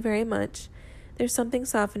that way very much, there's something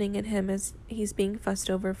softening in him as he's being fussed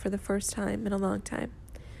over for the first time in a long time.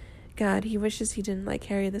 God, he wishes he didn't like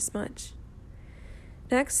Harry this much.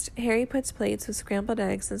 Next, Harry puts plates with scrambled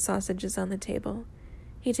eggs and sausages on the table.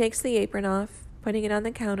 He takes the apron off, putting it on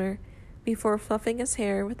the counter, before fluffing his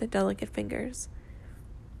hair with the delicate fingers.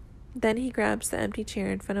 Then he grabs the empty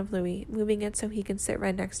chair in front of Louis, moving it so he can sit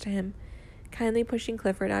right next to him, kindly pushing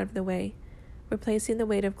Clifford out of the way, replacing the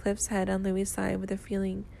weight of Cliff's head on Louis's side with a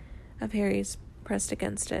feeling of Harry's pressed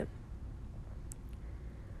against it.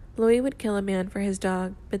 Louis would kill a man for his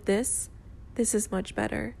dog, but this is much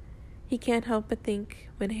better. He can't help but think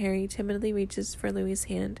when Harry timidly reaches for Louis's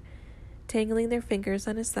hand, tangling their fingers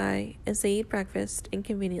on his thigh as they eat breakfast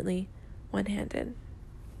inconveniently, one-handed.